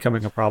 which is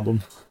becoming a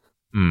problem.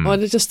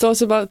 Well, it just tell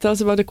us about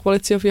the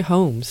quality of your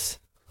homes.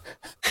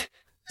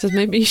 So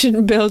maybe you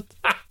should build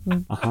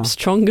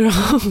stronger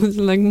homes,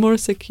 like more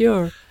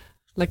secure,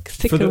 like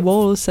thicker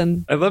walls.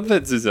 And I love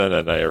that Zuzana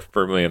and I are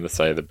firmly on the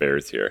side of the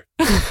bears here.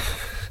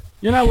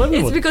 You're not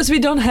living It's because we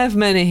don't have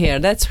many here.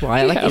 That's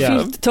why. Like if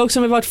you talk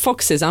to me about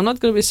foxes, I'm not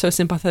going to be so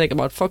sympathetic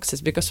about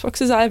foxes because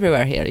foxes are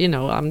everywhere here.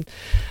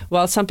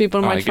 Well, some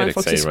people might find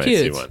foxes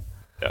cute.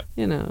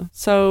 Yeah.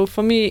 So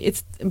for me,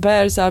 it's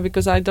bears are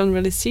because I don't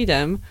really see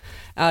them.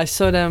 I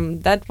saw them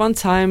that one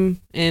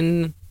time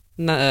in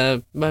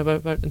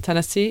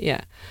Tennessee,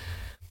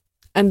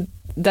 and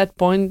that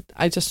point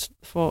I just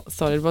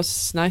thought it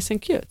was nice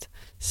and cute.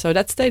 So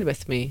that stayed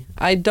with me.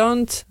 I'm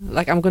going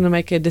to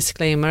make a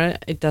disclaimer.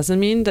 It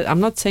doesn't mean that I'm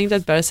not saying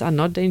that bears are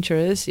not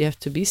dangerous. You have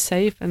to be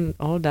safe and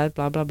all that,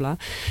 blah, blah, blah.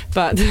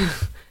 But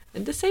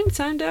at the same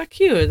time, they are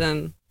cute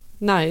and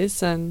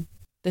nice and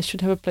they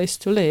should have a place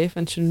to live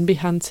and shouldn't be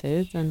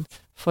hunted. And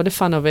for the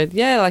fun of it,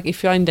 like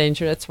if you're in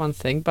danger, that's one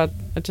thing. But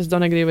I just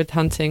don't agree with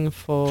hunting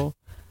for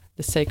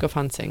the sake of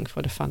hunting,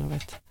 for the fun of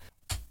it.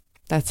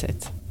 That's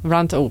it.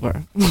 Rant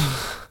over.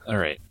 All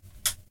right.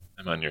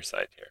 I'm on your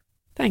side here.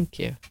 Thank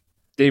you.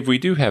 Dave, we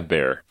do have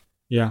bear.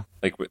 Yeah.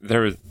 Like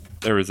there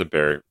was a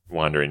bear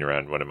wandering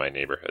around one of my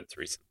neighborhoods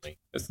recently.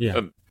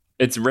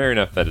 It's rare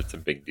enough that it's a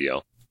big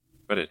deal,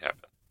 but it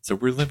happened. So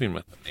we're living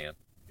with them, man.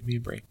 Give me a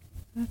break.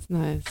 That's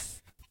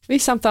nice. We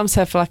sometimes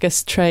have like a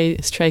stray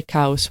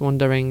cows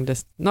wandering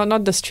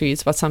not the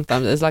streets, but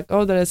sometimes it's like,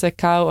 there is a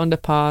cow on the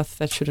path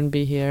that shouldn't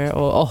be here,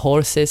 or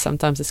horses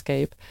sometimes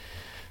escape.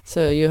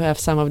 So you have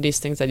some of these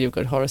things that you've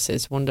got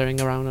horses wandering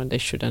around and they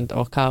shouldn't,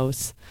 or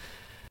cows.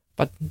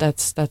 But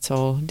that's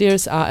all.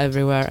 Deers are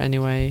everywhere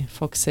anyway.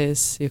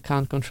 Foxes, you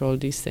can't control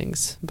these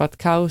things. But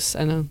cows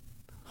and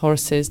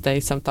horses,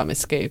 they sometimes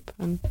escape.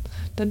 And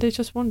then they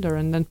just wander.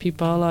 And then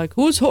people are like,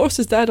 whose horse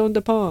is that on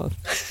the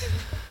path?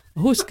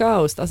 Whose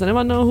cows? Does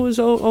anyone know whose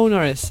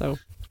owner is? So,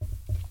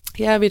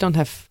 we don't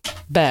have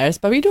bears,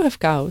 but we do have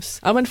cows.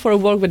 I went for a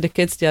walk with the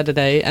kids the other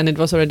day, and it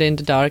was already in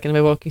the dark, and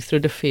we were walking through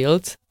the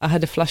field. I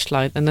had a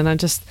flashlight, and then I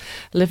just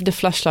lifted the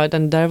flashlight,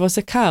 and there was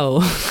a cow.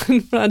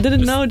 I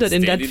didn't know that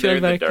in that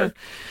field.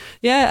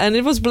 And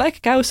it was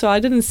black cow, so I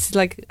didn't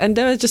see, and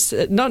there was just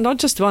not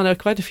just one, there were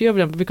quite a few of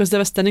them, because they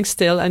were standing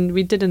still, and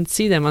we didn't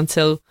see them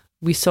until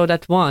we saw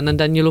that one, and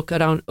then you look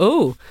around.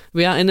 Oh,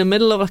 we are in the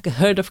middle of a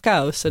herd of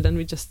cows. So then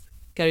we just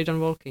carried on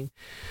walking.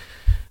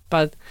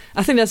 But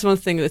I think that's one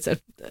thing.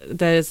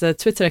 There's a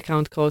Twitter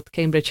account called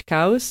Cambridge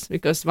Cows,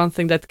 because one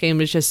thing that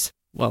Cambridge is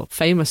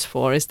famous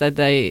for is that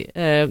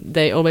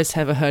they always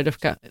have a herd of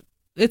cows.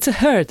 It's a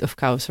herd of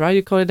cows, right?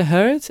 You call it a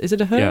herd? Is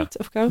it a herd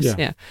of cows?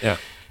 Yeah.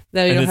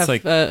 There and you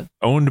it's have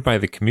owned by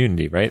the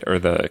community, right? Or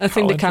I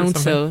think the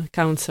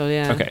council,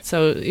 yeah. Okay.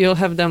 So you'll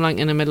have them like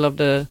in the middle of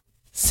the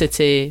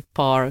city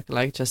park,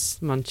 like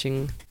just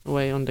munching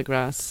away on the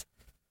grass.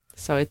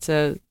 So it's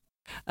a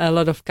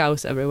lot of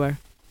cows everywhere.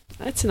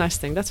 It's a nice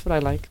thing. That's what I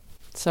like.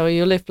 So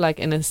you live like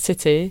in a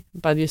city,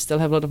 but you still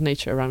have a lot of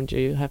nature around you.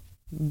 You have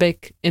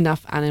big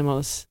enough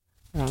animals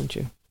around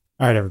you.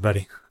 All right,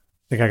 everybody.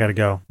 I think I got to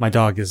go. My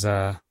dog is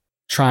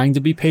trying to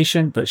be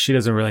patient, but she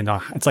doesn't really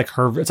know. It's like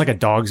a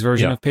dog's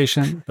version of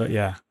patient, but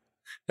yeah.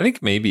 I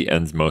think maybe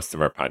ends most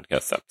of our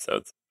podcast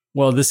episodes.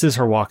 Well, this is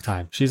her walk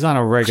time. She's on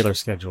a regular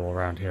schedule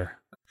around here.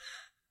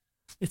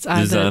 It's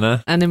either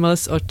Zuzana,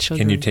 animals or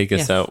children. Can you take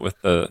us out with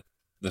the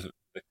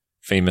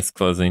famous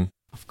closing?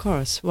 Of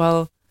course.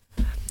 Well,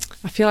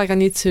 I feel like I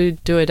need to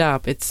do it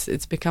up.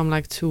 It's become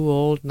like too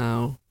old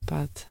now,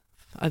 but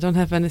I don't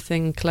have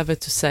anything clever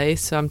to say,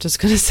 so I'm just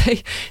going to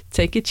say,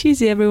 take it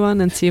cheesy,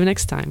 everyone, and see you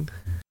next time.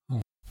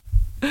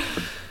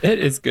 It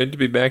is good to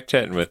be back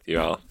chatting with you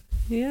all.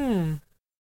 Yeah.